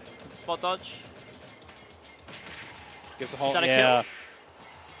 Oh, spot dodge. Gets a hold. that a Yeah.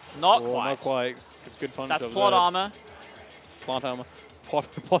 kill? Not Oh, quite. Not quite. It's good punish. That's of plot the armor. Plot armor.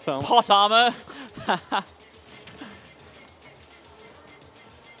 Plot armor. Pot armor.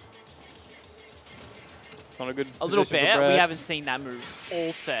 Not a good A little position for bit. Brad. We haven't seen that move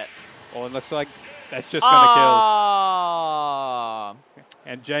all set. Oh, it looks like that's just going to kill. Ah,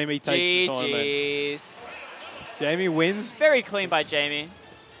 And Jamie takes the tournament. GG's. Jamie wins. Very clean by Jamie.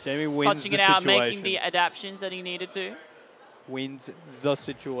 Jamie wins Punching the it out, situation. making the adaptions that he needed to. Wins the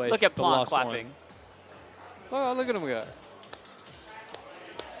situation. Look at the Plant last clapping. One. Oh, look at him go.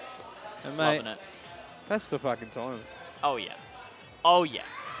 And mate, Loving it. that's the fucking time. Oh, yeah. Oh, yeah.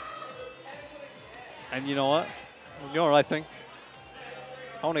 And you know what? You know what I think?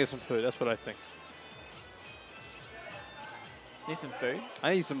 I want to get some food. That's what I think. Need some food?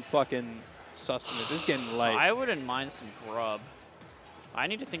 I need some fucking sustenance. It's getting late. I wouldn't mind some grub. I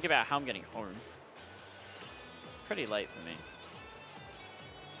need to think about how I'm getting home. Pretty late for me.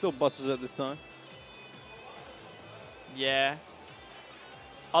 Still buses at this time. Yeah.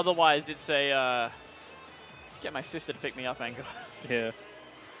 Otherwise, it's a get my sister to pick me up angle. Yeah.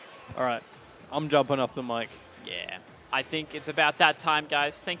 All right. I'm jumping off the mic. Yeah. I think it's about that time,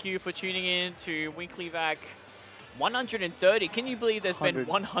 guys. Thank you for tuning in to WeeklyVac 130. Can you believe there's been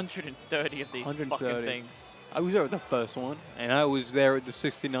 130 of these 130. fucking things? I was there at the first one, and I was there at the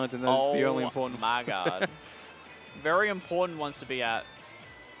 69th, and that's the only important my God. Very important ones to be at.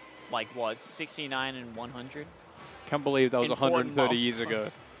 Like what, 69 and 100? Can't believe that was Important 130 years ago.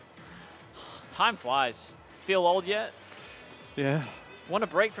 Time flies. Feel old yet? Yeah. Want a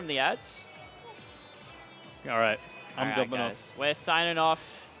break from the ads? All right. I'm Alright, jumping guys. off. We're signing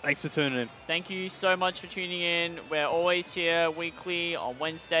off. Thanks for tuning in. Thank you so much for tuning in. We're always here weekly on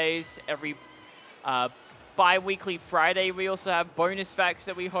Wednesdays. Every bi-weekly Friday, we also have bonus facts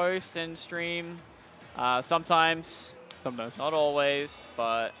that we host and stream. Sometimes, Sometimes. not always,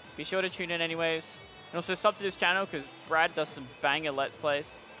 but be sure to tune in anyways. And also sub to this channel because Brad does some banger Let's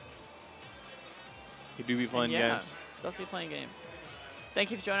Plays. You do be playing Yeah, games. does be playing games.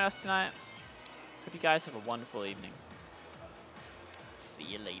 Thank you for joining us tonight. Hope you guys have a wonderful evening. See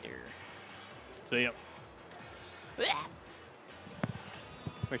you later. See ya.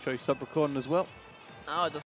 Make sure you stop recording as well. Oh, it doesn't